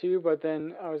too, but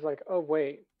then I was like, oh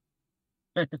wait.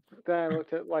 Then I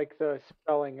looked at like the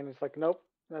spelling and it's like, nope,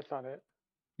 that's not it.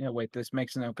 Yeah, wait, this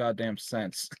makes no goddamn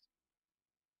sense.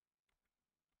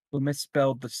 Who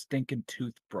misspelled the stinking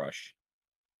toothbrush?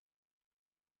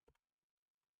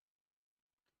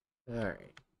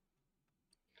 Alright.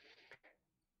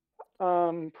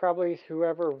 Probably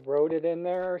whoever wrote it in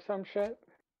there or some shit.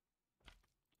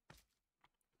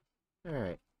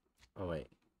 Alright. Oh, wait.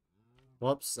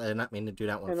 Whoops, I did not mean to do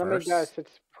that one And first. let me guess,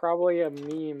 it's probably a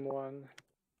meme one.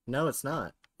 No, it's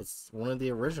not. It's one of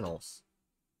the originals.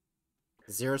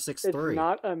 063. It's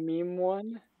not a meme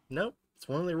one? Nope, it's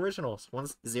one of the originals.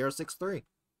 One's 063.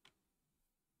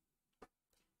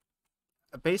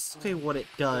 Basically what it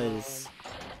does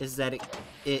is that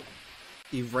it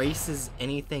erases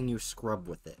anything you scrub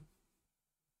with it.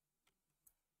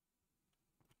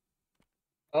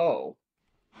 Oh.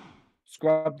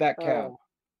 Scrub that cow. Oh.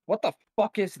 What the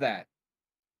fuck is that?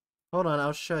 Hold on,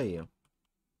 I'll show you.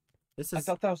 This is I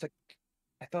thought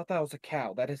that was a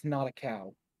cow. That is not a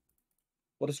cow.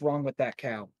 What is wrong with that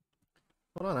cow?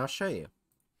 Hold on, I'll show you.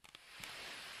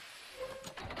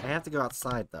 I have to go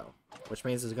outside though, which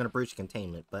means it's gonna breach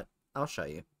containment, but I'll show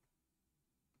you.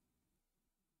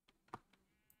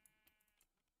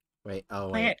 Wait, oh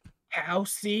wait. Plant cow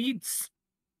seeds?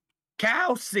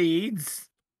 Cow seeds?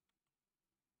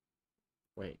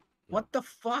 Wait. No. What the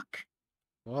fuck?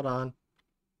 Hold on.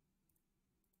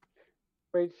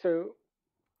 Wait, so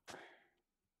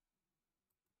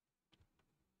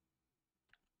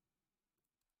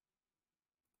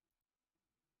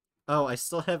Oh, I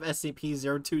still have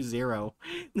SCP-020.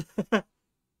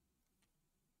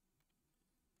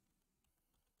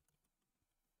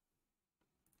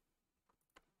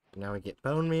 Now we get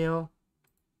bone meal.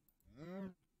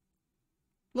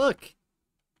 Look!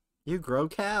 You grow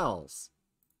cows.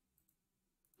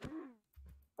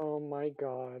 Oh my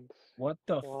god. What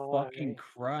the Why? fucking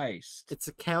Christ? It's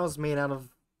a cow's made out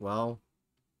of, well,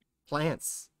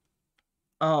 plants.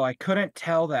 Oh, I couldn't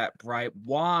tell that, Bright.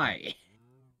 Why?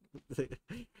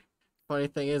 Funny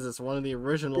thing is, it's one of the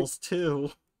originals,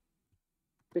 too.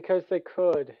 Because they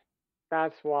could.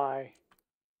 That's why.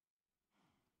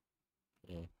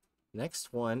 Yeah.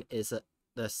 Next one is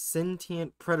the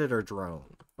sentient predator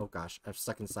drone. Oh gosh, I'm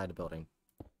stuck inside a building.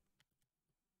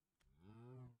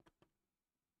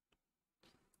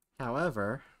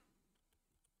 However,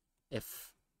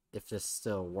 if this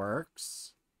still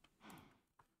works,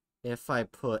 if I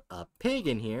put a pig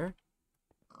in here,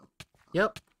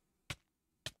 yep,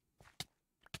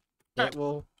 it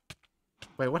will.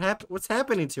 Wait, what happened? What's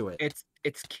happening to it?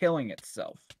 It's killing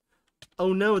itself.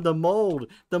 Oh no, the mold!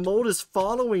 The mold is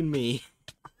following me.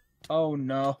 Oh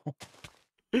no.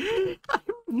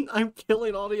 I'm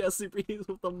killing all the SCPs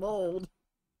with the mold.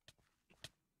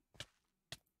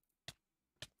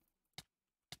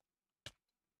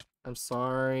 I'm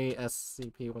sorry,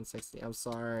 SCP-160. I'm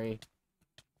sorry.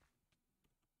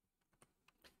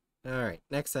 Alright,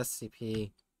 next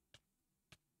SCP.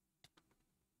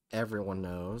 Everyone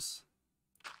knows.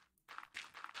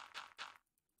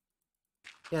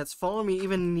 Yeah, it's following me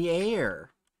even in the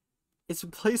air. It's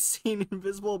placing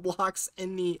invisible blocks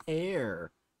in the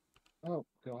air. Oh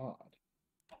god.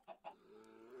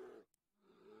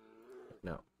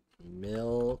 No.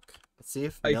 Milk. Let's see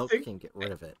if I milk think- can get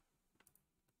rid of it.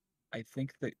 I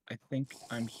think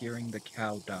I'm hearing the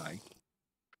cow die.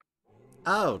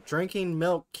 Oh, drinking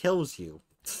milk kills you.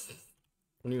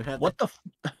 When you have What the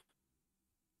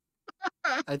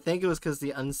I think it was because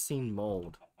the unseen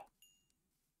mold.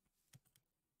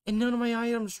 And none of my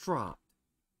items dropped.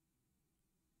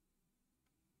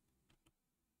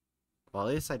 Well,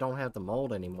 at least I don't have the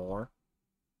mold anymore.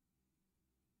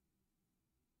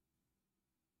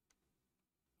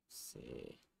 Let's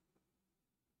see.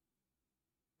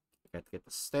 I got to get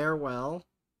the stairwell.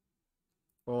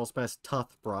 World's best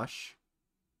toothbrush.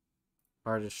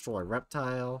 Hard to destroy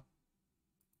reptile.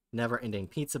 Never-ending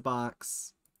pizza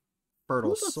box.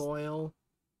 Fertile soil.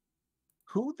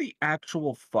 Who the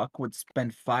actual fuck would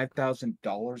spend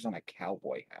 $5,000 on a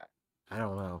cowboy hat? I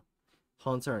don't know.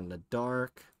 Hunter in the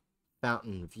dark.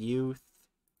 Fountain of youth.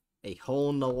 A hole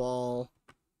in the wall.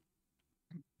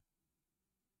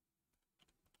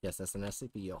 Yes, that's an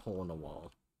SCP, a hole in the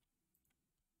wall.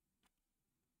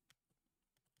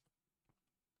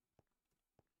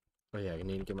 Oh yeah, I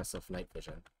need to give myself night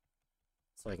vision.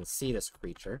 So I can see this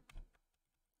creature.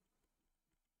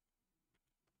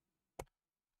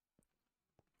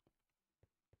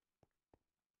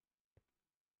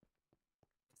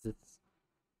 It's...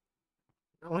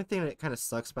 The only thing that kind of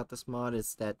sucks about this mod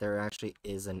is that there actually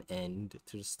is an end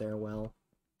to the stairwell.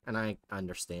 And I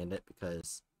understand it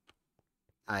because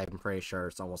I'm pretty sure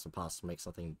it's almost impossible to make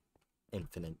something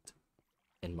infinite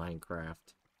in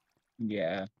Minecraft.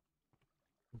 Yeah.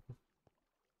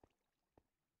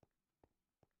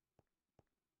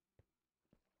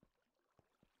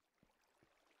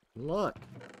 Look!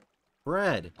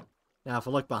 Bread! Now if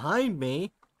I look behind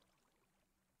me...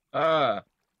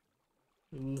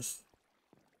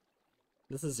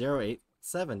 This is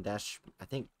 087 dash, I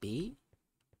think, B?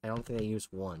 I don't think they use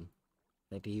 1. I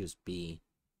think they use B.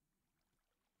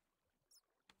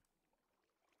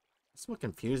 That's what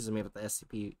confuses me about the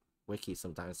SCP wiki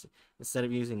sometimes. Instead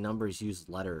of using numbers, use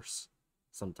letters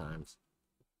sometimes.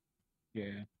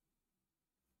 Yeah.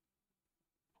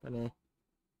 But eh.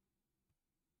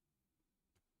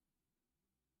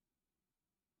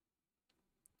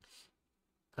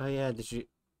 Oh yeah, did you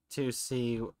to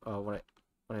see what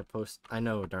I post? I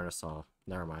know Darnasaw.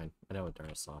 Never mind. I know what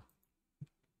Darnasaw.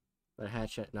 But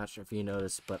Hatchet, not sure if you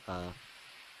noticed, but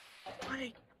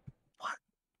Wait. What?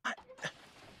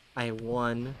 I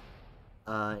won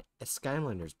a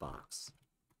Skylanders box.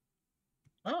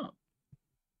 Oh.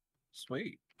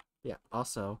 Sweet. Yeah,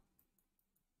 also.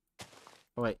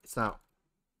 Oh wait, it's not.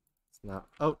 It's not.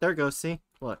 Oh, there it goes, see?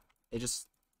 Look. It just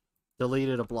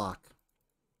deleted a block.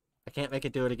 I can't make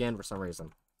it do it again for some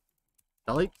reason.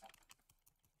 Delete.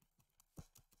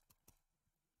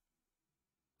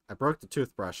 I broke the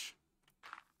toothbrush.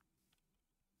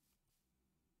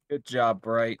 Good job,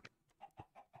 Bright.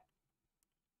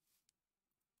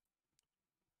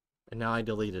 And now I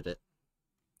deleted it.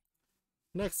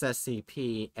 Next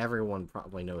SCP everyone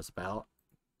probably knows about.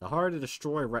 The hard to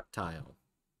destroy reptile.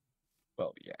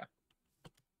 Well, yeah.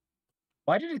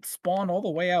 Why did it spawn all the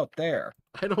way out there?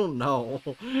 I don't know.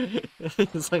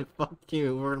 It's like, fuck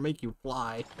you, we're gonna make you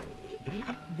fly.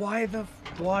 Why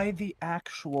the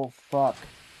actual fuck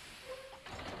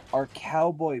are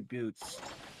cowboy boots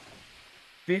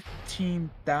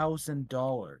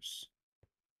 $15,000?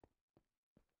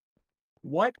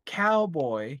 What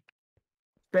cowboy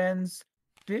spends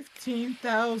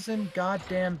 15,000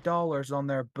 goddamn dollars on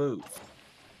their boots?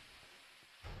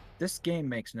 This game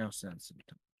makes no sense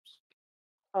sometimes.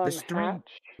 The stream,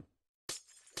 Hatch,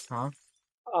 huh?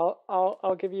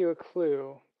 I'll give you a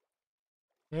clue.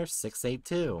 There's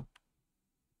 682.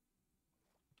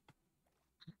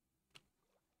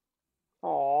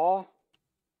 Aw.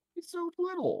 It's so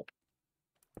little.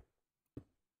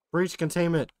 Breach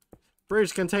containment.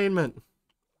 Breach containment.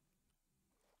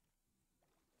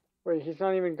 Wait, he's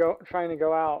not even trying to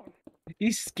go out.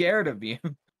 He's scared of you.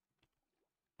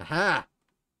 Aha!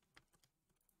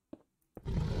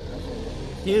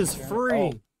 He is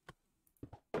free.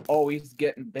 Oh, he's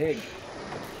getting big.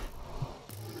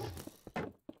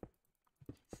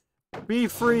 Be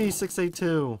free,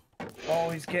 682. Oh,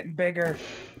 he's getting bigger.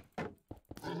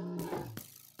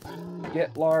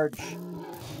 Get large.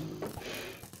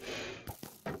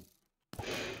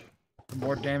 The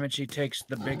more damage he takes,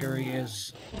 the bigger he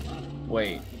is.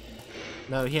 Wait.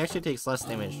 No, he actually takes less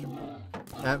damage.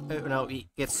 No, he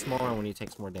gets smaller when he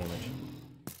takes more damage.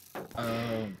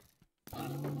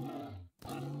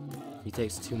 He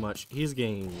takes too much. He's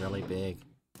getting really big.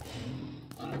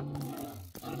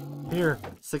 Here,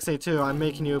 682, I'm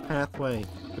making you a pathway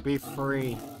to be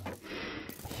free.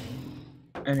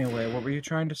 Anyway, what were you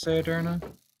trying to say, Aderna?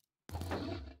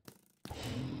 I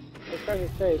was trying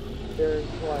to say there's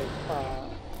like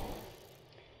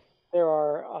there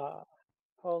are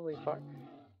holy fuck.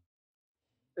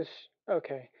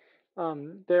 Okay.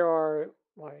 There are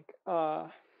like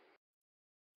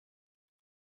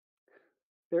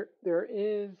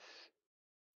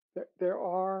there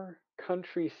are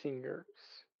country singers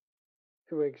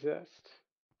who exist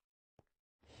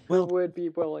who would be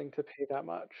willing to pay that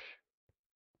much.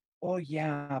 Oh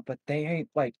yeah, but they ain't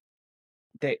like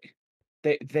they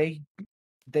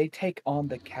take on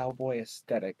the cowboy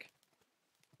aesthetic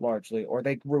largely, or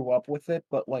they grew up with it,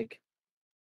 but like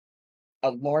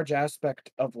a large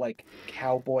aspect of like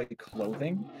cowboy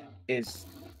clothing is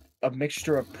a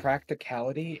mixture of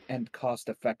practicality and cost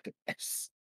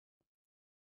effectiveness.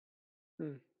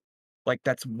 Like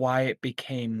that's why it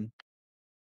became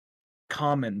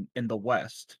common in the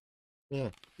West.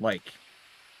 Yeah. Like,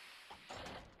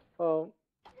 well,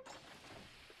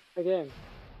 again,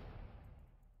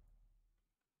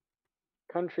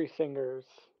 country singers.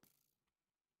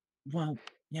 Well,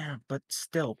 yeah, but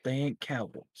still, they ain't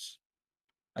cowboys.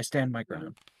 I stand my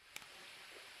ground.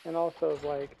 And also,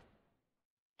 like,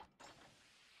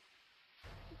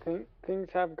 things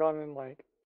have gotten like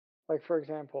for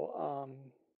example,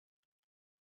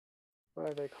 what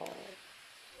are they called?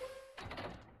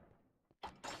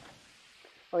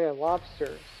 Oh yeah,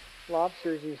 lobsters.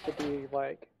 Lobsters used to be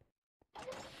like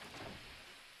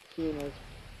seen as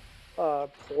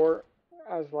poor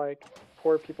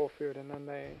people food, and then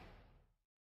they.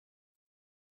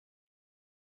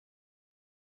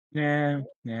 Yeah,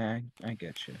 I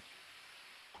get you.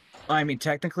 I mean,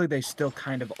 technically, they still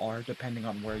kind of are, depending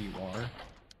on where you are.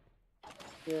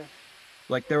 Yeah.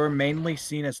 Like, they were mainly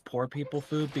seen as poor people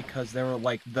food because they were,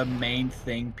 like, the main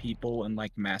thing people in,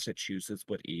 like, Massachusetts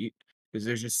would eat. Because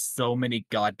there's just so many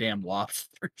goddamn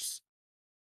lobsters.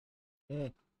 Yeah.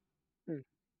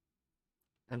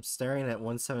 I'm staring at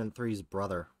 173's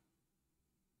brother.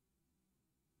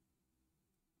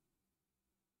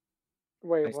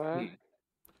 Wait, what?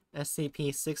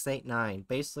 SCP-689.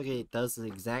 Basically, it does the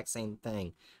exact same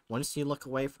thing. Once you look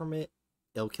away from it,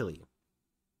 it'll kill you.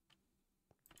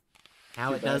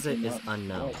 How it does it is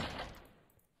unknown.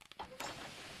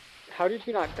 How did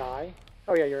you not die?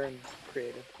 Oh yeah, you're in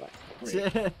creative.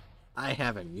 I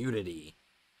have immunity.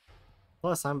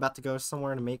 Plus, I'm about to go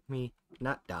somewhere to make me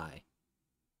not die.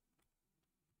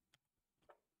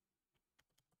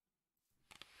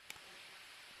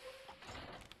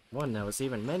 One that was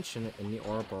even mentioned in the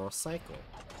Ouroboros cycle.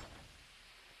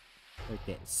 Like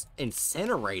the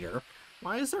incinerator?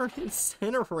 Why is there an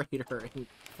incinerator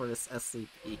for this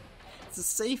SCP? It's a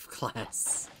safe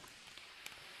class.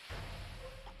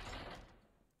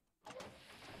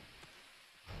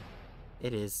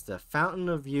 It is the Fountain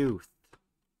of Youth.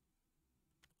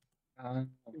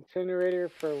 Incinerator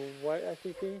for what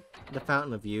SCP? The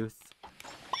Fountain of Youth.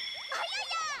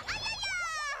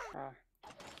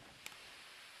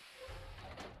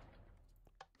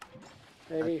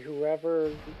 Maybe whoever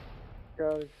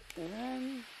goes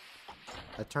in.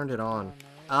 I turned it on. know.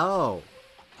 Oh.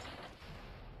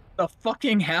 The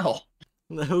fucking hell.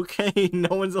 Okay,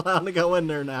 no one's allowed to go in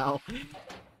there now.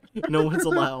 No one's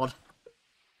allowed.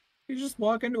 You just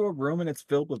walk into a room and it's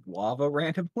filled with lava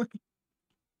randomly.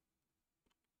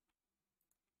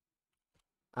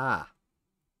 Ah.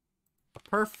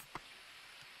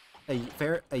 A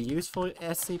useful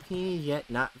SCP, yet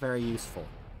not very useful.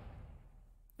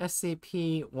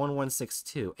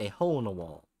 SCP-1162, a hole in the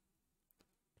wall.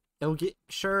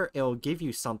 It'll give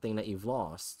you something that you've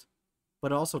lost,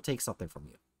 but it also takes something from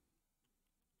you.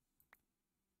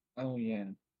 Oh, yeah.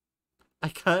 I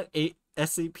got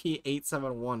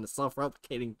SCP-871, the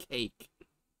self-replicating cake.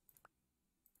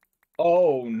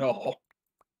 Oh, no.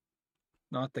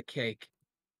 Not the cake.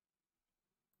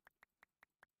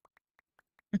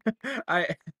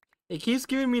 It keeps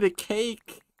giving me the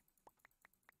cake.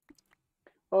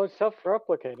 Oh, it's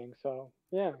self-replicating, so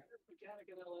yeah.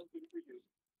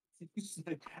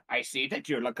 I see that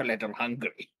you look a little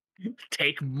hungry.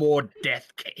 Take more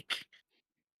death cake.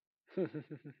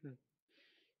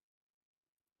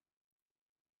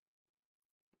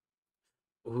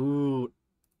 Ooh.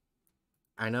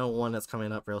 I know one that's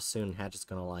coming up real soon Hatchet's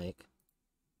gonna like.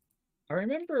 I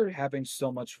remember having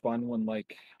so much fun when,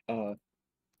 like,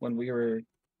 when we were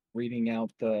reading out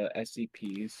the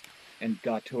SCPs and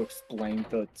got to explain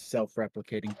the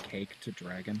self-replicating cake to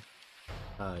Dragon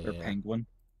Oh, or yeah. Penguin.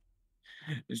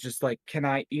 It's just like, can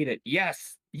I eat it?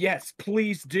 Yes, yes,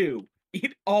 please do.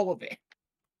 Eat all of it.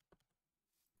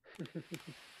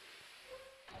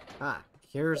 Ah,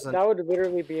 here's That would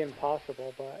literally be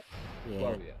impossible, but yeah.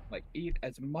 Well, yeah, like eat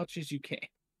as much as you can.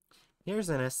 Here's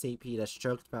an SCP that's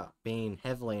joked about being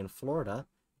heavily in Florida.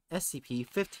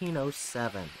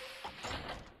 SCP-1507.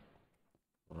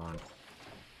 Hold on.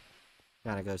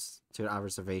 Gotta go to the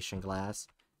observation glass.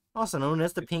 Also known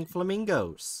as the Pink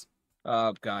Flamingos.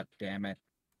 Oh, god damn it.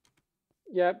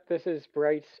 yep, this is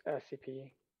Bright's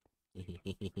SCP.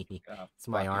 Oh, It's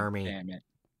my fucking army. Damn it.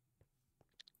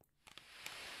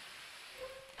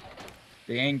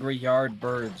 The angry yard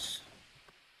birds.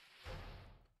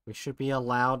 We should be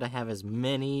allowed to have as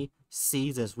many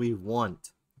seeds as we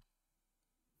want.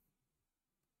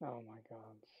 Oh my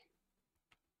god.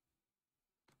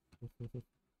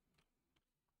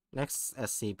 Next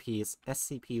SCP is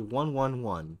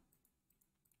SCP-111.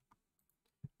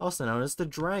 Also known as the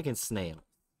Dragon Snail.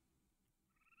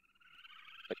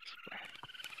 You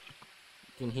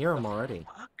can hear him already.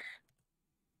 Fuck?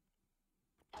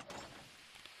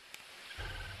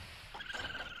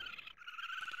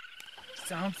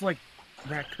 Sounds like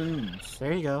raccoons.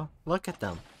 There you go. Look at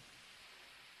them.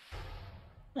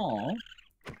 Aw.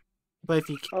 But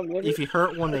if you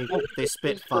hurt one, they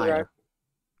spit Use the fire.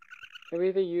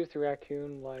 Maybe they use the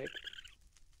raccoon like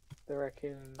the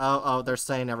raccoon. Oh, they're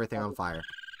setting everything on fire.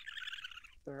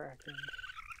 The raccoon.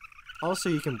 Also,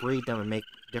 you can breed them and make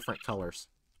different colors.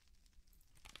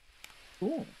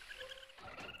 Cool.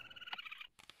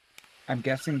 I'm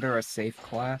guessing they're a safe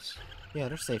class. Yeah,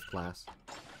 they're safe class.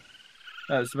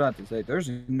 I was about to say, there's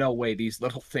no way these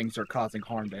little things are causing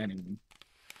harm to anyone.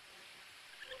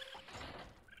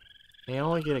 They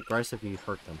only get aggressive if you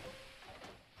hurt them.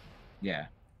 Yeah.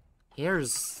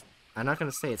 Here's... I'm not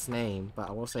going to say its name, but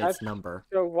I will say its number.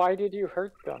 So why did you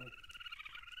hurt them?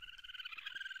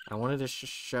 I wanted to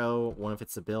show one of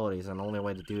its abilities, and the only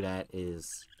way to do that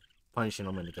is punishing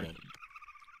them in the game.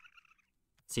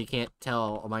 So you can't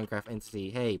tell a Minecraft entity,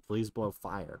 hey, please blow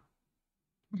fire.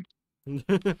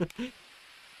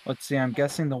 Let's see, I'm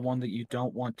guessing the one that you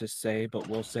don't want to say, but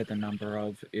will say the number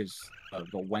of, is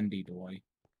the Wendy toy.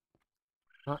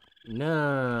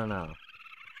 No.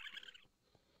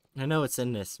 I know it's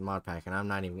in this mod pack, and I'm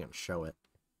not even gonna show it.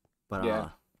 But Yeah.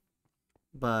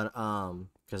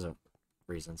 because of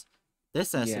reasons.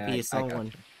 This SCP is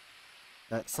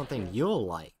something you'll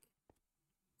like.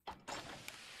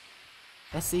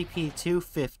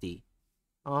 SCP-250,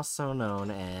 also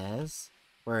known as...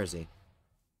 Where is he?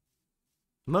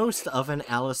 Most of an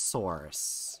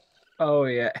Allosaurus. Oh,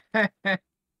 yeah.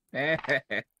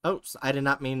 Oops, I did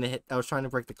not mean to hit... I was trying to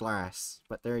break the glass,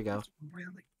 but there you go.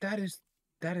 Really? That is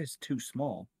too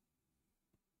small.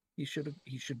 He should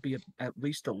be at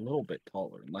least a little bit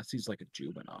taller, unless he's like a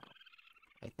juvenile.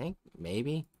 I think,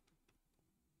 maybe.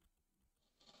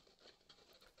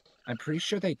 I'm pretty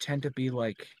sure they tend to be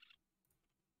like...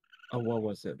 Oh, what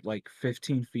was it? Like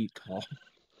 15 feet tall.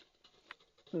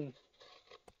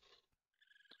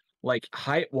 Like,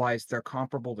 height-wise, they're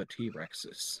comparable to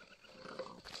T-Rexes.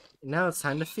 Now it's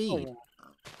time to feed. Oh.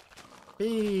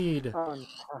 Feed! Oh.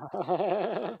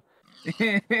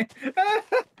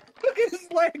 Look his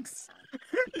legs!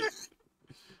 Oh,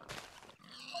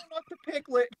 not the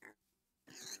piglet!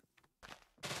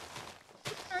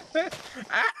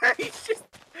 He's just...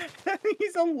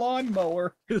 He's a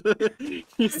lawnmower. He's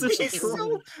He's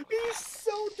destroying.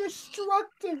 so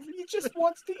destructive. He just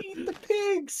wants to eat the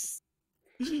pigs.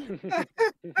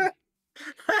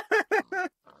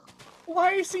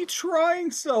 Why is he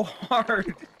trying so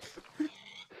hard?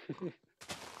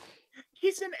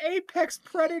 He's an apex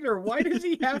predator. Why does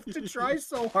he have to try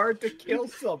so hard to kill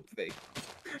something?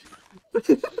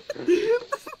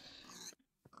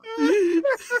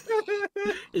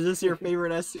 Is this your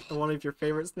favorite one of your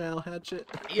favorites now, Hatchet?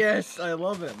 Yes, I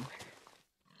love him.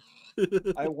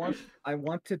 I want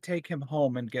to take him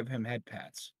home and give him head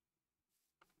pats.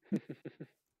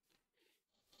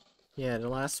 Yeah, the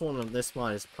last one of this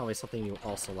mod is probably something you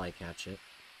also like, Hatchet.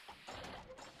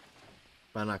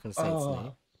 But I'm not gonna say its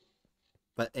name.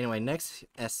 But anyway, next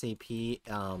SCP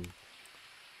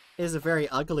is a very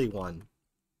ugly one.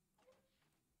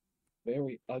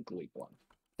 Very ugly one.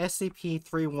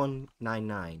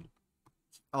 SCP-3199,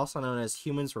 also known as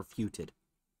Humans Refuted.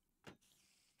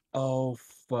 Oh,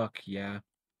 fuck yeah.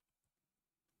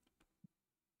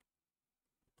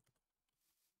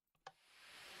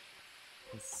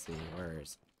 Let's see, where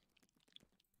is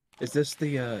it? Is this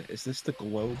the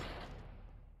globe?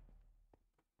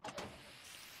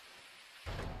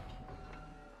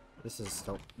 This is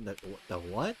the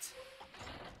what?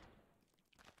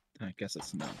 I guess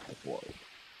it's not the globe.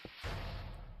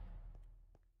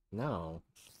 No.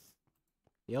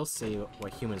 You'll see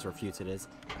what Humans Refuted is.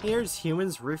 Here's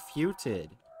Humans Refuted.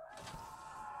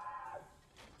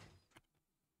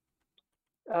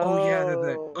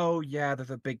 Oh yeah, they're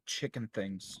the big chicken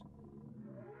things.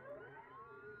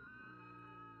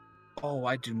 Oh,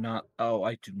 I do not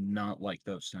like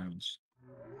those sounds.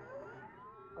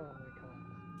 Oh my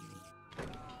god.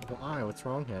 Why? What's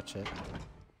wrong, Hatchet? Oh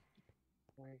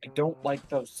my I don't god. like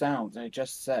those sounds. I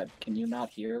just said, can you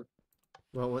not hear?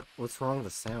 Well, what's wrong with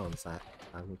the sounds?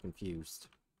 I'm confused.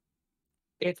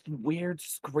 It's weird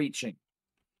screeching.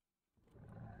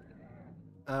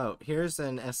 Oh, here's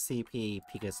an SCP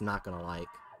Pika's not gonna like.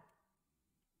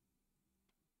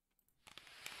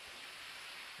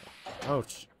 Oh,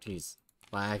 jeez.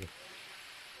 Lag.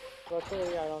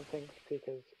 Luckily, I don't think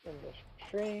Pika's in the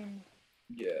stream.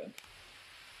 Yeah.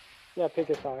 Yeah,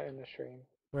 Pika saw it in the stream.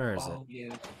 Where is it? Oh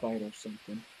yeah, spider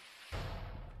something.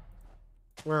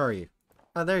 Where are you?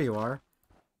 Oh, there you are.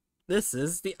 This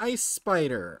is the Ice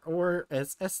Spider, or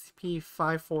it's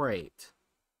SCP-548.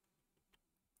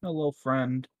 Hello,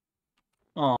 friend.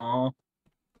 Aw,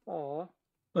 Aw, look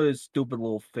at his stupid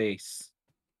little face.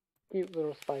 cute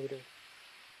little spider.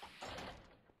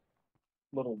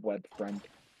 Little web friend.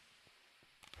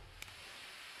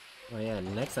 Oh yeah,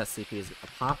 next SCP is a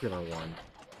popular one.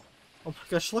 Oh my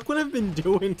gosh, look what I've been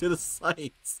doing to the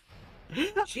sites!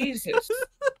 Jesus!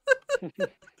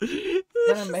 You're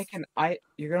gonna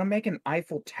make an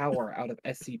Eiffel Tower out of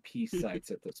SCP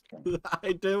sites at this point.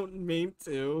 I don't mean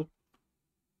to.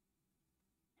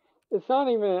 It's not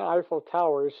even an Eiffel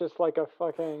Tower, it's just like a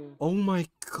fucking... Oh my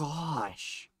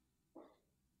gosh.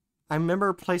 I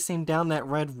remember placing down that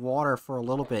red water for a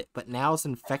little bit, but now it's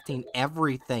infecting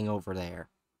everything over there.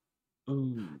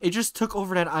 Ooh. It just took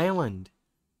over that island.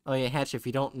 Oh yeah, Hatch, if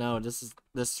you don't know, this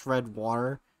red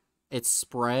water, it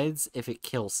spreads if it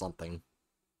kills something.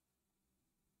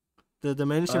 The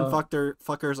dimension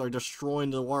fuckers are destroying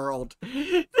the world.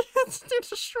 They're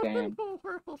destroying the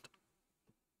world.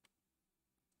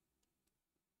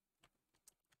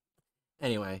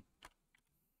 Anyway.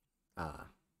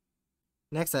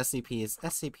 Next SCP is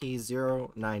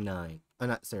SCP-099. Oh,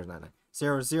 not 099.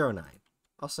 009.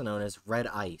 Also known as Red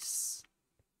Ice.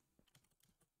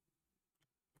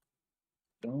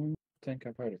 Don't think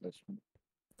I've heard of this one.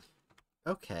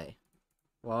 Okay.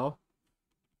 Well,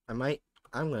 I'm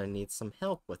gonna need some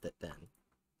help with it then.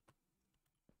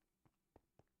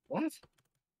 What?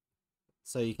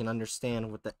 So you can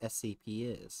understand what the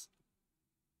SCP is.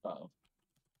 Uh-oh.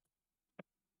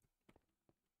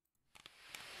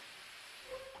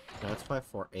 No, it's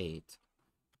 548.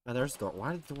 Oh, there's door.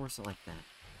 Why are the doors like that?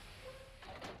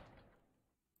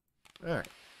 Alright.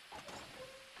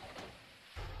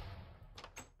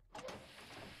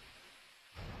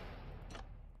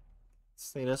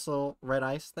 See this little red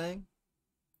ice thing?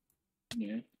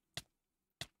 Yeah.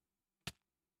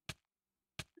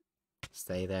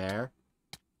 Stay there.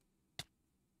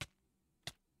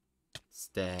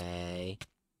 Stay.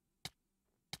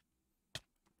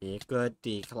 Be a good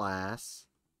D-class.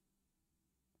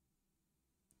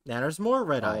 Now there's more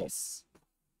red ice.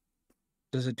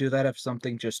 Does it do that if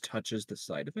something just touches the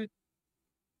side of it?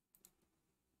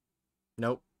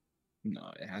 Nope.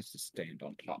 No, it has to stand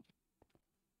on top.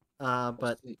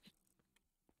 But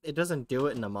it doesn't do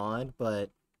it in the mod,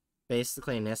 but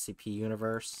basically in SCP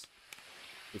universe,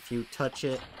 if you touch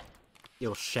it,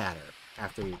 it'll shatter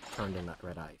after you turned in that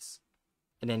red ice.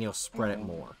 And then you'll spread it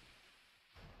more.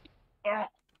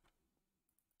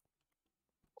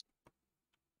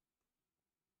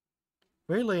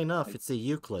 Weirdly enough, it's a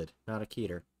Euclid, not a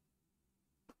Keter.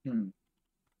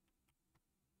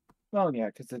 Well, yeah,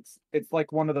 because it's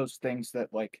like one of those things that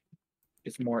like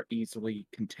is more easily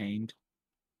contained.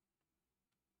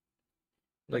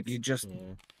 Like you just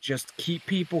keep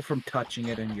people from touching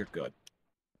it and you're good.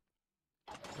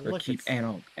 Or Look, keep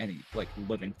any like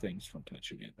living things from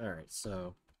touching it. Alright,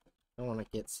 so I want to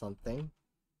get something.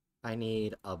 I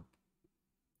need a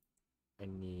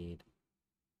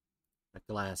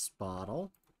glass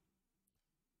bottle.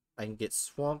 I can get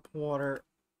swamp water,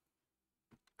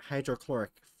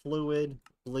 hydrochloric fluid,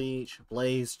 bleach,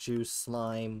 blaze juice,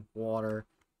 slime, water,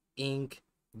 ink,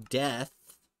 death,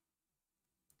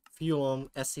 fuel,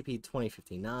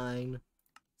 SCP-2059,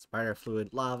 spider fluid,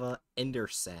 lava, ender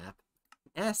sap,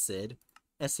 acid,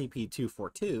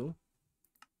 SCP-242,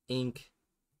 ink,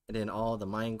 and then all the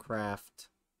Minecraft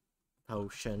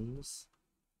potions.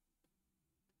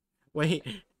 Wait.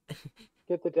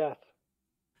 Get the death.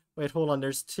 Wait, hold on.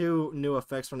 There's two new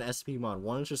effects from the SCP mod.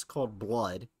 One is just called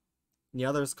Blood, and the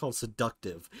other is called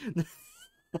Seductive.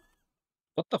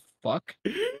 What the fuck?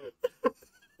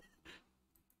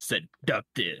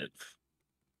 Seductive.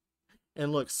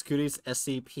 And look, Scooty's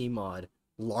SCP mod,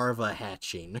 Larva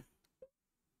Hatching.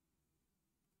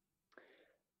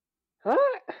 Huh?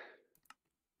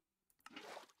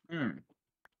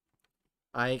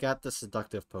 I got the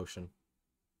Seductive potion.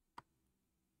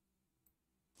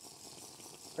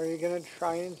 Are you gonna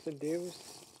try and seduce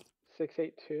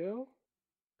 682?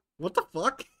 What the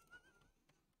fuck?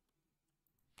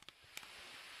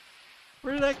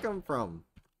 Where did that come from?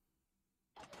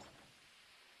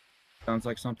 Sounds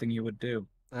like something you would do.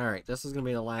 Alright, this is gonna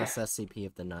be the last SCP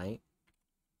of the night.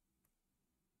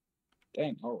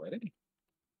 Dang, already?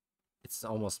 It's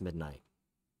almost midnight.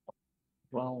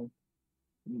 Well,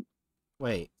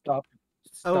 wait. Stop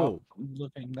Oh.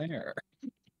 looking there.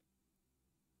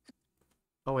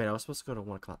 Oh wait, I was supposed to go to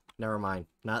 1 o'clock. Never mind.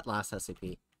 Not last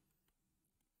SCP.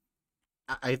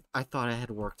 I thought I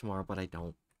had work tomorrow, but I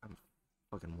don't. I'm a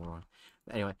fucking moron.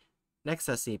 But anyway, next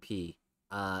SCP.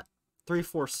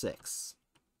 346.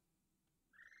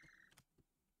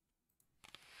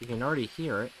 You can already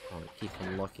hear it. I'll keep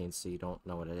from looking so you don't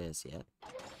know what it is yet.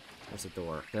 There's the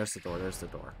door. There's the door. There's the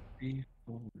door.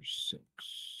 346.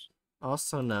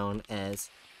 Also known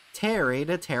as Terry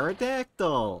the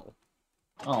Pterodactyl.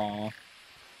 Aw.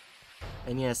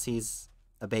 And yes, he's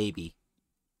a baby.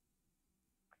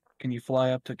 Can you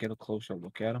fly up to get a closer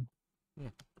look at him? Yeah,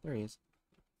 there he is.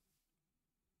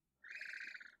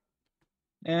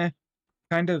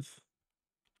 Kind of.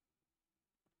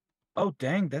 Oh,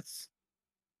 dang, that's...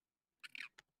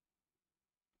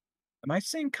 Am I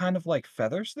seeing kind of like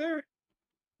feathers there?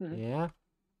 Yeah.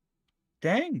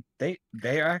 Dang,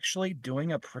 they're actually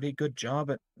doing a pretty good job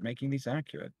at making these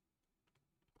accurate.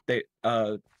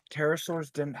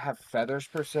 Pterosaurs didn't have feathers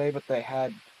per se, but they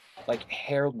had like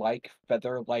hair-like,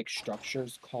 feather-like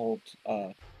structures called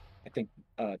I think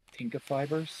tinka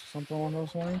fibers, something along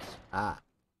those lines. Ah.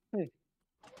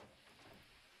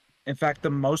 In fact, the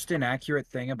most inaccurate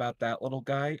thing about that little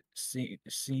guy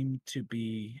seemed to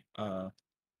be the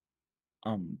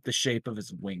shape of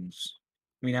his wings.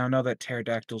 We now know that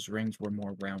pterodactyls' rings were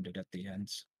more rounded at the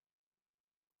ends.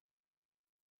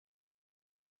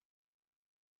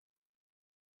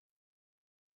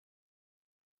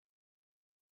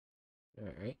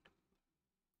 Alright.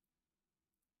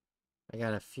 I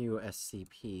got a few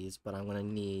SCPs, but I'm gonna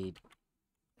need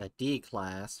a D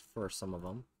class for some of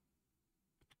them.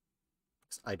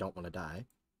 I don't want to die.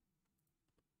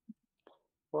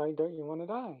 Why don't you want to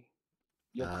die?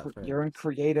 You're in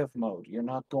creative mode. You're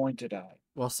not going to die.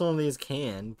 Well, some of these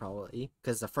can, probably.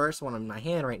 Because the first one in my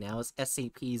hand right now is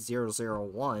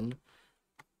SCP-001,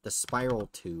 the Spiral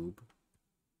Tube.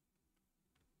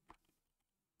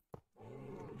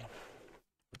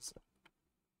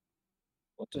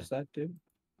 What does that do?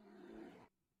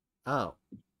 Oh.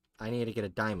 I need to get a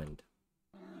diamond.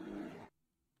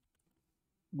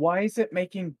 Why is it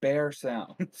making bear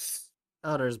sounds?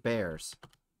 Oh, there's bears.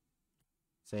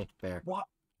 See? Bear. What?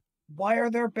 Why are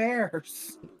there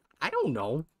bears? I don't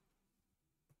know.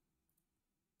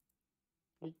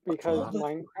 Because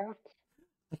Minecraft?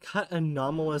 I got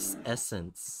anomalous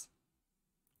essence.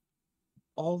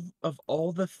 All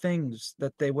the things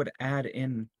that they would add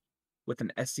in with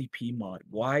an SCP mod,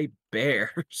 why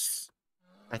bears?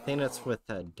 I think that's with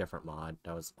a different mod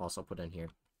that was also put in here.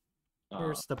 Uh,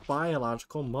 Here's the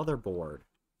biological motherboard.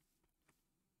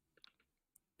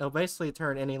 It'll basically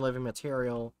turn any living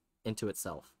material into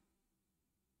itself.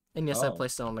 And yes, I Oh.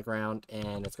 placed it on the ground,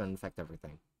 and it's going to infect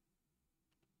everything.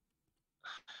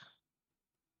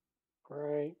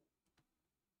 Great.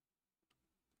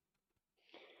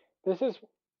 This is.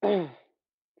 I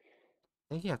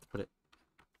think you have to put it...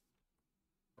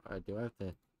 do I have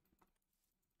to...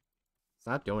 It's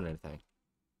not doing anything.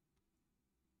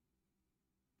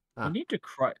 Ah. We need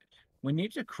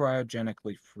to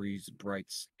cryogenically freeze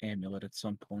Bright's amulet at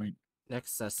some point.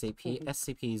 Next SCP,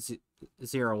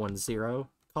 SCP-010,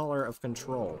 Collar of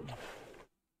Control.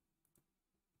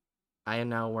 I am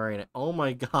now wearing it. Oh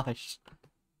my gosh.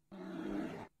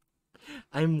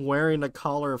 I'm wearing a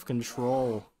Collar of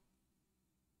Control.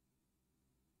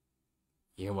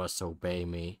 You must obey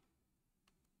me.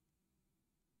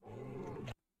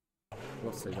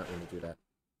 Whoops, they don't mean to do that.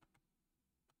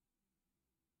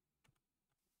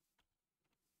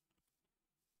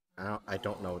 I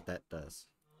don't know what that does.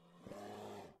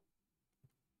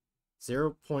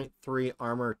 0.3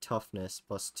 armor toughness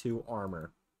plus 2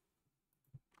 armor.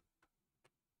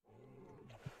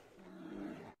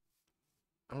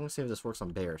 I want to see if this works on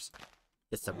bears.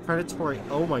 It's a predatory...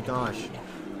 Oh my gosh.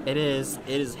 It is.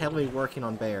 It is heavily working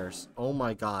on bears. Oh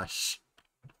my gosh.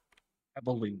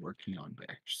 Heavily working on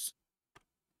bears.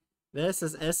 This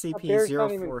is Bear's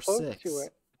not even close to SCP-046.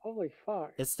 it. Holy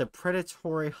fuck. It's the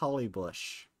predatory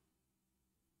hollybush.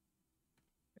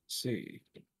 Let's see.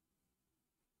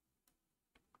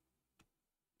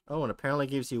 Oh, and apparently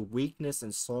gives you weakness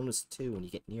and slowness too when you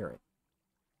get near it.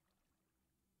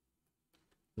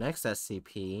 Next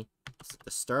SCP, this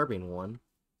disturbing one,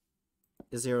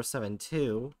 is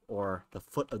 072, or the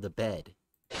foot of the bed.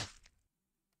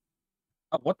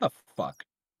 Oh, what the fuck?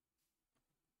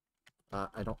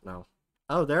 I don't know.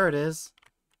 Oh, there it is.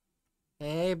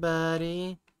 Hey,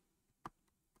 buddy.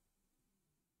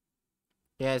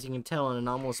 Yeah, as you can tell, an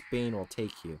anomalous being will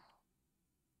take you.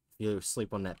 If you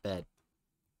sleep on that bed.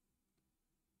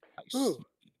 I see. Ooh.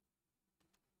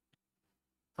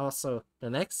 Also, the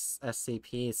next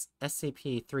SCP is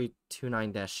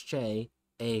SCP-329-J,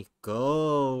 a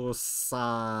ghost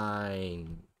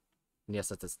sign. Yes,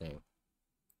 that's its name.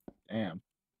 Damn.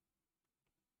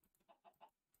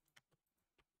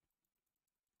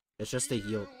 It's just a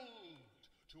yield.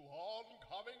 To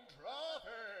oncoming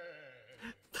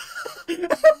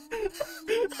traffic.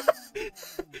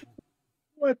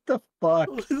 What the fuck?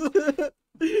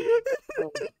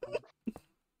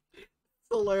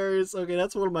 Oh, Hilarious. Okay,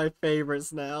 that's one of my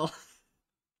favorites now.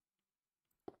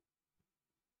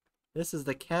 This is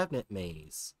the cabinet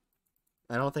maze.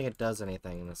 I don't think it does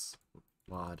anything in this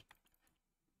mod,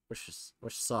 which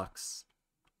sucks.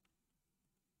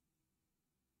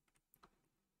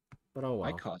 But oh Why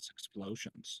well. cause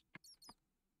explosions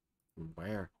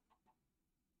Where?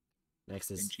 Next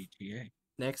in is GTA?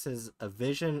 a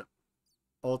vision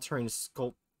altering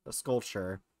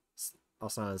sculpture,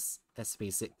 also known as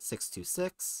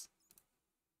SCP-626.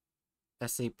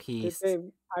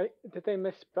 SCP. Did they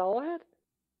misspell it?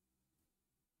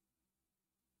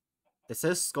 It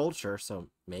says sculpture, so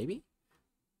maybe.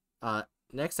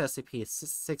 Next SCP is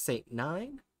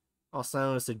 689, also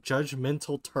known as the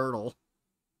Judgmental Turtle.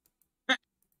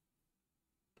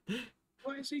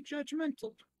 Why is he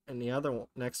judgmental? And the other one,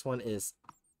 next one is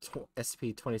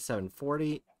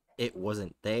SCP-2740. It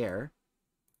wasn't there.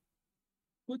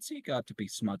 What's he got to be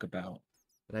smug about?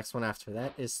 The next one after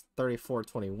that is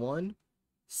 3421.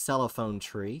 Cellophone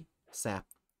tree.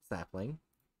 Sapling.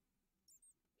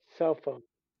 Cell phone.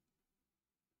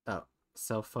 Oh,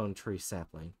 cell phone tree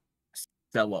sapling.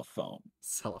 Cellophone.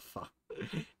 Cellophone.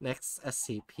 Next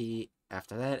SCP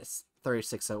after that is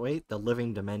 3608. The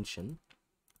living dimension.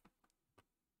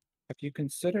 Have you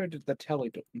considered the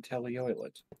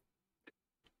teleoilet?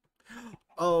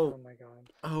 Oh, Oh my god.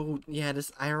 oh yeah.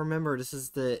 I remember. This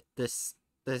is the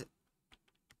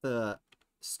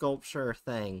sculpture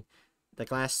thing, the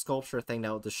glass sculpture thing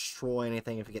that will destroy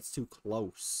anything if it gets too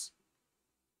close.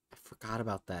 I forgot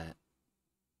about that.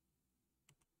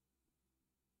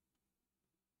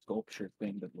 Sculpture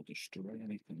thing that will destroy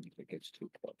anything if it gets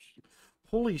too close.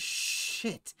 Holy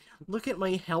shit! Look at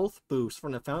my health boost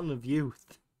from the Fountain of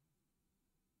Youth.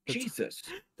 Jesus.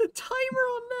 The timer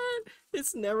on that!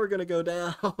 It's never gonna go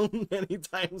down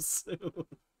anytime soon.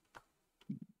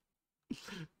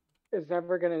 It's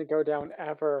never gonna go down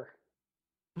ever.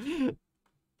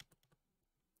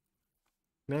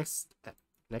 Next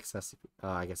SCP.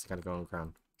 I guess I gotta go on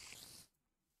ground.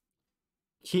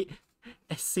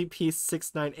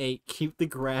 SCP-698. Keep the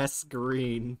grass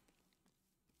green.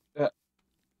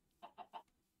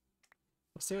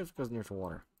 Let's see if it goes near to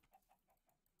water.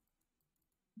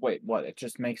 Wait, what? It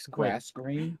just makes grass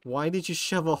green? Why did you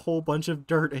shove a whole bunch of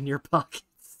dirt in your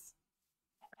pockets?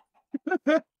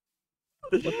 What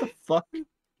the fuck?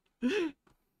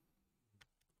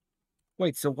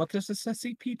 Wait, so what does this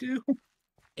SCP do?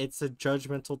 It's a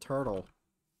judgmental turtle.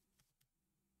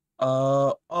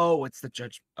 Oh, it's the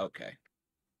judge. Okay.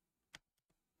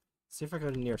 See if I go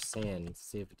near sand,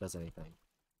 see if it does anything.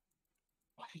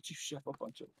 Why did you shove a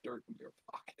bunch of dirt in your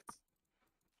pockets?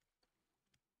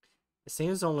 It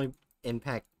seems to only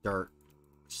impact dirt,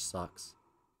 which sucks.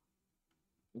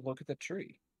 Look at the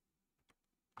tree.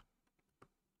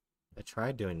 I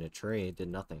tried doing the tree, it did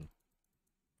nothing.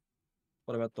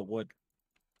 What about the wood?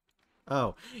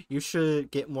 Oh, you should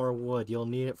get more wood. You'll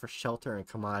need it for shelter and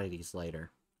commodities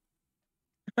later.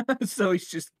 So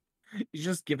he's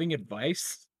just giving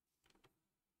advice?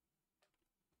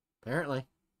 Apparently.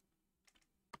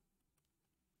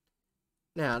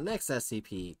 Now, next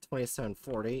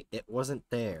SCP-2740, it wasn't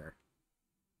there.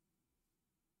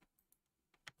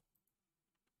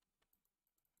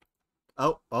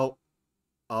 Oh.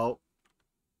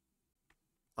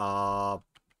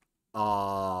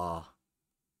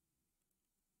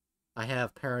 I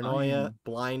have paranoia,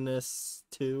 blindness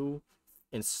 2,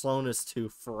 and slowness 2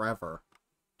 forever.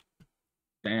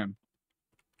 Damn.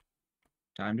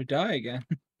 Time to die again.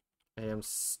 I am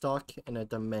stuck in a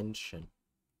dimension.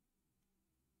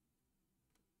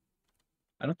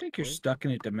 I don't think you're stuck in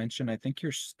a dimension. I think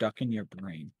you're stuck in your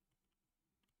brain.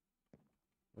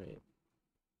 Wait.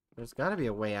 There's gotta be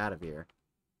a way out of here.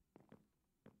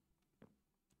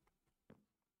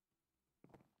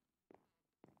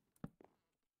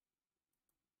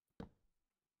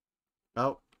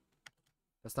 Oh.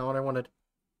 That's not what I wanted.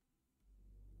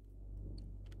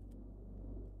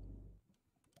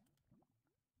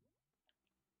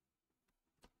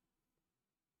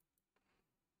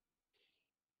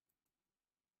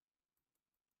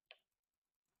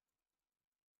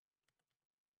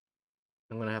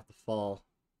 I'm gonna have to fall.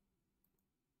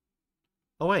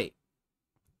 Oh, wait.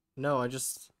 No, I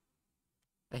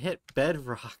hit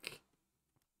bedrock.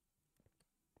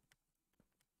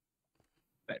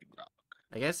 Bedrock.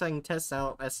 I guess I can test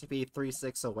out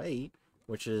SCP-3608,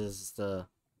 which is the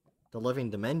living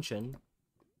dimension.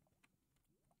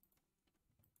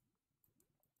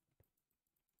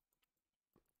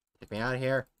 Take me out of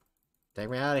here. Take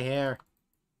me out of here.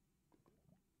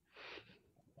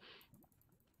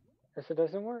 Guess it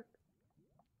doesn't work.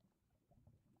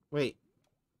 Wait.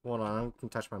 Hold on, I can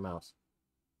touch my mouse.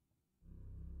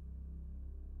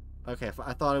 Okay,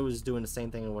 I thought it was doing the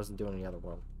same thing it wasn't doing in the other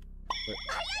world.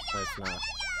 But it's not.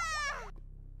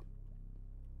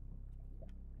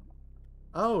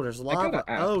 Oh, there's lava.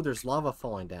 Oh, there's lava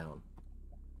falling down.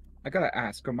 I gotta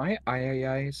ask, are my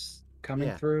IAIs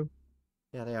coming through?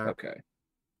 Yeah, they are. Okay.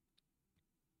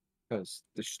 Because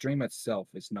the stream itself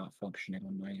is not functioning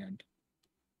on my end.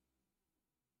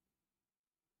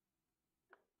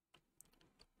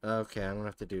 Okay, I'm gonna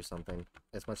have to do something.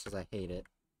 As much as I hate it.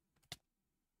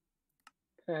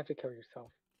 I have to kill yourself.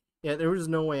 Yeah, there was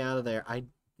no way out of there. I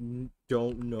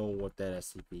don't know what that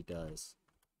SCP does.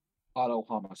 Auto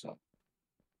homicide.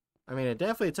 I mean, it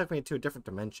definitely took me to a different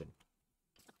dimension.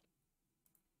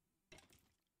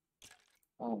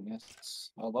 Oh, yes.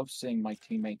 I love seeing my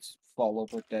teammates fall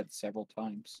over dead several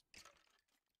times.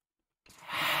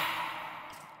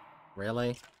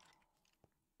 Really?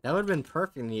 That would have been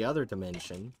perfect in the other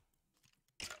dimension.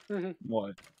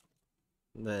 What?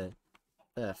 The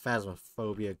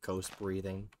phasmophobia, ghost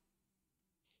breathing.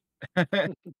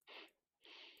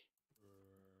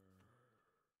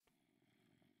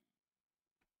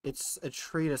 It's a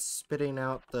tree that's spitting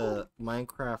out the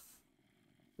Minecraft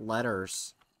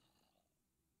letters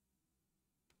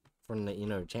from the,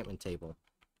 enchantment table.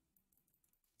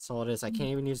 That's all it is. I can't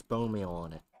even use bone meal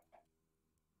on it.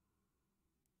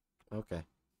 Okay.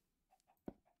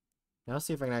 Now let's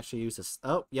see if I can actually use this.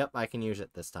 Oh, yep, I can use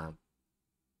it this time.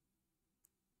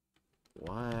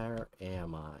 Where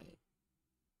am I?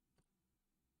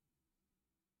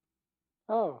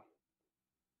 Oh.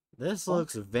 This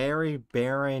looks very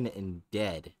barren and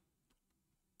dead.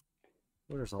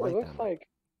 Oh, there's a light down there. Like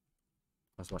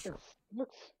That's mushroom. it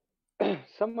looks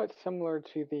somewhat similar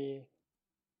to the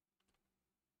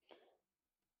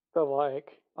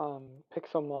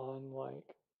Pixelmon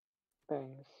like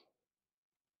things.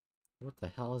 What the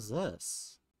hell is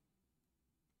this?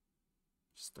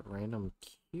 Just a random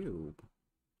cube.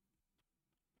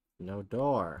 No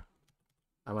door.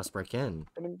 I must break in.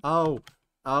 Oh,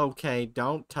 okay,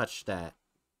 don't touch that.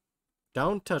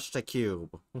 Don't touch the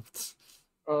cube.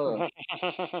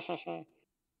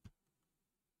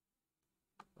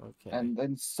 Okay. And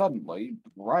then suddenly,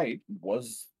 Bright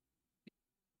was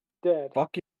Dead.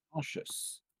 fucking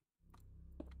nauseous.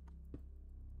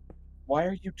 Why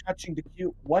are you touching the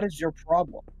cube? What is your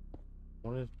problem?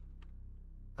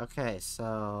 Okay,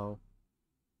 so...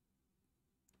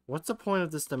 What's the point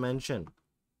of this dimension?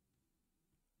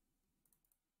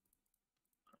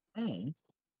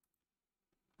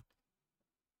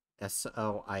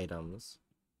 SO items.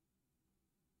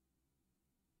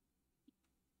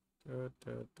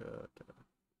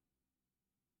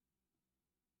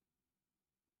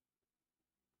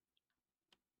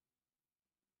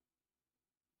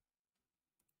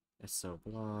 SO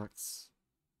blocks.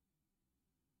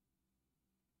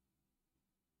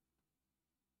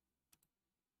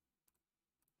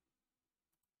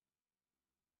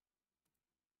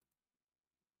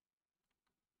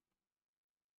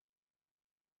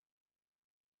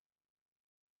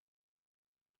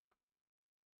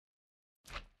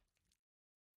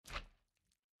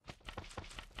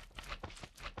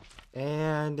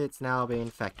 And it's now being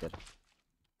infected.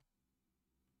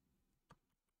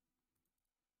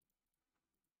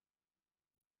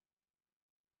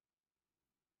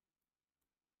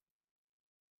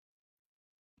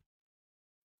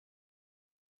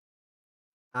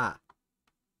 Ah.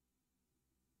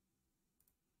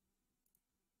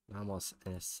 Almost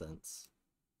innocence.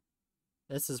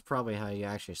 This is probably how you're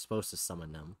actually supposed to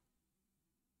summon them.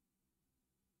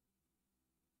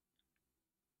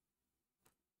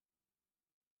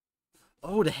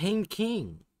 Oh, the Hanged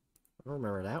King! I don't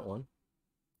remember that one.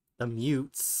 The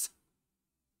Mutes.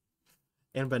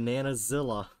 And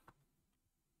Bananazilla.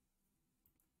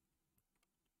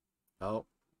 Oh.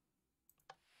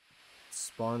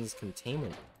 Spawns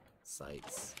containment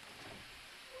sites.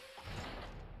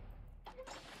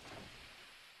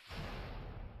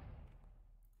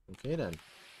 Okay then.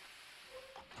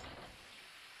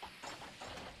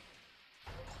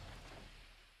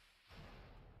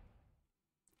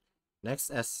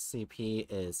 Next SCP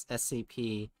is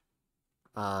SCP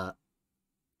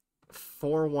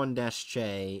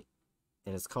 41-J,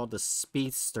 and it's called the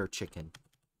Speedster Chicken.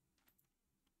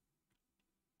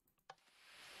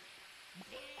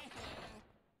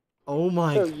 Oh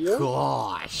my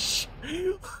gosh!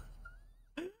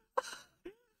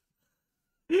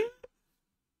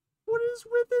 What is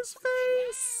with his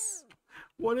face?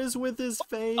 What is with his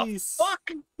face?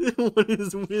 Fuck! What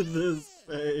is with his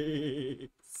face?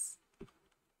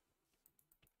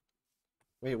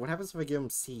 Wait, what happens if I give him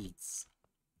seeds?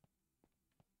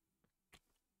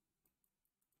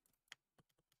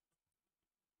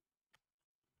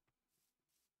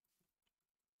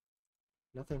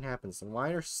 Nothing happens. And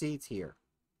why are seeds here?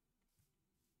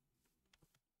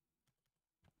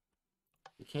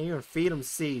 You can't even feed them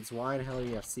seeds. Why the hell do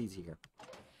you have seeds here?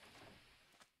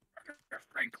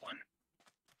 Franklin.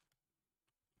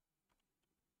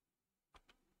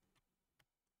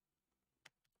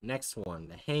 Next one,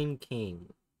 the Hanged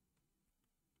King.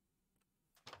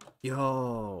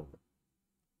 Yo,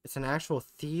 it's an actual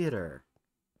theater.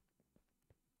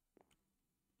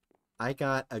 I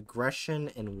got aggression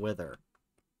and wither.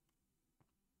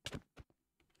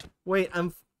 Wait,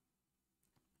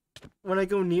 when I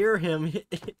go near him,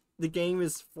 the game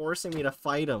is forcing me to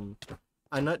fight him.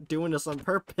 I'm not doing this on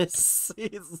purpose.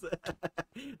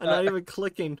 I'm not even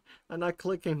clicking. I'm not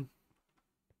clicking.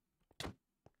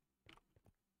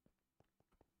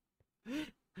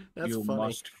 That's you funny.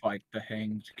 must fight the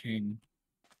Hanged King.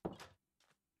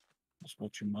 That's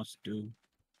what you must do.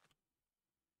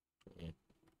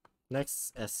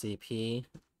 Next SCP,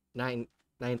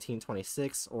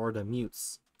 1926, or the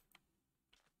Mutes.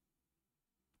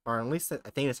 Or at least I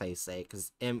think that's how you say it,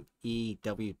 because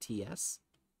MEWTS.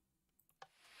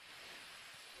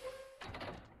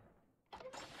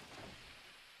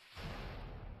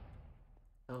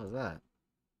 What was that?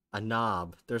 A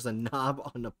knob. There's a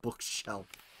knob on the bookshelf.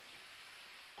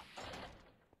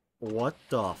 What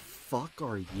the fuck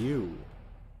are you?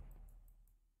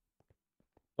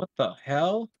 What the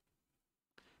hell?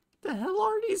 The hell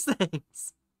are these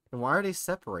things? And why are they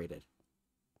separated?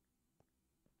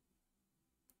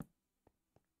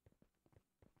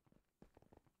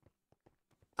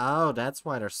 Oh, that's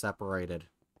why they're separated.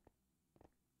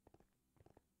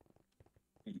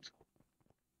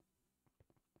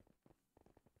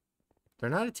 They're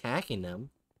not attacking them.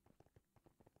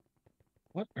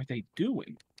 What are they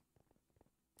doing?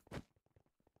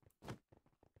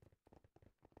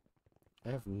 I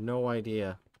have no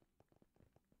idea.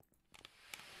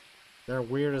 They're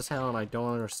weird as hell and I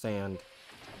don't understand.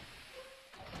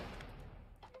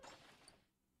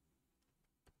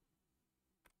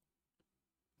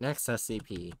 Next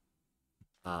SCP.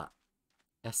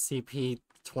 SCP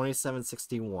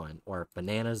 2761, or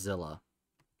Bananazilla.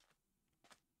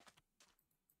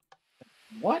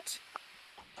 What?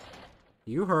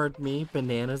 You heard me,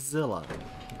 Bananazilla.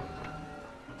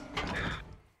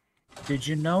 Did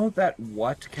you know that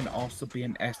what can also be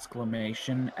an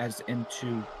exclamation, as in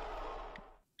to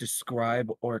describe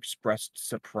or express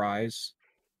surprise?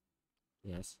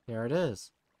 Yes, here it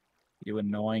is. You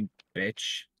annoying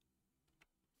bitch.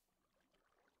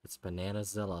 It's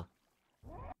Bananazilla.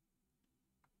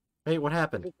 Wait, what Is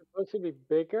happened? it supposed to be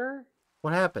bigger?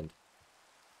 What happened?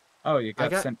 Oh, you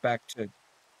got got- sent back to...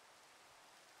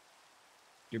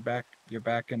 You're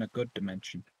back in a good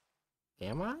dimension,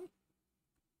 Am I?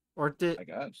 Or I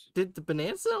guess. did the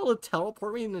Bananazilla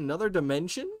teleport me in another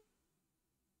dimension?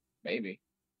 Maybe.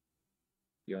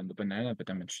 You're in the banana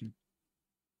dimension.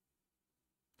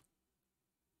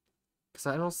 Because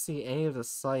I don't see any of the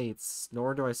sites,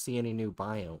 nor do I see any new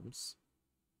biomes.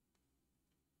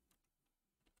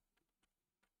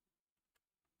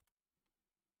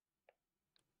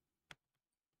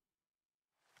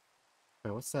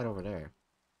 Wait, what's that over there?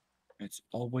 It's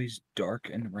always dark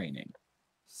and raining.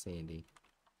 Sandy.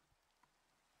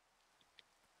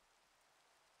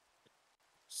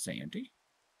 Sandy?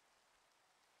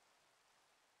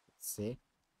 Let's see.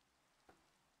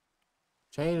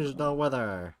 Change the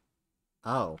weather.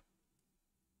 Oh.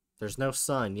 There's no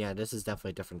sun. Yeah, this is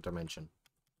definitely a different dimension.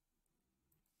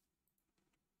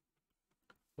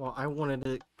 Well, I wanted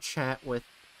to chat with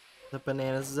the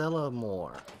Bananazilla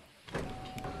more.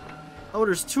 Oh,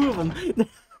 there's two of them.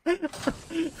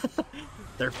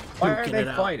 They're Why are duking they it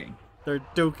out. fighting? They're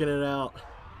duking it out.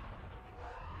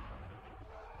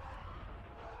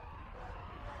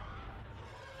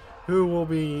 Who will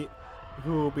be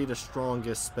the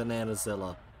strongest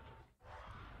Bananazilla?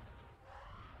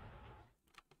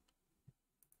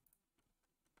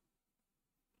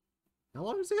 How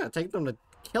long is it gonna take them to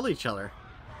kill each other?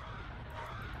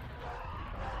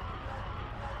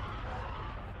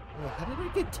 Wait, how did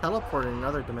I get teleported in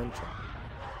another dimension?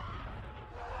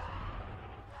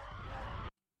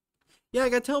 Yeah, I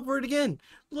got teleported again!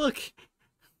 Look!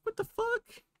 What the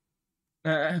fuck?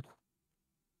 I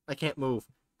can't move.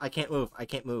 I can't move. I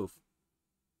can't move.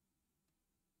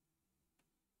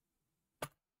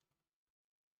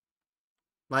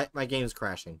 My game's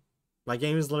crashing. My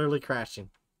game is literally crashing.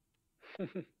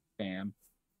 Damn.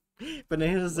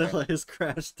 Bananazilla has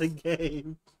crashed the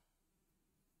game.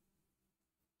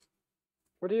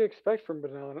 What do you expect from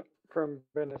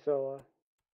Venezuela?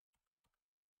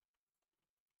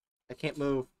 I can't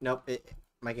move. Nope.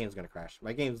 My game's gonna crash.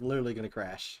 My game's literally gonna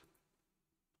crash.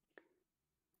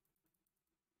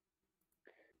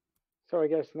 So I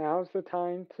guess now's the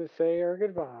time to say our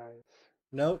goodbyes.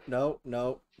 Nope. Nope.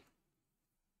 Nope.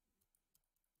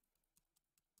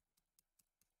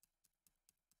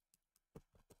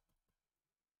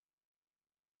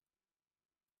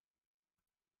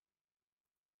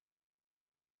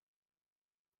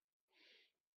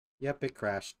 Yep, it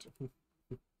crashed.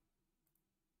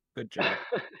 Good job.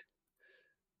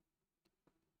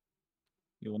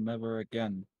 You will never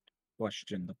again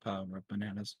question the power of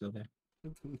Bananazilla.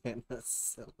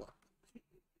 Bananazilla.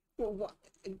 Well, what?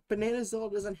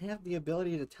 Bananazilla doesn't have the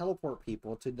ability to teleport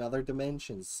people to other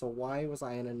dimensions, so why was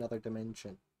I in another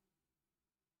dimension?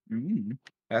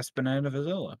 That's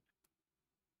Bananazilla.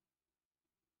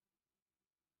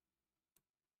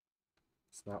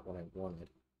 It's not what I wanted.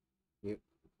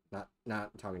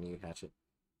 Not talking to you, Hatchet.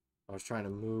 I was trying to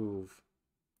move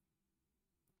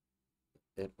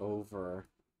it over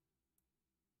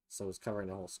so it was covering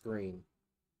the whole screen,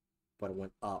 but it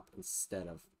went up instead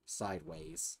of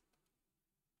sideways.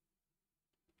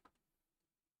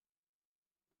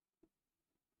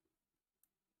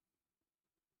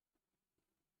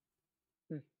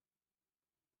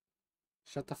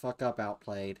 Shut the fuck up,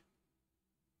 Outplayed.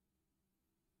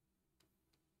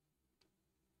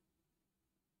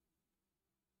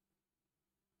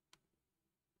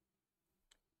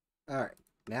 Alright,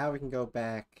 now we can go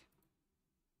back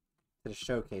to the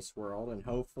showcase world, and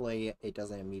hopefully it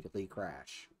doesn't immediately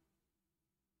crash.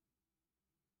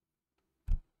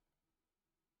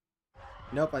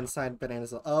 Nope, inside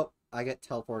Bananas. Oh, I get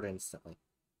teleported instantly.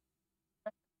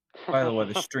 By the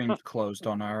way, the stream's closed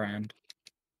on our end.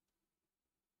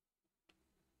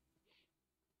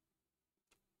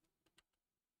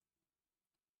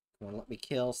 Come on, let me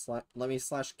kill. Let me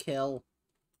slash kill.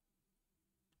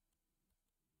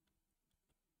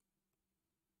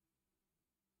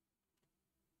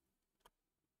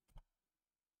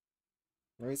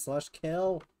 Let me slash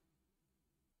kill.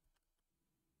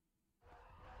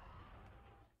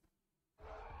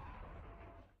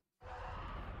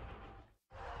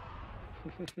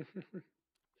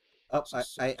 Oh,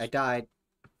 I died.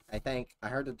 I think. I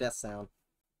heard a death sound.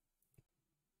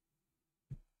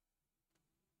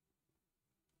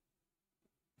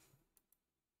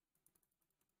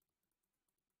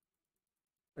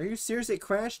 Are you serious? It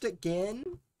crashed again?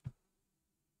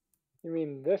 You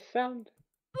mean this sound?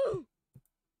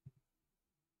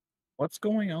 What's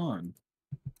going on?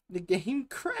 The game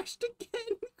crashed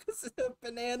again because of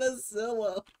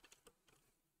Bananazilla.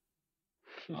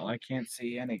 Well, I can't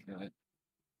see any of it.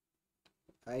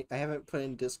 I haven't put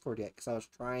in Discord yet because I was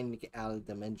trying to get out of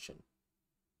the dimension.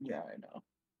 Yeah, I know.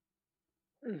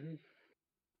 Mm-hmm.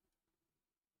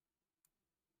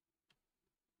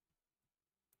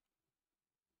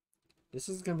 This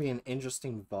is going to be an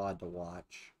interesting VOD to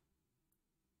watch.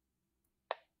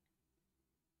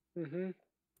 Mm-hmm.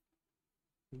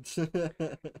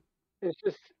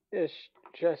 It's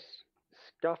just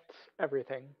scuffs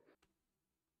everything.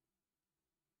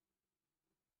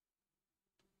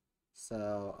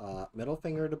 So, middle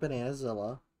finger to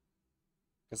Bananazilla.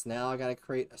 Because now I gotta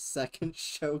create a second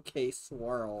showcase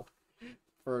world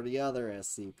for the other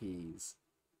SCPs.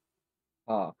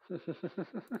 Ah,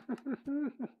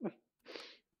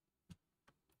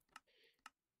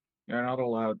 you're not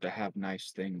allowed to have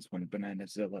nice things when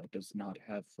Bananazilla does not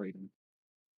have freedom.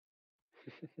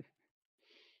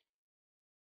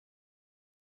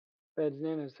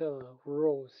 Bananazilla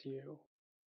rules you.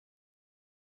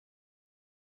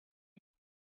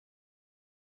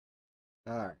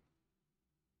 Alright.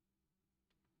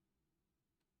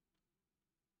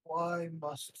 Why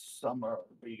must summer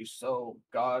be so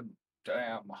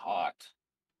goddamn hot?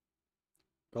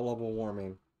 Global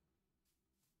warming.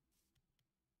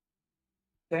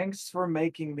 Thanks for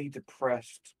making me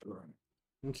depressed, Brian.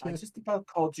 I just about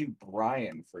called you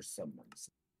Brian for some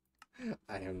reason.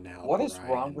 I am now What Brian. is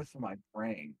wrong with my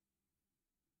brain?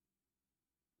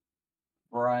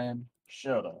 Brian,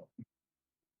 shut up.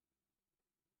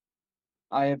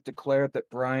 I have declared that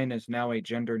Brian is now a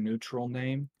gender-neutral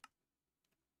name.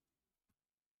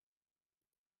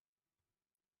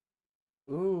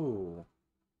 Ooh.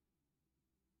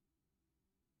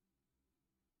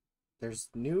 There's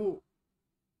new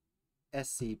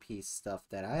SCP stuff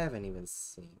that I haven't even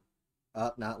seen.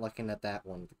 Not looking at that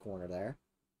one in the corner there.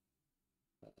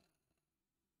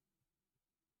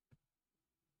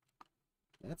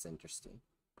 That's interesting.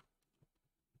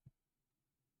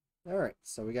 Alright,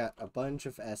 so we got a bunch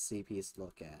of SCPs to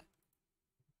look at.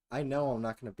 I know I'm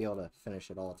not going to be able to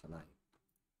finish it all tonight.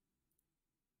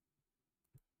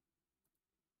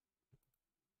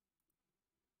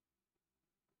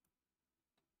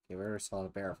 Okay, we already saw the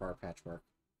bear for our patchwork.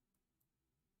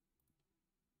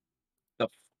 The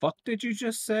fuck did you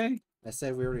just say? I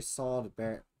said we already saw the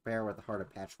bear with the heart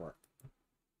of patchwork.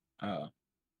 What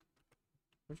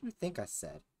do you think I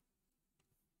said?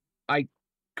 I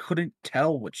couldn't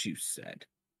tell what you said.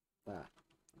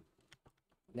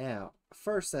 Now,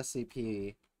 first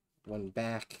SCP went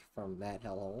back from that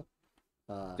hellhole.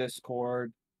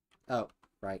 Discord. Oh,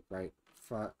 right.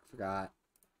 Forgot.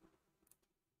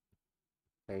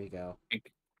 There you go.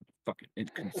 Fucking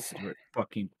inconsiderate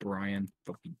fucking Brian.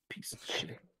 Fucking piece of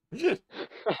shit.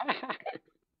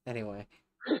 Anyway,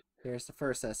 here's the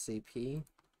first SCP.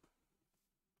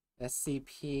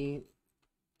 SCP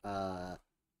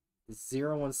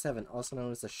 017, also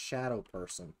known as the Shadow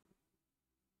Person.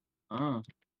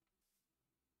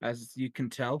 As you can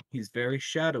tell, he's very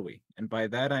shadowy, and by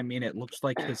that I mean it looks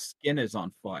like his skin is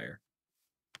on fire.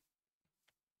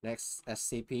 Next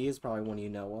SCP is probably one you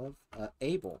know of,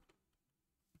 Abel.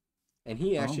 And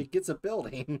he actually gets a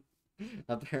building,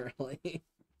 apparently.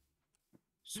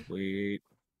 Sweet.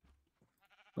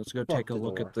 Let's go take a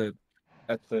look at the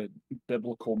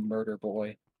biblical murder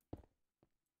boy.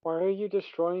 Why are you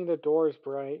destroying the doors,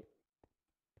 Bright?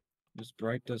 This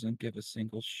Bright doesn't give a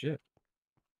single shit.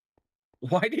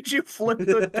 Why did you flip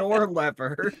the door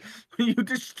lever? You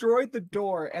destroyed the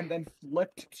door and then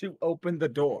flipped to open the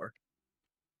door.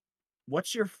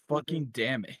 What's your fucking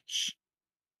damage?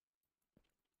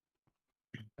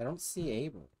 I don't see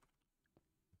Abel.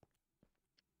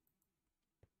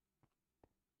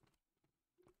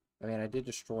 I mean, I did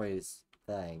destroy his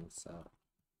thing, so...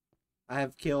 I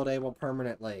have killed Abel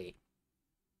permanently.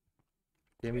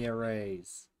 Give me a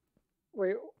raise.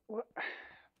 Wait, what?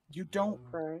 You don't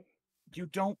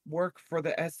work for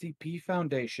the SCP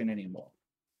Foundation anymore.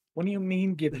 What do you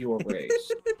mean give you a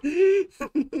raise?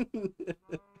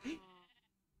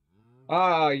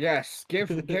 Ah, yes. Give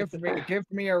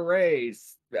me a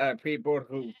raise. People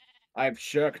who I've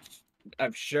shook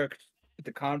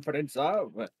the confidence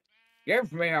of.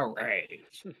 Give me a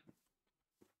raise.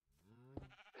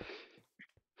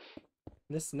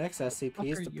 This next SCP What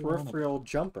is are the you on about? peripheral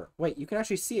jumper. Wait, you can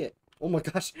actually see it. Oh my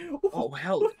gosh. Oh,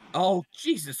 hell. Oh,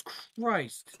 Jesus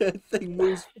Christ. That thing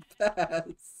moves fast.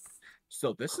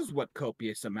 So this is what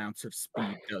copious amounts of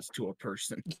speed does to a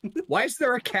person. Why is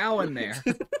there a cow in there?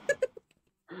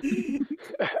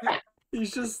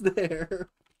 He's just there.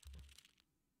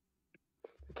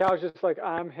 The cow's just like,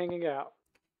 I'm hanging out.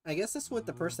 I guess that's what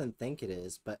the person think it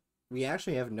is, but we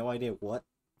actually have no idea what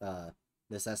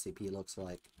this SCP looks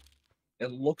like.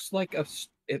 It looks like a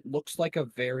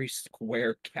very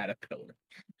square caterpillar.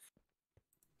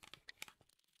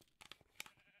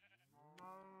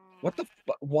 What the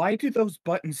why do those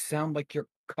buttons sound like you're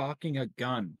cocking a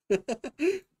gun?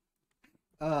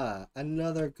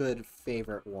 Another good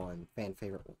favorite one. Fan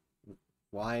favorite one.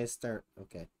 Why is there...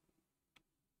 Okay.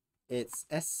 It's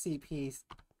SCP...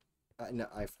 no,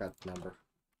 I forgot the number.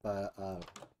 But,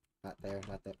 not there,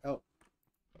 not there. Oh.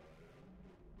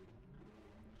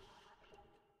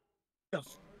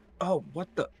 Oh,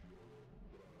 what the...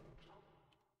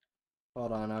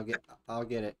 Hold on, I'll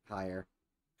get it higher.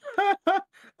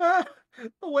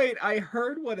 Wait, I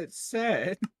heard what it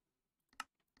said.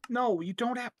 No, you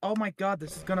don't have... Oh my god,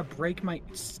 this is gonna break my...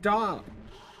 Stop!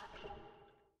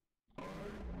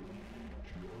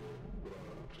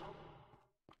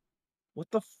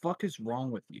 What the fuck is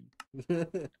wrong with you?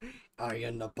 Are you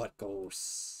in the butt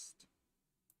ghost?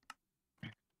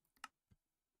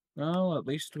 Well, at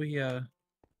least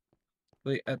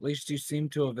at least you seem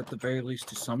to have, at the very least,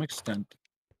 to some extent,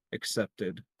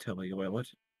 accepted Telly Willett.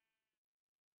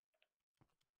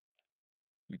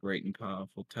 The great and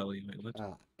powerful Telly Willett.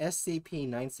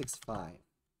 SCP-965.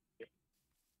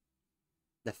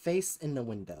 The face in the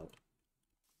window.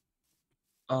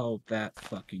 Oh, that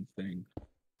fucking thing.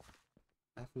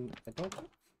 I don't...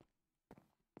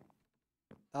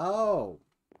 Oh!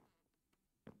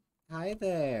 Hi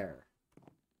there.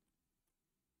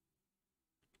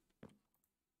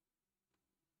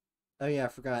 Oh yeah, I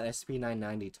forgot.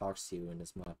 SCP-990 talks to you in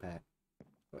this mod pack.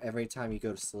 Every time you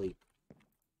go to sleep.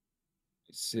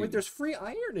 See. Wait, there's free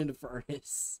iron in the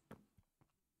furnace.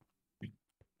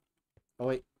 Oh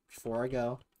wait, before I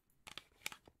go.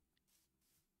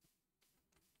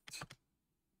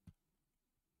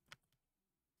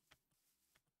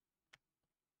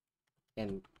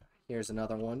 And here's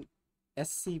another one.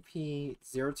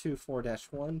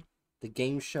 SCP-024-1, The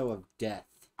Game Show of Death.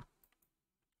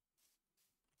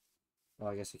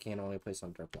 Well, I guess you can't only place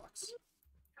on dirt blocks.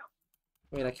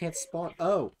 Wait, I can't spawn.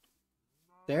 Oh!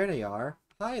 There they are.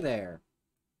 Hi there.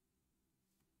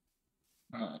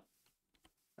 I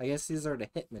guess these are the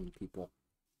hitman people.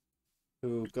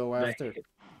 Who go after...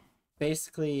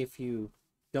 Basically, if you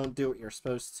don't do what you're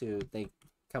supposed to, they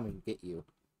come and get you.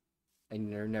 And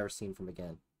you're never seen from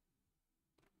again.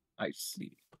 I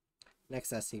see.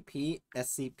 Next SCP,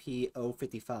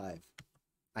 SCP-055.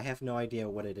 I have no idea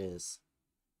what it is.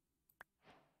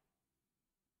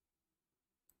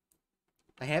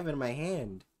 I have it in my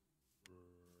hand.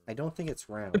 I don't think it's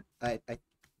round. I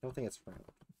don't think it's round.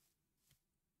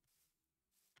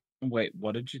 Wait,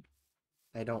 what did you...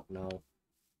 I don't know.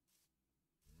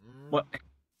 What?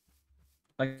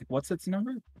 Like, what's its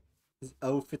number? It's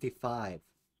 055.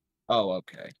 Oh,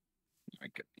 okay. I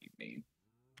get what you mean.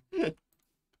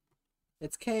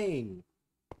 It's Kane.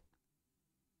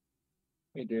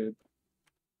 Hey, dude.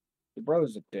 Your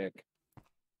brother's a dick.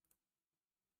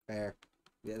 Fair.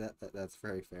 Yeah, that's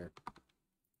very fair.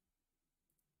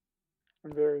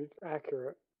 I'm very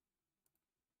accurate.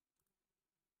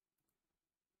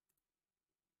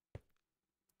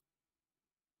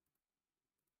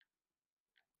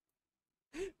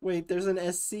 Wait, there's an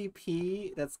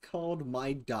SCP that's called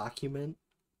My Document.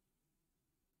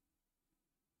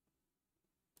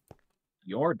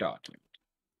 Your document.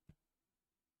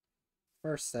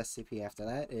 First SCP after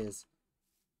that is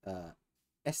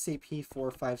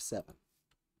SCP-457.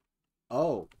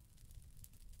 Oh.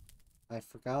 I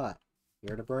forgot.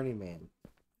 You're the Burning Man.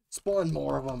 Spawn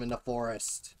more of them in the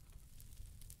forest.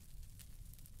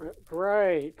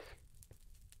 Right.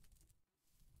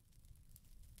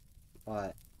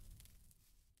 What?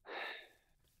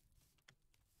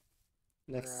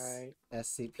 Next Right.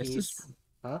 SCPs.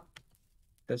 Huh?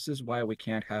 This is why we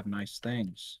can't have nice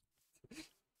things.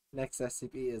 Next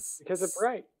SCP is Because it's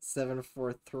right.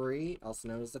 743, also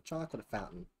known as the Chocolate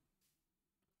Fountain.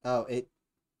 Oh,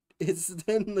 it's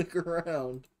in the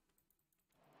ground.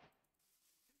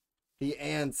 The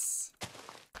ants.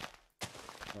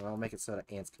 Well, I'll make it so the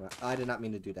ants come out. I did not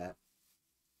mean to do that.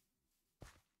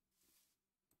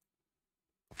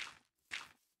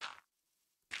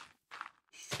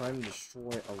 Just trying to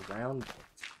destroy around it.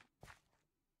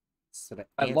 So the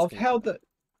I ants love can how come out.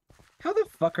 How the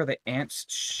fuck are the ants'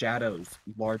 shadows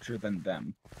larger than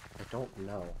them? I don't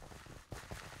know.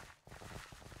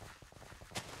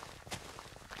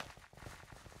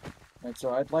 And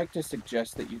so I'd like to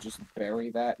suggest that you just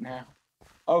bury that now.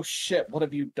 Oh shit, what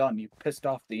have you done? You pissed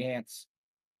off the ants.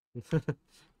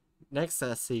 Next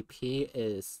SCP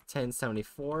is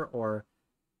 1074, or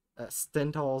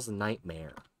Stendhal's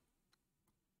Nightmare.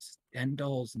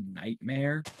 Stendhal's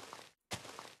Nightmare?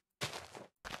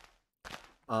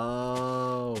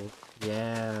 Oh,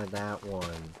 yeah, that one.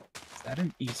 Is that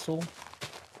an easel?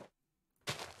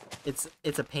 It's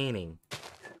a painting.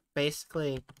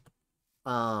 Basically,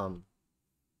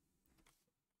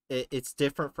 it's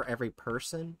different for every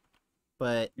person,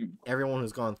 but everyone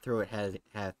who's gone through it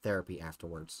had therapy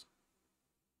afterwards.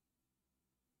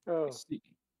 Oh, I see.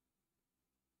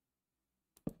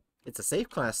 It's a safe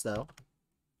class, though.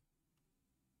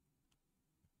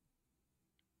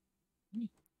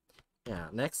 Yeah,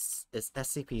 next is a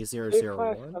class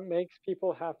SCP-001. that makes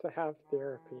people have to have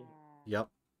therapy. Yep.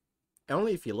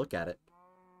 Only if you look at it.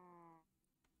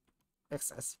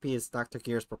 Next SCP is Dr.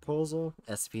 Gear's Proposal,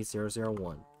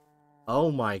 SCP-001.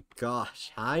 Oh my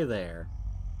gosh, hi there.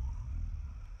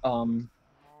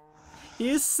 He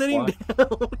is sitting down.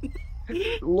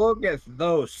 Look at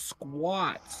those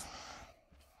squats.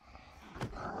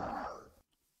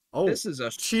 Oh, This is a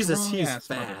Jesus, he's strong-ass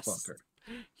fast. motherfucker.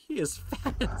 He is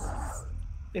fast.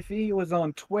 If he was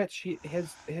on Twitch,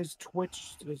 his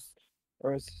Twitch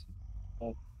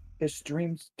his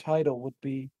stream's title would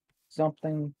be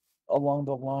something along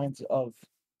the lines of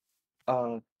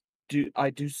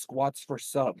do squats for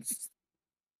subs.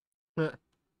 Oh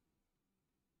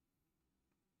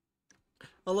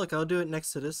look, I'll do it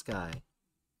next to this guy.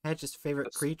 Hatchet's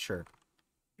favorite creature.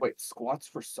 Wait, squats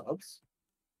for subs?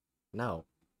 No.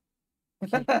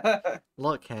 What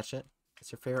Look, Hatchet.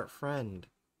 It's your favorite friend.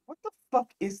 the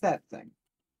fuck is that thing?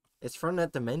 It's from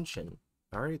that dimension.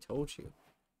 I already told you.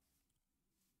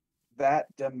 That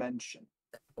dimension.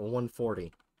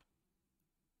 140.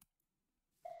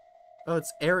 Oh,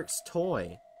 it's Eric's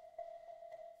toy.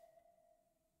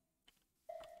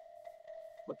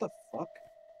 What the fuck?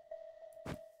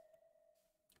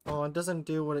 Oh, it doesn't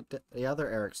do what the other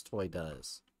Eric's toy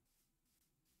does.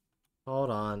 Hold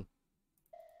on.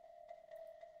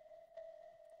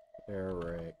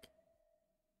 Eric.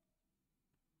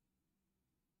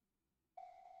 I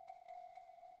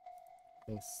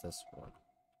think it's this one.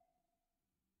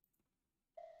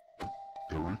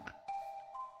 Eric?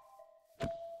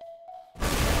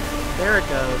 There it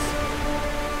goes.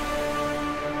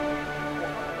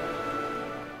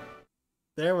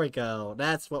 There we go.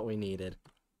 That's what we needed.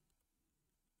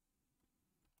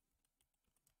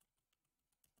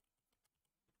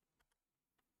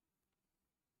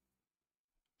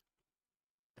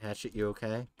 Hatchet, you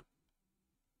okay?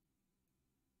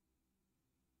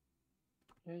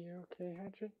 Yeah, you okay,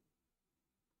 Hatchet?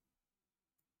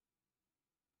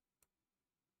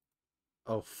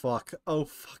 Oh fuck. Oh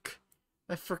fuck.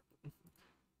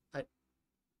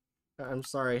 I'm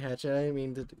sorry, Hatchet. I didn't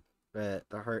mean to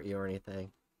hurt you or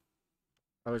anything.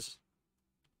 I'm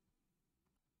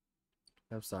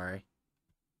sorry.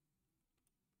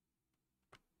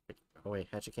 Oh wait,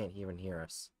 Hatchet can't even hear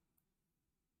us.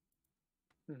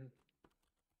 Mm-hmm.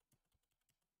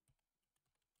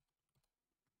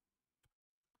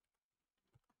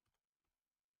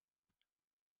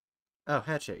 Oh,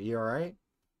 Hatchet, you alright?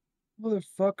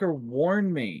 Motherfucker,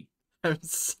 warn me. I'm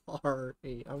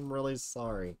sorry. I'm really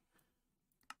sorry.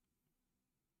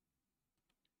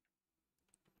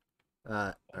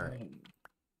 Alright.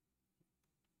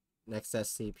 Next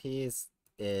SCP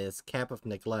is Camp of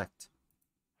Neglect.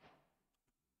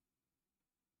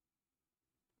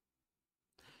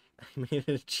 I made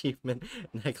an achievement.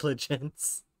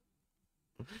 Negligence.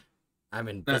 I'm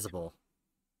invisible.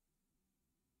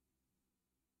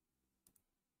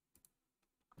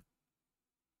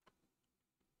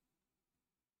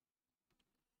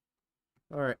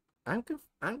 Alright. I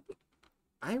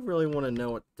really want to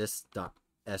know what this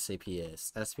SCP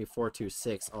is.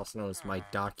 SCP-426, also known as my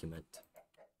document.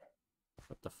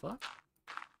 What the fuck?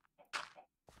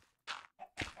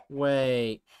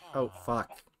 Wait. Oh, fuck.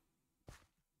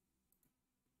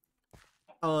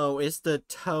 Oh, it's the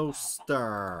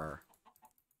toaster.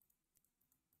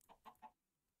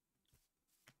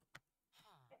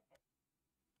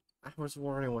 I was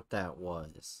wondering what that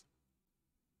was.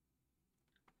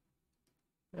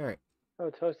 Alright. Oh,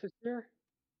 Toast is here?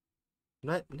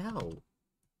 No.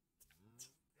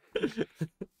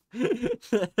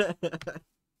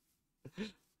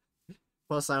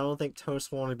 Plus, I don't think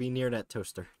Toast want to be near that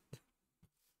toaster.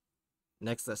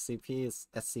 Next SCP is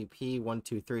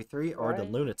SCP-1233, or the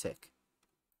Right. Lunatic.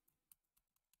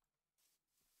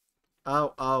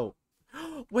 Oh, oh.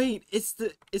 Wait, it's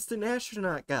the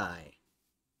astronaut guy.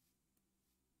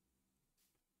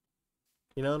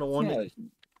 You know, the one that...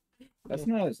 That's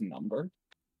not his number.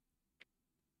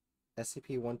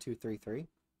 SCP-1233?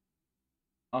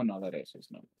 Oh no, that is his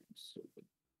number. Stupid.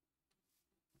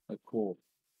 But cool.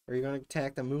 Are you gonna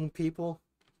attack the moon people?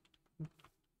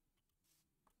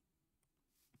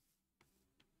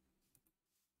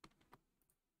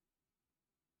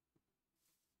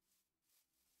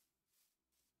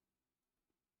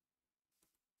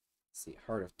 See,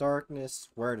 Heart of Darkness,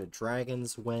 Where the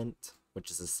Dragons Went, which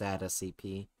is a sad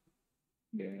SCP.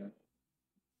 Yeah.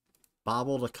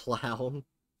 Bobble the Clown.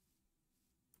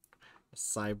 A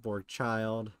Cyborg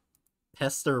Child.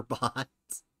 Pesterbot.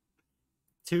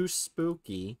 Too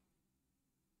Spooky.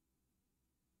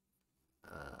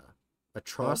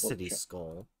 Atrocity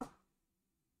Skull.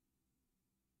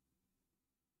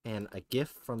 And A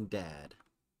Gift from Dad.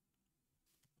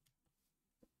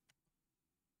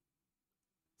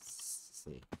 Let's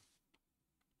see.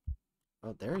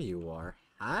 Oh, there you are.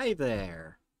 Hi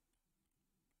there.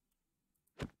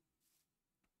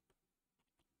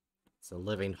 It's a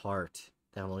living heart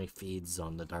that only feeds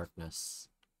on the darkness.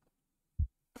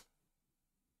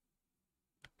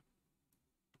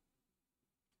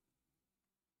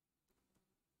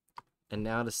 And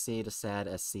now to see the sad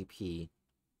SCP.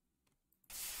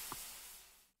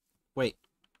 Wait.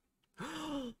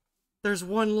 There's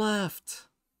one left!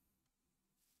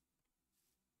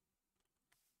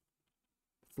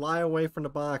 Fly away from the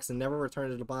box and never return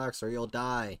to the box or you'll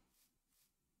die.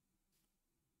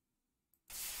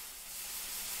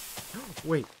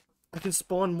 Wait, I can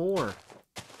spawn more.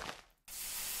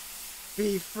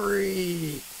 Be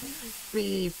free!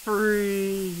 Be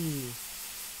free!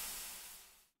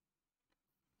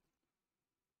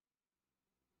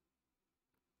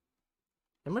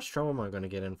 How much trouble am I going to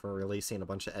get in for releasing a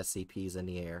bunch of SCPs in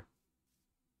the air?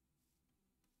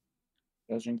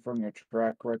 Judging from your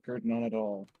track record, none at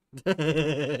all.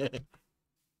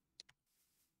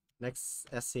 Next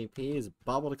SCP is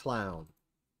Bobble the Clown.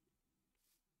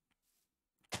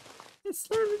 It's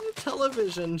literally a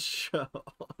television show.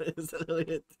 It's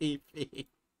literally a TV.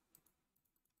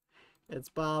 It's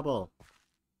Bobble.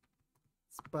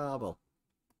 It's Bobble.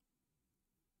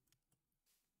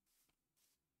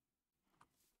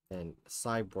 And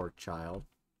Cyborg Child.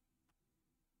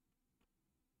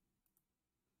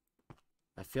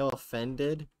 I feel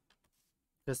offended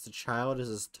because the child is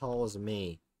as tall as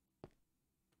me.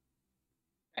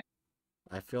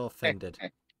 I feel offended.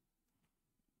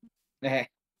 I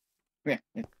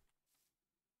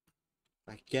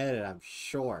get it, I'm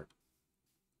short.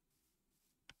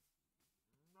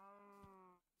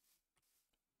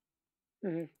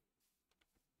 Mm-hmm.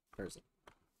 Where's it?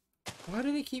 Why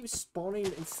do they keep spawning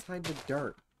inside the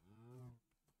dirt?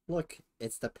 Look,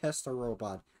 it's the Pester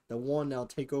robot. The one that'll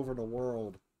take over the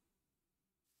world.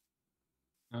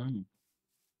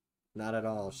 Not at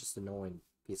all, it's just an annoying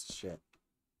piece of shit.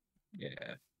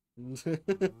 Yeah.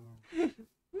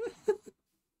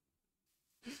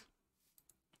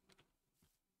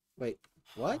 Wait,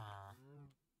 what?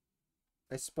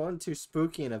 I spawned too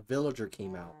spooky and a villager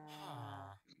came out.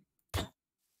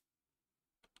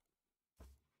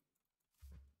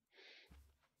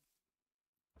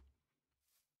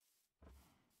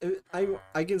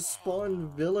 I can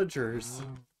spawn villagers.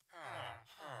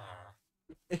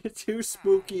 Too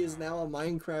Spooky is now a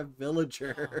Minecraft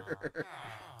villager.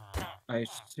 I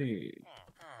see.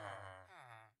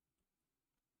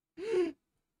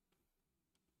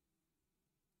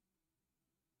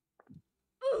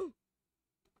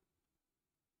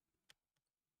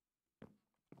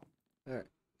 Alright.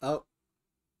 Oh.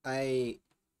 I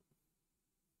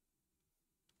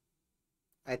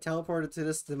teleported to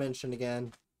this dimension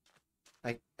again.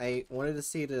 I wanted to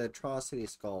see the atrocity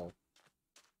skull.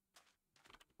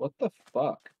 What the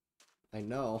fuck? I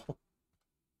know.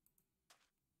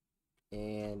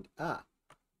 And a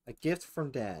gift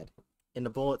from Dad. And the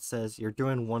bullet says, "You're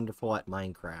doing wonderful at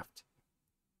Minecraft."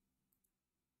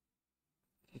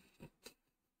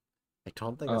 I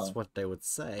don't think that's what they would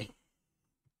say.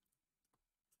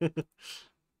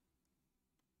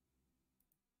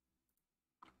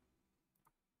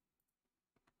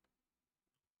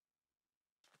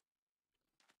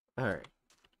 Alright.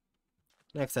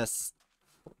 Next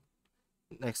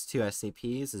two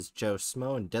SCPs is Joe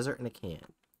Smo and Desert in a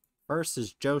Can. First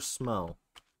is Joe Smo.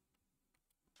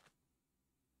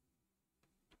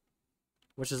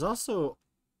 Which is also...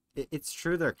 It's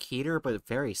true they're Keter, but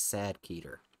very sad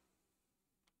Keter.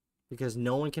 Because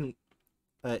no one can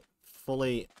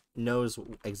fully knows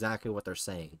exactly what they're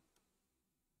saying.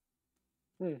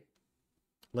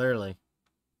 Literally.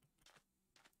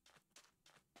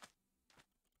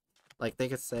 Like, they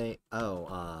could say,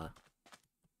 oh,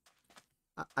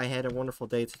 I had a wonderful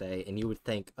day today, and you would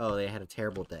think, oh, they had a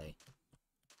terrible day.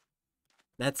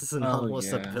 That's his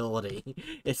anomalous yeah. ability.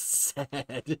 It's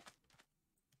sad.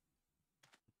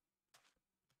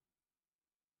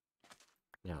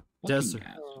 Yeah. Fucking Desert.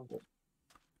 asshole.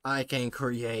 I can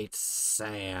create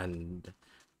sand.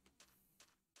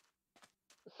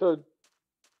 So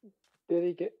did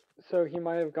he get? So he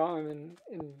might have gotten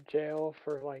in jail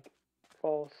for like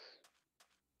false.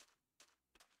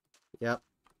 Yep.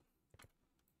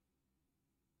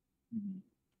 Mhm.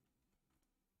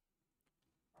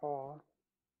 Aw.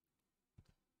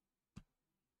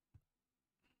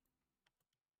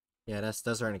 Yeah, that's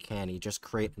desert and candy. Just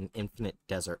create an infinite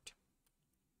desert.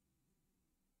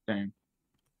 Same.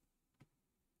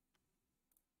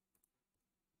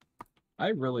 I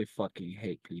really fucking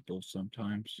hate people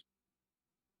sometimes.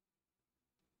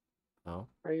 Oh.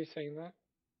 Are you saying that?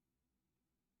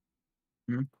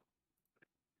 Hmm?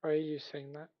 Are you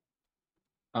saying that?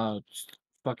 Just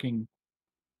fucking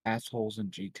assholes in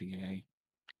GTA.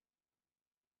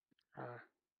 Ah.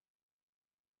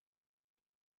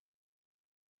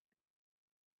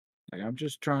 Like I'm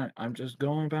just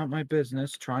going about my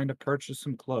business, trying to purchase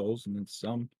some clothes, and then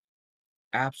some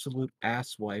absolute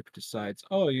asswipe decides,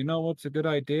 oh, you know what's a good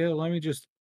idea? Let me just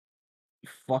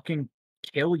fucking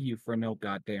kill you for no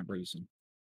goddamn reason.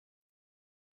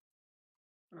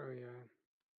 Oh yeah.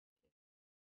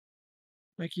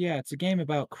 Like, yeah, it's a game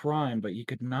about crime, but you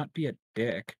could not be a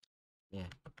dick. Yeah.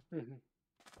 Mhm.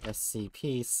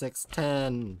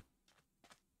 SCP-610.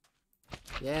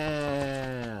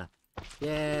 Yeah.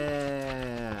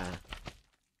 Yeah.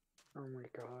 Oh my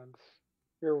god.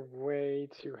 You're way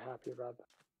too happy about that.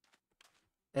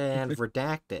 And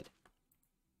redacted.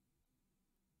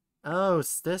 Oh,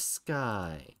 it's this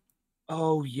guy.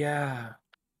 Oh, yeah.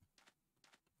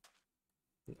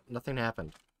 Nothing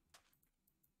happened.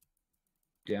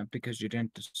 Yeah, because you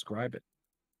didn't describe it.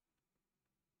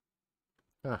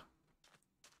 Huh.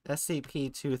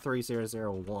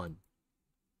 SCP-23001.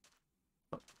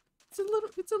 It's a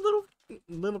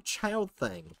little child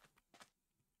thing.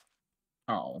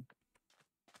 Oh.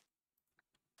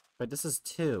 But this is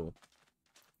 2.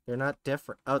 They're not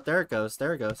different. Oh, there it goes.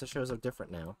 There it goes. It shows up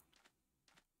different now.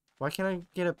 Why can't I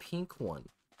get a pink one?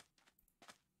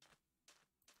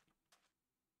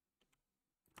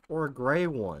 Or a gray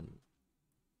one?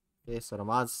 Okay, so the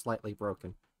mod's slightly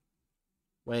broken.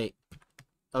 Wait.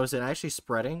 Oh, is it actually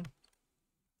spreading?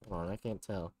 Hold on, I can't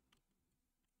tell.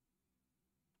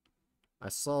 I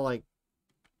saw, like,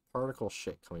 particle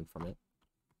shit coming from it.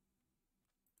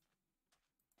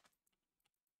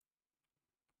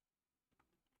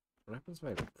 What happens if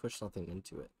I push something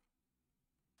into it?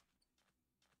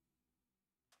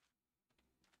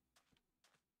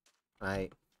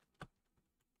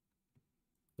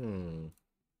 Hmm.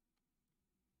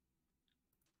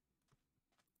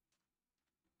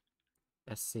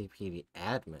 SCP the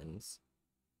admins.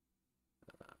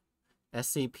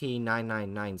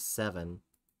 SCP-9997.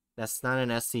 That's not an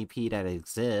SCP that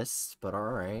exists, but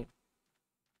alright.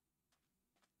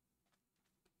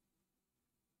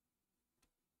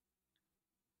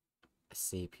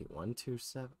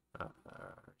 SCP-127. I've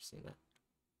seen it.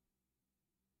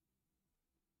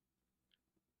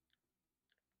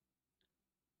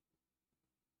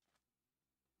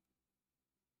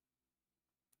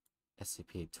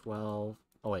 SCP-12.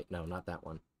 Oh wait, no, not that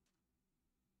one.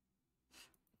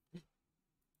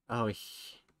 Oh, I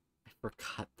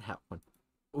forgot that one.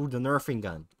 Ooh, the nerfing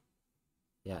gun.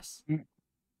 Yes. Mm.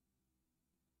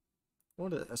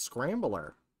 What a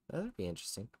scrambler. That'd be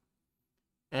interesting.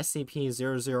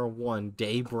 SCP-001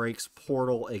 Daybreak's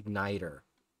Portal Igniter.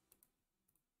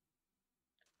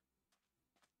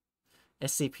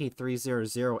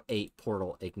 SCP-3008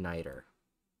 Portal Igniter.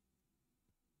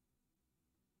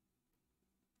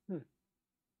 Hmm.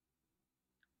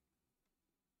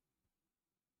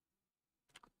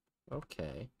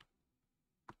 Okay.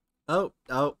 Oh,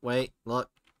 wait, look.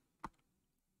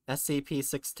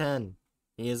 SCP-610.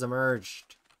 He has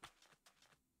emerged.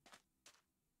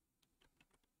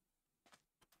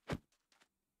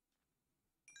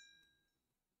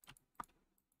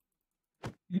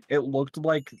 It looked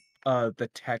like the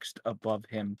text above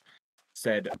him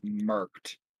said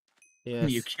murked. Yes.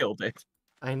 You killed it.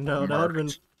 I know, that would have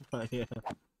been fun, yeah.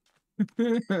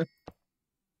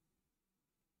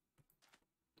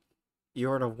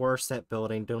 You're the worst at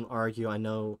building. Don't argue. I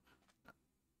know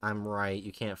I'm right.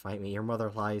 You can't fight me. Your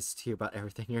mother lies to you about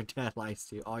everything. Your dad lies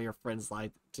to you. All your friends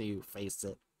lie to you. Face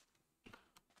it.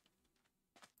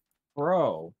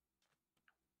 Bro.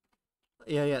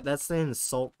 Yeah, that's the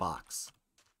insult box.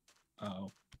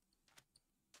 Oh.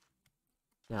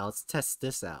 Now let's test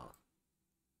this out.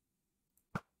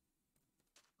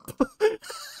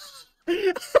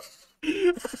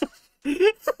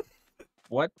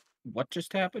 What? What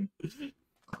just happened?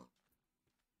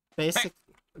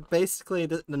 Basically,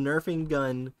 the nerfing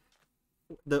gun,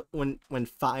 when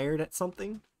fired at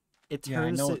something, it Yeah, I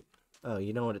turns know it. Oh,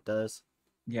 you know what it does?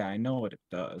 Yeah, I know what it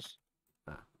does.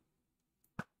 Ah.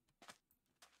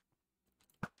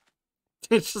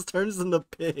 It just turns into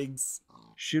pigs.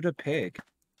 Shoot a pig.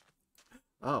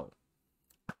 Oh.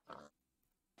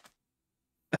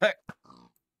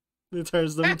 It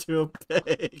turns them into a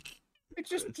pig. It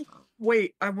just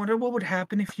wait. I wonder what would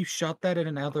happen if you shot that at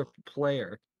another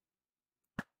player.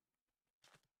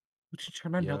 Would you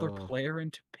turn another Yo. player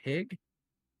into pig?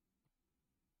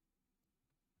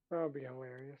 That would be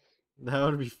hilarious. That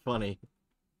would be funny.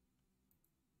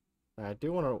 I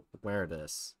do want to wear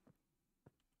this.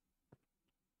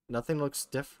 Nothing looks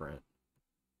different.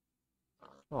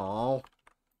 Oh.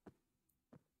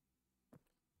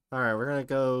 Alright, we're gonna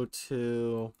go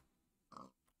to...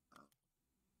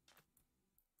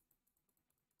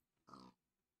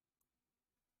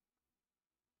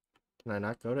 Can I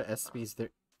not go to SCP's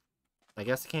there? I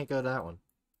guess I can't go to that one.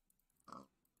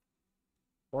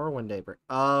 Or One Day Break.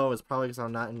 Oh, it's probably because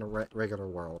I'm not in the regular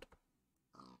world.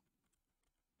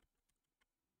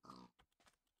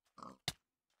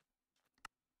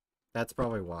 That's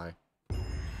probably why.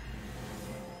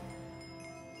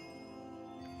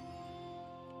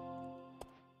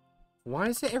 Why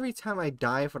is it every time I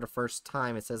die for the first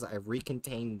time, it says I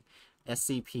recontained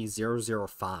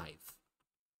SCP-005?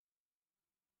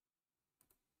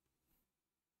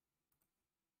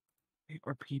 Why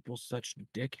are people such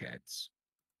dickheads?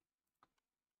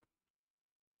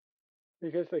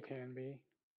 Because they can be.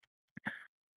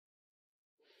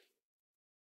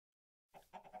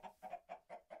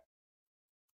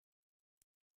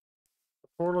 The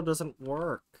portal doesn't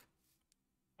work.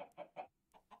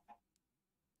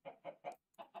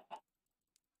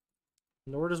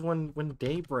 Nor does when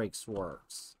Daybreaks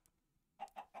works.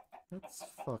 That's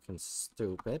fucking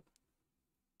stupid.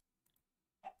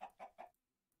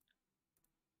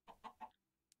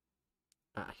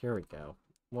 Ah, here we go.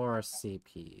 More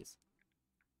SCPs.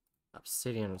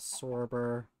 Obsidian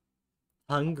Absorber.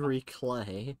 Hungry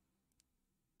Clay.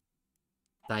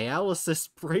 Dialysis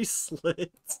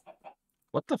Bracelet.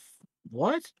 What the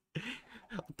what?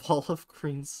 Ball of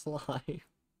green slime.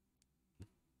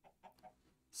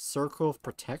 Circle of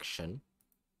Protection.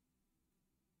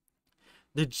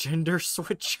 The Gender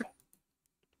Switcher.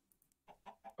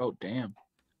 Oh damn.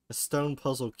 A Stone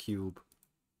Puzzle Cube.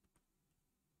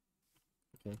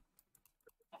 Okay.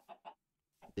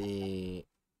 The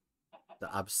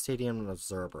Obsidian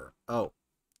Observer. Oh,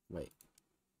 wait.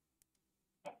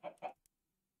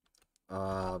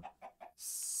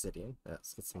 Obsidian. Yeah,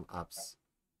 let's get some Let's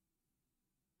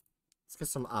get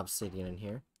some Obsidian in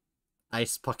here.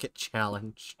 Ice Bucket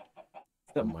Challenge.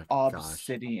 The Oh my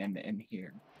obsidian in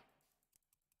here.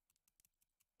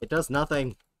 It does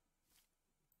nothing.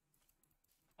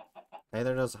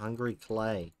 Neither does Hungry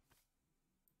Clay.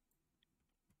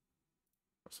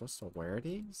 We're supposed to wear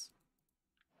these?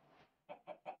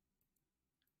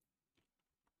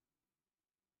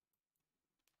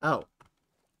 Oh.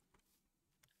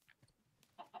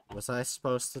 Was I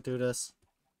supposed to do this?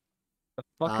 The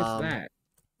fuck is that?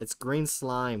 It's green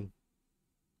slime.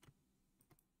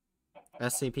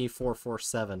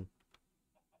 SCP-447.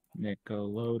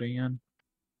 Nickelodeon.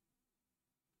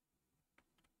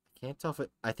 Can't tell if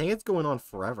it... I think it's going on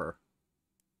forever.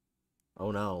 Oh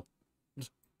no.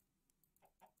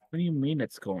 What do you mean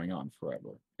it's going on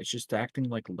forever? It's just acting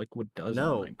like Liquid does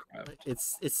No. in Minecraft.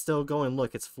 It's still going.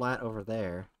 Look, it's flat over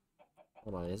there.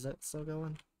 Hold on, is it still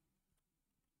going?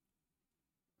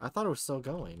 I thought it was still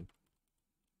going.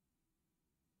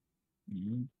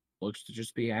 Looks to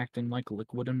just be acting like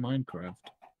Liquid in Minecraft.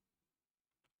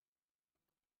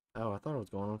 Oh, I thought it was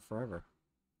going on forever.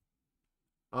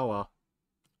 Oh well.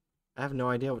 I have no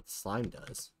idea what the slime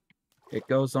does. It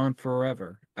goes on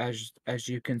forever, as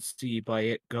you can see by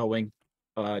it going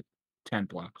 10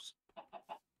 blocks.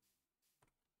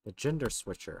 The Gender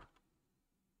Switcher.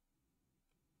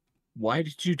 Why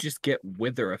did you just get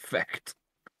wither effect?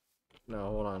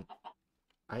 No, hold on.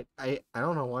 I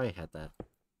don't know why I had that.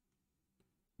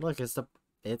 Look,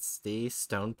 it's the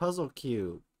Stone Puzzle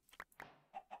Cube.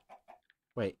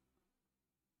 Wait.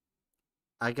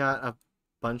 I got a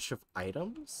bunch of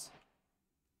items?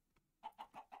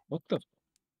 What the?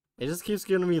 It just keeps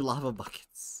giving me lava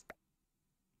buckets.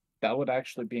 That would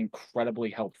actually be incredibly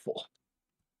helpful.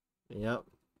 Yep.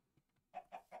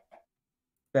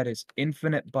 That is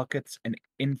infinite buckets and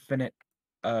infinite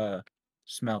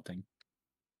smelting.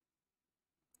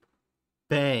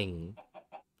 Bang,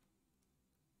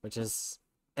 which is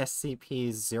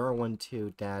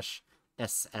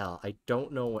SCP-012-SL. I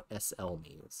don't know what SL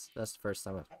means. That's the first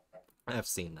time I've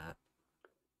seen that.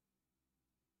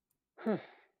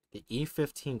 The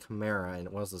E-15 Chimera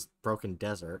and what was this broken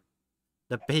desert.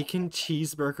 The bacon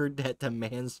cheeseburger that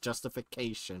demands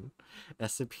justification.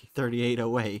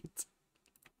 SCP-3808.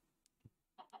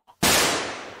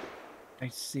 I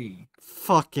see.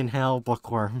 Fucking hell,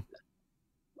 bookworm.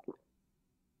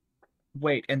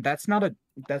 Wait, and that's not a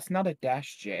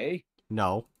 -J?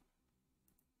 No.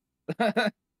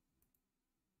 That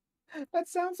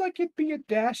sounds like it'd be a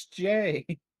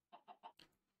 -J.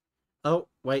 Oh,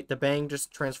 wait, the bang just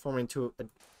transformed into a...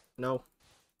 No.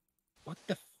 What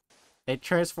the It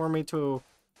transformed into...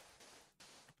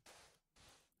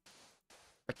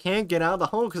 I can't get out of the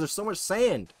hole because there's so much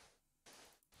sand.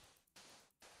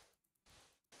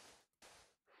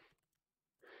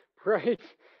 Right.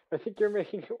 I think you're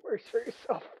making it worse for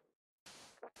yourself.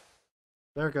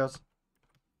 There it goes.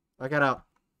 I got out.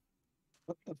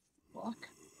 What the fuck?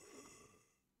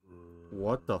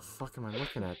 What the fuck am I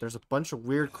looking at? There's a bunch of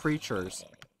weird creatures.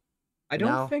 I don't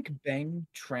Now- think Bang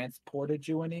transported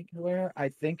you anywhere. I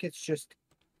think it's just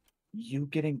you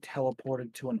getting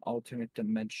teleported to an alternate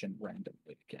dimension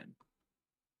randomly again.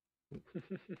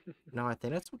 No, I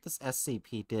think that's what this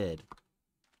SCP did.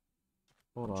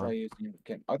 Hold Try on. using it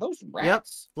again. Are those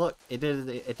rats? Look, it did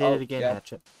Oh, it again, yeah.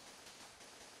 Hatchet.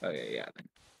 Oh yeah. Then.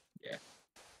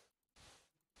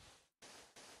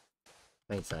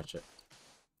 Thanks, Hatchet.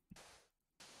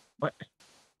 What?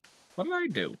 What did I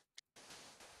do?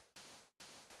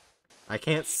 I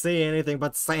can't see anything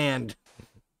but sand.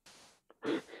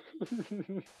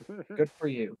 Good for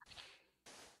you.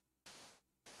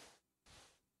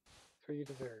 That's what you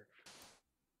deserve.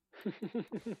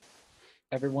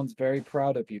 Everyone's very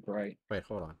proud of you, Bright. Wait,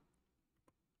 hold on.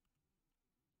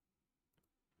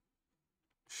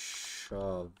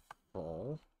 Shovel.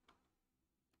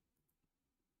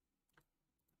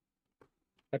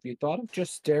 Have you thought of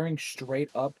just staring straight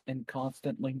up and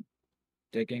constantly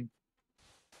digging?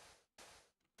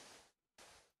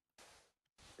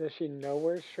 Does she know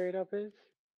where straight up is?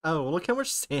 Oh, look how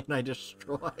much sand I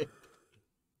destroyed.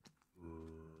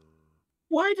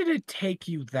 Why did it take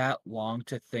you that long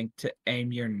to think to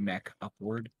aim your neck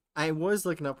upward? I was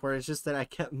looking upward, it's just that I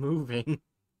kept moving.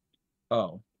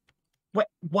 Oh. What?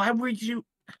 Why were you...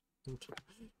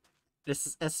 This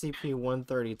is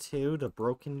SCP-132, the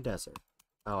Broken Desert.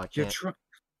 Oh, I You're can't.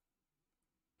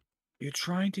 You're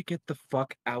trying to get the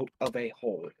fuck out of a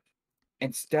hole.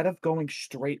 Instead of going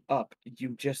straight up,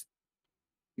 you just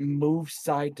move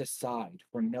side to side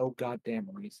for no goddamn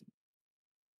reason.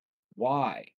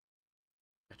 Why?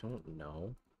 I don't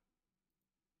know.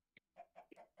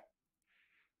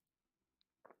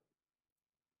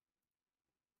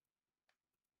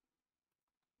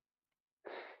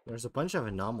 There's a bunch of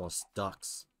anomalous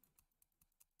ducks.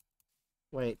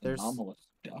 Wait, there's... Anomalous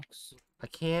ducks. I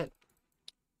can't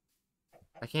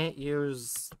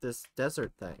use this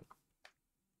desert thing.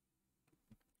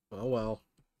 Oh well.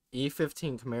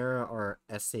 E-15 Chimera or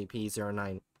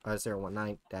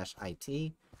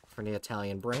SCP-019-IT for the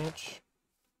Italian branch.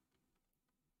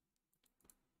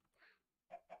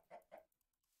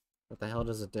 What the hell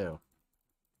does it do?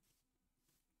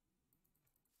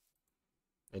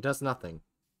 It does nothing.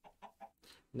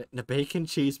 The bacon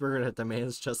cheeseburger that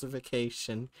demands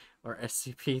justification or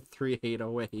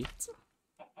SCP-3808.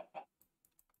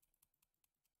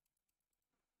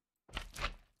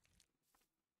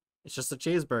 It's just a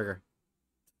cheeseburger.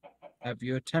 Have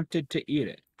you attempted to eat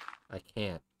it? I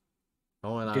can't.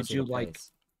 Only allows Did me you, to like-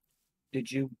 place.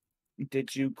 Did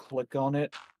you click on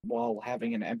it while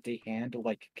having an empty hand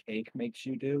like cake makes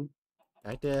you do?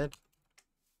 I did.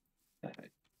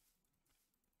 Alright.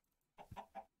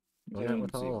 Look at it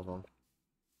with all of them.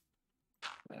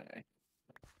 Alright.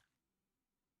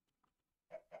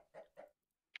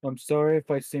 I'm sorry if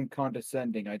I seem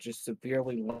condescending. I just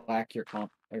severely lack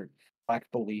lack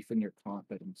belief in your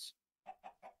confidence.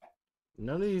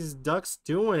 None of these ducks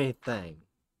do anything.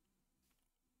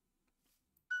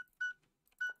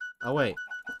 Oh wait.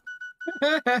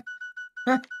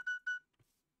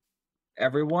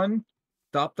 Everyone,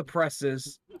 stop the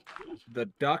presses. The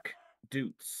duck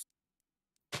doots.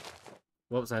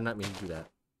 Whoops, I did not mean to do that.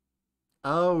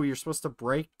 Oh, you're supposed to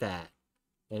break that.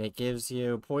 And it gives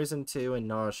you poison 2 and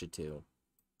nausea 2.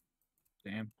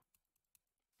 Damn.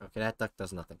 Okay, that duck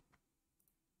does nothing.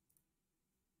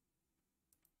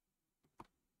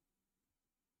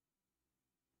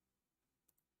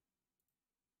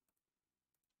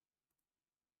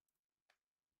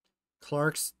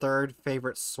 Clark's third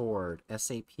favorite sword,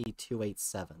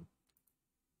 SCP-287.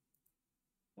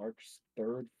 Clark's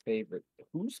third favorite.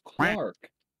 Who's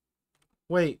Clark?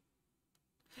 Wait.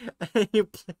 You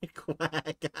played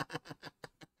Quack.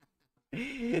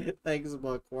 Thanks,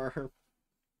 Bookworm.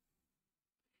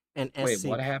 And Wait, SC...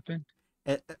 what happened?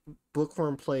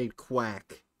 Bookworm played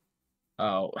Quack.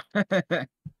 Oh.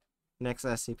 Next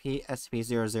SCP,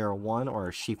 SCP-001, or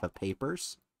a sheaf of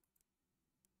papers.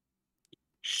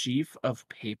 Sheaf of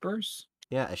papers?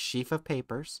 Yeah, a sheaf of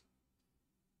papers.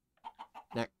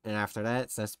 And after that,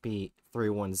 it's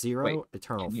SCP-310, Wait,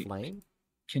 Eternal Flame.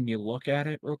 Can you look at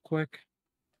it real quick?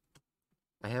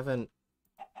 I haven't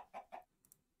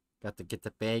got to get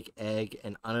the big egg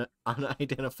and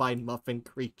unidentified muffin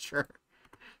creature.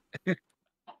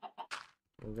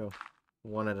 We'll go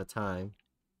one at a time.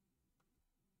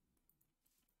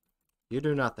 You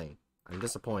do nothing. I'm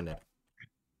disappointed.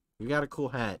 You got a cool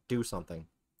hat. Do something.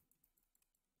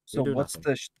 So what's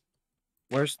the...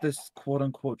 Where's this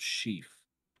quote-unquote sheaf?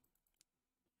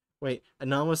 Wait,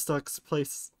 anomalous ducks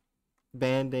place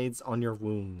band-aids on your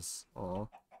wounds. Aw.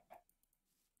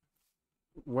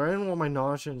 When will my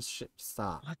nausea and shit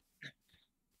stop? What?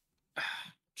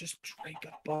 Just drink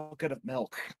a bucket of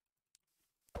milk.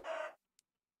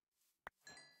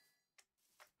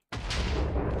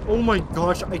 Oh my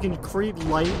gosh, I can create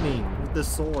lightning with the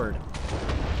sword.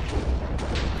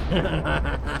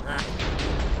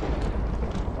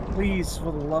 Please,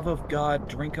 for the love of God,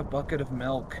 drink a bucket of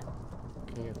milk.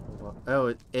 Oh,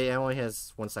 it only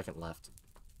has 1 second left.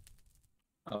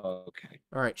 Okay.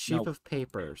 Alright, sheaf of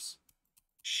papers.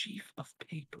 Sheaf of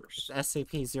papers.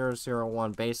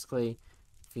 SCP-001, basically,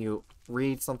 if you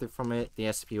read something from it, the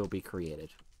SCP will be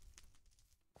created.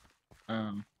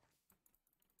 And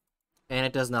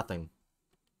it does nothing.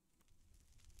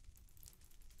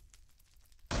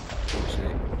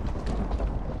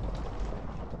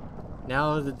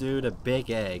 Now to do the big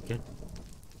egg.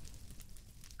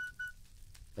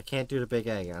 I can't do the big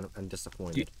egg. I'm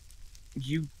disappointed.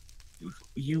 You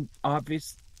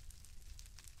obviously...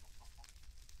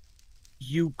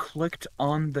 You clicked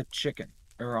on the chicken.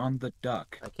 Or on the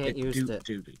duck. I can't use it.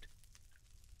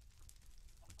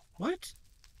 What?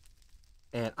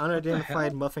 An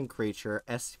unidentified muffin creature,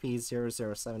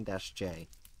 SCP-007-J.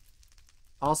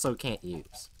 Also can't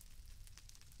use.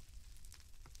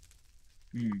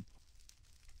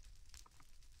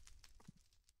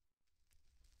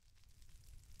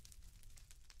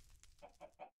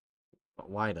 But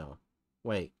why though?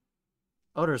 Wait.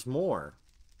 Oh, there's more.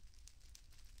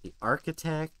 The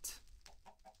Architect.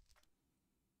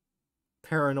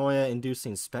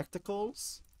 Paranoia-inducing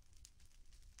spectacles.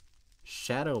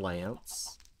 Shadow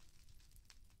lamps.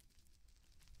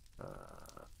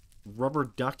 Rubber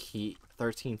duck heat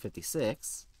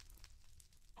 1356.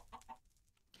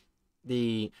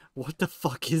 What the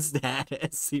fuck is that?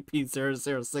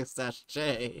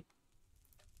 SCP-006-J.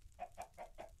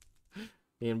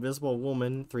 The Invisible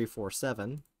Woman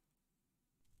 347.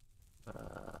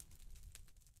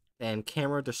 And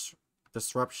Camera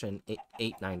Disruption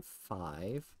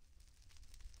 895.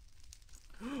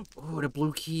 Oh, the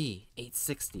blue key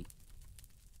 860.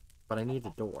 But I need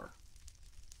the door.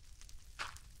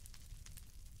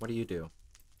 What do you do?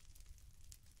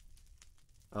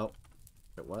 Oh.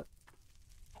 Wait, what?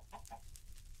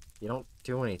 You don't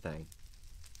do anything.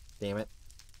 Damn it.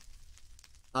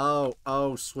 Oh,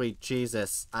 sweet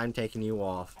Jesus. I'm taking you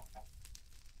off.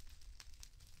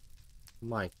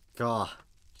 My God.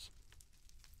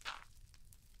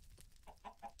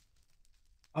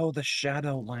 Oh, the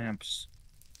shadow lamps.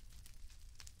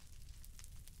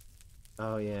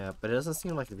 Oh, yeah, but it doesn't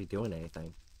seem like to be doing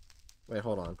anything. Wait,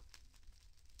 hold on.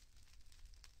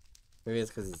 Maybe it's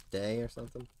because it's day or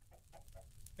something?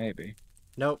 Maybe.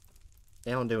 Nope.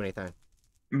 They don't do anything.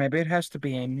 Maybe it has to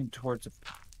be aiming towards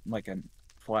like a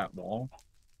flat wall.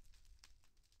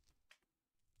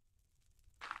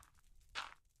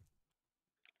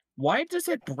 Why does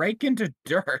it break into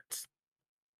dirt?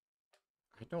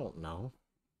 I don't know.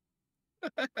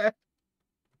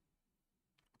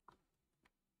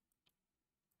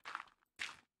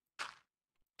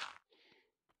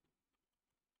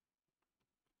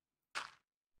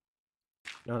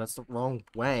 No, that's the wrong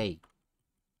way.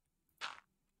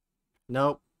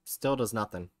 Nope. Still does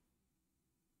nothing.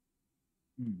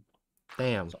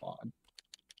 Damn. That's odd.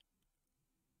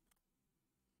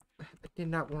 I did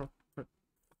not want to put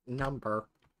number.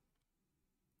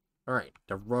 Alright,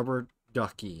 the rubber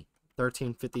ducky.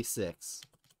 1356.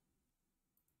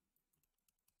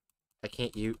 I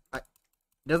can't use... It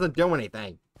doesn't do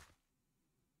anything.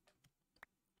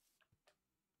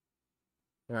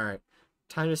 Alright.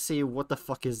 Time to see what the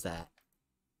fuck is that.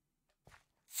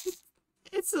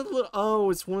 It's a little... Oh,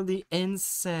 it's one of the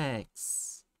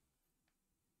insects.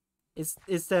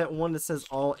 It's that one that says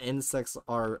all insects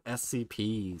are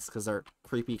SCPs because they're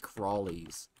creepy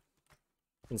crawlies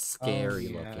and scary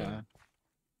looking.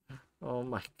 Oh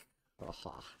my gosh.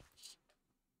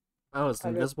 Oh, it's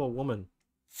an invisible woman.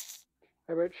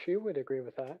 I bet she would agree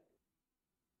with that.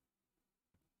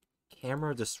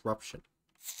 Camera disruption.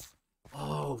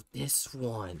 Oh, this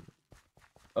one.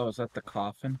 Oh, is that the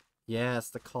coffin? Yeah,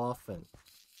 it's the coffin.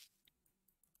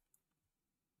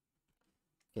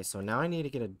 Okay, so now I need to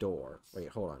get a door. Wait,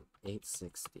 hold on.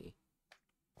 860.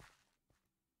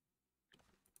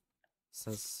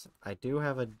 Since I do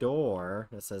have a door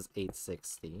that says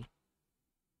 860.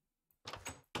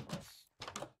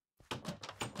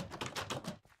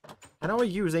 How do I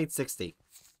use 860?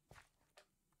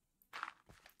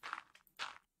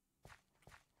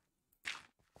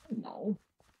 No.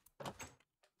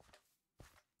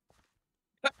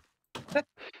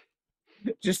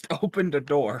 Just open the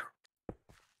door.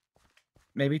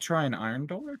 Maybe try an iron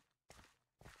door?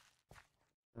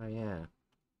 Oh, yeah.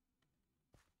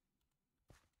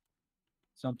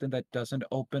 Something that doesn't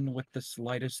open with the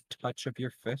slightest touch of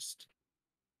your fist?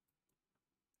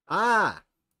 Ah!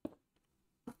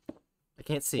 I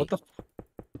can't see.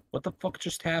 What the fuck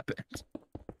just happened?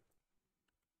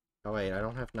 Oh, wait, I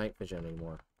don't have night vision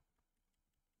anymore.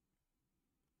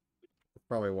 That's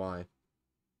probably why.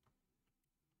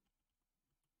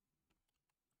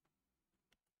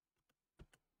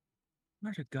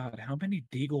 My God, how many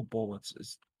deagle bullets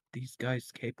is these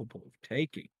guys capable of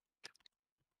taking?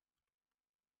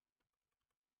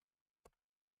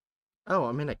 Oh,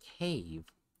 I'm in a cave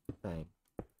thing.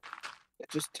 It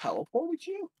just teleported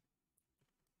you?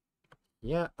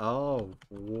 Yeah, oh,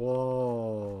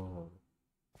 whoa.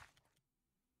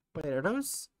 Wait, are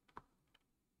those...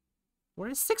 What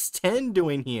is 610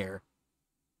 doing here?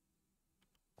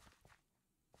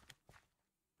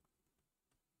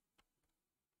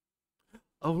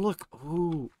 Oh, look.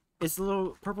 Ooh. It's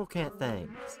little purple cat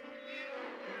things.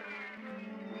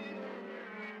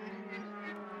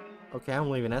 Okay,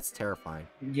 I'm leaving. That's terrifying.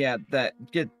 Yeah,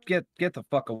 that get the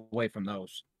fuck away from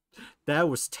those. That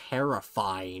was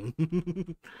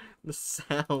terrifying. The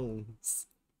sounds.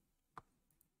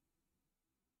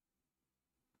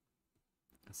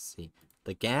 Let's see.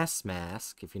 The gas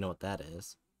mask, if you know what that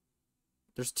is.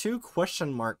 There's 2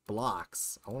 question mark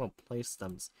blocks. I want to place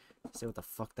them. See what the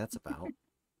fuck that's about.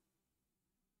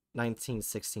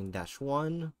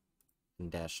 1916-1 and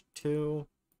 -2,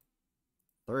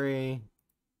 3,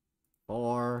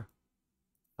 4,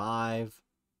 5,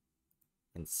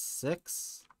 and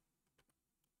 6.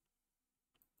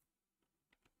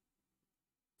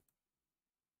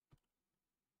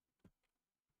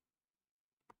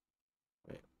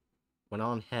 Wait. When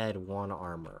on head, 1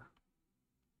 armor.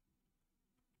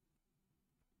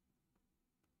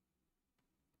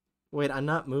 Wait, I'm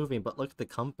not moving, but look at the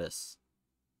compass.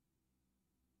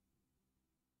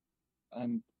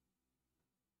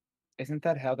 Isn't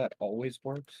that how that always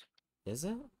works? Is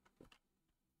it?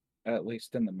 At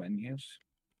least in the menus.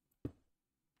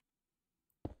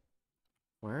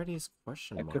 Where are these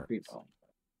question I marks? could be wrong.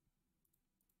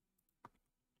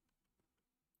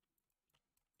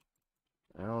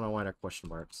 I don't know why they're question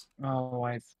marks. Oh,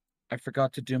 I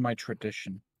forgot to do my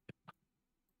tradition.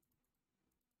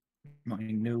 My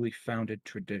newly founded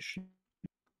tradition.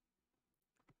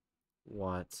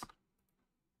 What?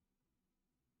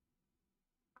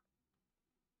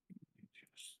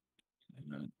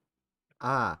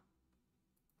 Ah.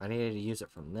 I needed to use it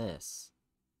from this.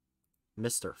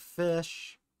 Mr.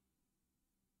 Fish.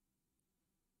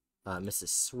 Mrs.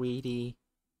 Sweetie.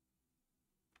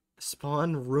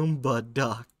 Spawn Roomba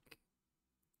Duck.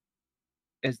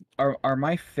 Are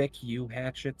my thick U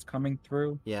hatchets coming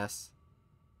through? Yes.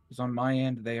 Because on my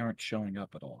end, they aren't showing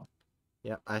up at all.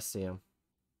 Yep, I see them.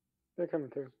 They're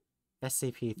coming through.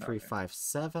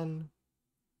 SCP-357.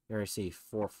 You already see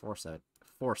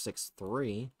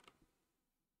 463.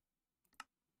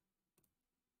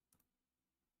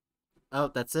 Oh,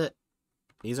 that's it.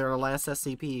 These are our last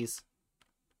SCPs.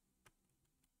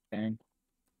 Dang.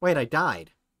 Wait, I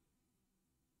died.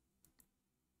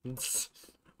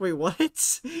 Wait,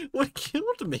 what? What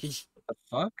killed me? The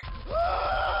fuck?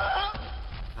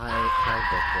 I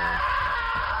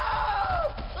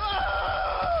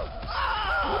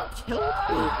What killed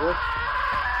me?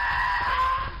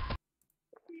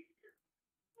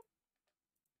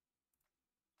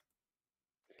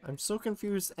 I'm so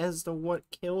confused as to what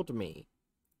killed me.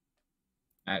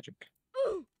 Magic.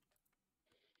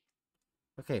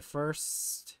 Okay,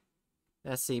 first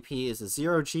SCP is a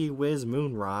 0G Whiz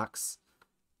Moon Rocks,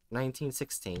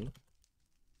 1916.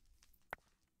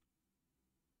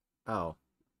 Oh.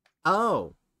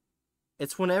 Oh!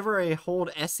 It's whenever I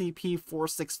hold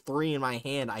SCP-463 in my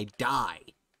hand, I die.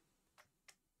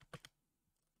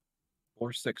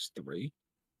 463?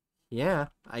 Yeah,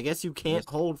 I guess you can't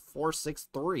Yes. hold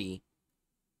 463.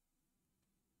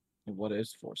 What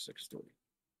is 463?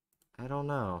 I don't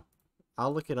know.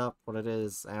 I'll look it up what it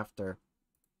is after.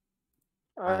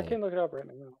 I can look it up right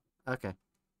now. Okay.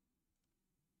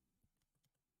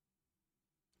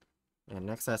 And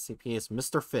next SCP is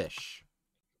Mr. Fish.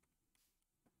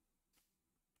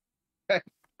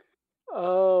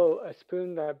 Oh, a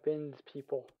spoon that bends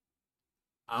people.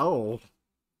 Oh.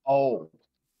 Oh.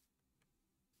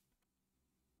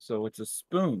 So it's a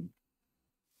spoon.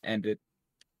 And it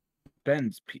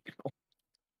bends people.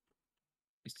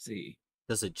 I see.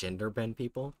 Does it gender bend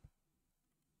people?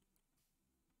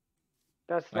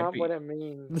 That's I'd not be- what it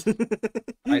means.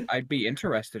 I'd be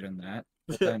interested in that.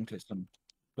 Put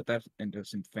that into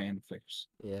some fanfics.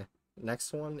 Yeah.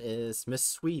 Next one is Miss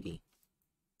Sweetie.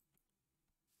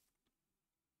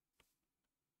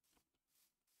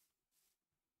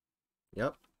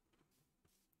 Yep.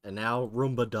 And now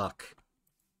Roomba Duck.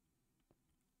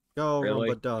 Go, Really?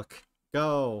 Roomba Duck.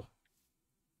 Go.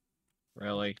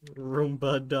 Really?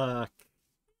 Roomba Duck.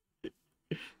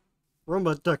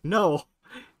 Roomba Duck, no!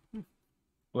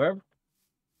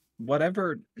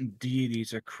 Whatever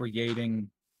deities are creating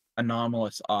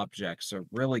anomalous objects are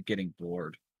really getting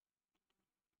bored.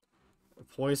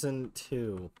 Poison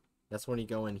 2. That's when you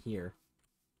go in here.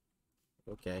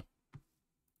 Okay.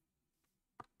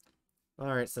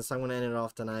 Alright, since I'm gonna end it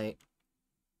off tonight.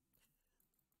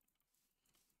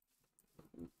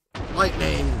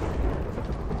 Lightning!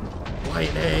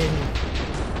 Lightning!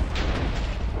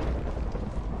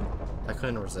 I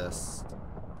couldn't resist.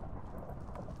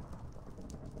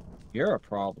 You're a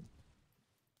problem.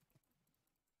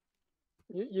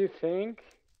 You think?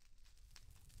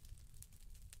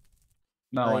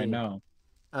 No, I know.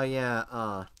 Oh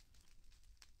yeah,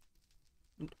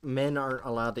 men aren't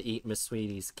allowed to eat Miss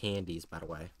Sweetie's candies, by the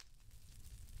way.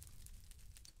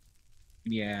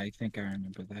 Yeah, I think I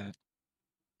remember that.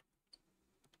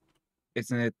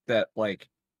 Isn't it that, like,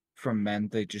 from men,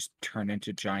 they just turn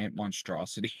into giant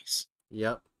monstrosities?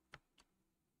 Yep.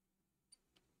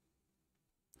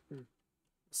 Hmm.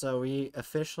 So we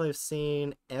officially have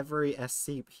seen every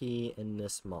SCP in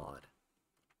this mod.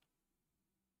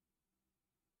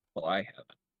 Well, I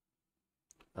haven't.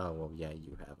 Oh, well, yeah,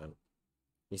 you haven't.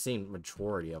 You've seen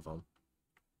majority of them.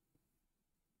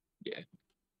 Yeah.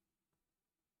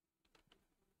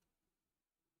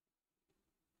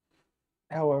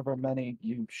 However many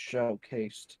you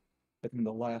showcased within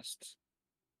the last,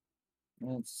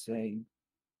 let's say,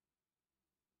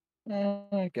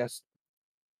 I guess,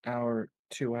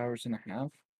 2 hours and a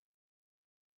half.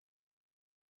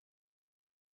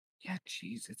 Yeah,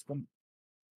 jeez, it's been.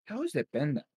 How has it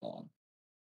been that long?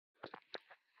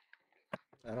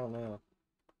 I don't know.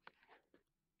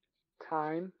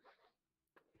 Time?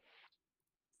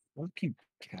 Fucking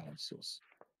calluses.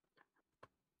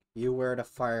 You wear the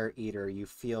fire eater, you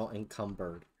feel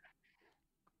encumbered.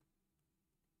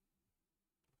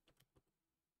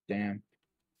 Damn.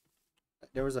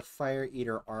 There was a fire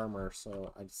eater armor,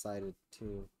 so I decided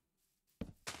to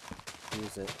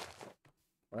use it.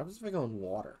 What happens if I go in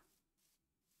water?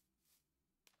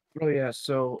 Oh yeah,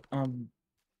 so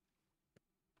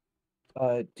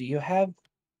do you have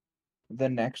the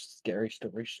next scary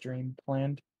story stream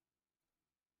planned?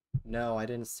 No, I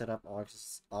didn't set up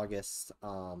August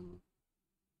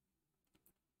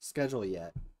schedule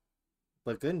yet.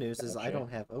 But good news is I Gotcha.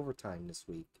 don't have overtime this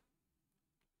week.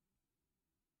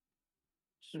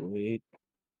 Sweet.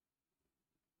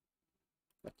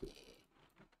 Okay.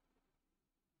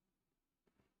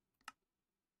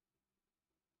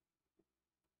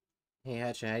 Hey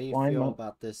Hatchet, how do you feel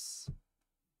about this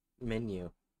menu?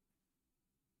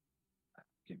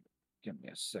 Give me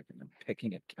a second. I'm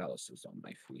picking at calluses on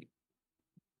my feet.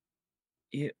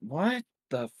 What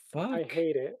the fuck? I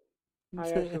hate it.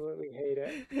 I absolutely hate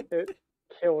it. It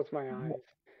kills my eyes.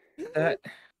 That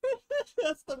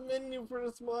That's the menu for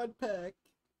this mod pack.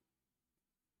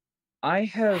 I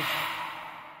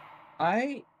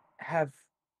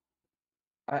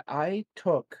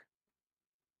took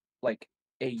like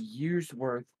a year's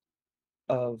worth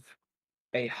of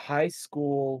a high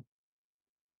school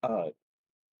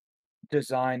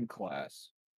design class.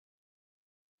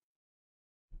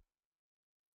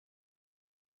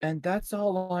 And that's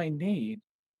all I need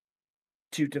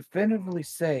to definitively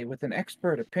say with an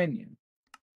expert opinion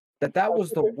that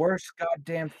was the worst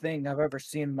goddamn thing I've ever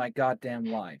seen in my goddamn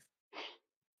life.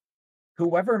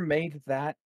 Whoever made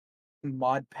that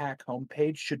mod pack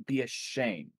homepage should be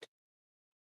ashamed.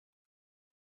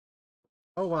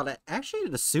 Oh wow, actually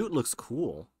the suit looks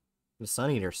cool. The Sun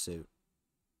Eater suit.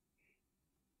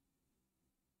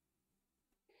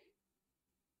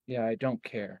 Yeah, I don't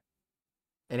care.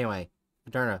 Anyway,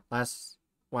 Moderna, last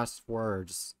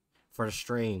words for the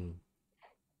stream.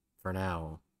 For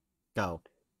now, go.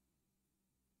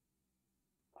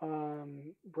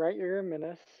 Write your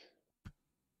menace.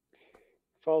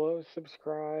 Follow,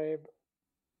 subscribe,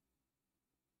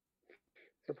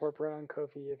 support Brett on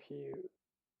Kofi if you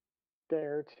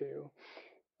dare to.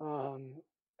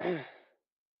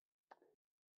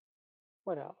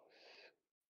 What else?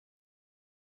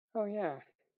 Oh yeah,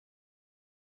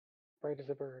 bright as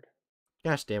a bird.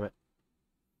 Gosh damn it.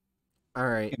 All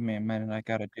right. Give me a minute. I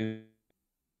gotta do.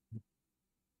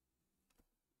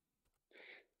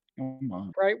 Come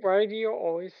on. Right? Why do you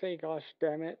always say "gosh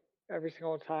damn it" every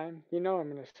single time? You know I'm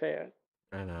gonna say it.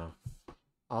 I know.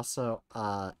 Also,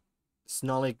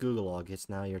 Snolly Googlog, it's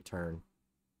now your turn.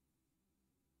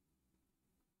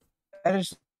 That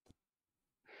is.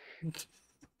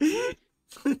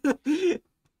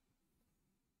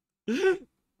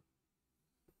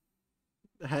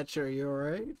 Hatchet, are you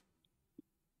alright?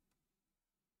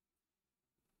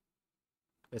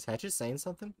 Is Hatchet saying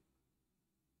something?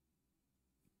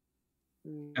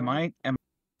 Am I? Am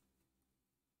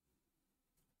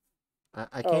I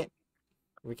Oh. can't.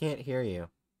 We can't hear you.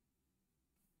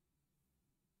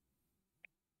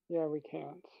 Yeah, we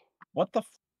can't. what the?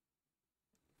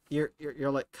 You're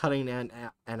like cutting in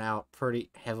and out pretty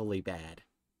heavily bad.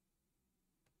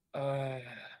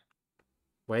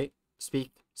 Wait,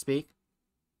 speak.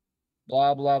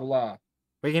 Blah blah blah.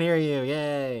 We can hear you.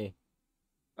 Yay!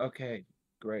 Okay,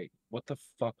 great. What the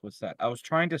fuck was that? I was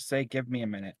trying to say, give me a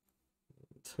minute.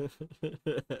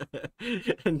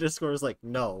 And Discord is like,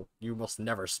 no, you must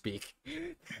never speak.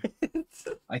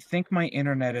 I think my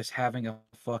internet is having a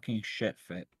fucking shit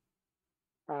fit.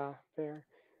 Fair.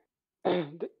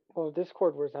 Well,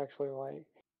 Discord was actually like,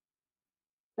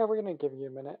 yeah, we're gonna give you a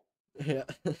minute Yeah.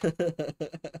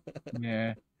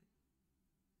 Yeah.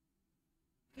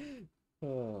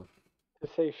 Oh. to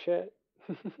say shit,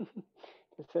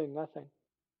 to say nothing.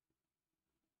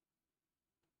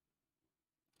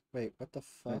 Wait, what the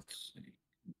fuck? Let's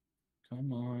see.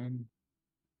 Come on.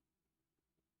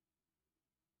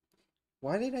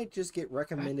 Why did I just get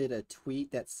recommended a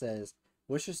tweet that says,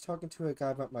 was just talking to a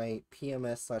guy about my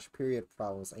PMS/period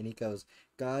problems, and he goes,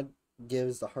 God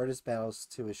gives the hardest battles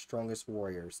to his strongest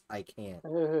warriors. I can't.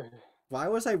 Why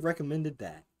was I recommended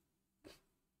that?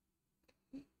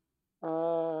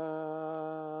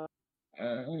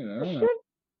 Christian?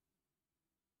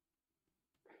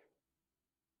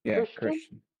 Yeah, Christian?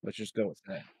 Christian. Let's just go with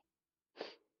that.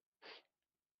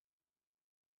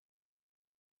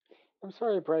 I'm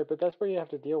sorry, Bright, but that's what you have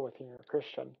to deal with here,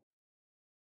 Christian.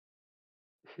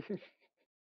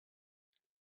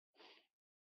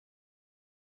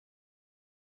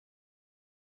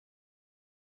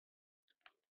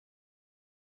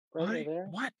 Bright, you there?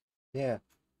 What? Yeah.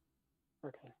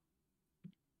 Okay.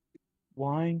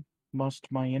 Why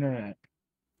must my internet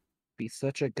be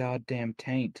such a goddamn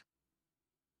taint?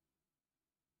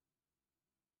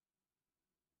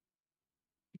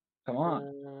 Come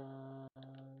on.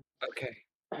 Okay.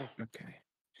 Okay.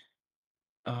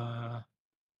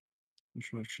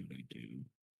 What should I do?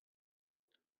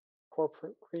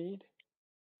 Corporate greed.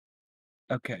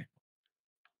 Okay.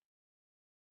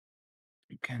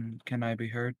 Can I be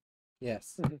heard?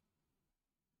 Yes.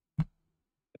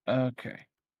 Okay.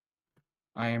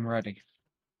 I am ready.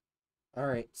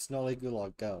 Alright, Snolly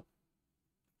Gulag, go.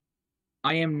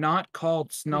 I am not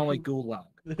called Snolly Gulag.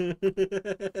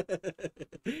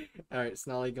 Alright,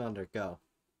 Snolly Gonder, go.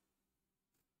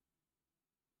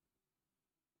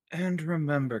 And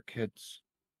remember, kids,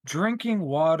 drinking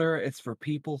water is for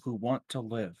people who want to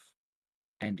live.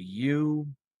 And you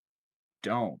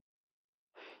don't.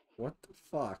 What the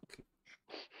fuck?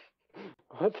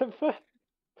 What the fuck?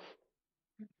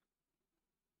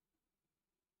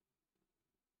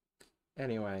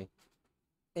 Anyway,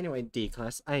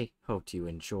 D-Class, I hoped you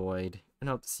enjoyed, and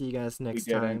hope to see you guys next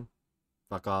didn't. time.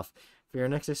 Fuck off. For your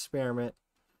next experiment.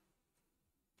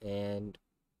 And,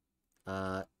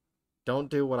 don't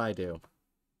do what I do.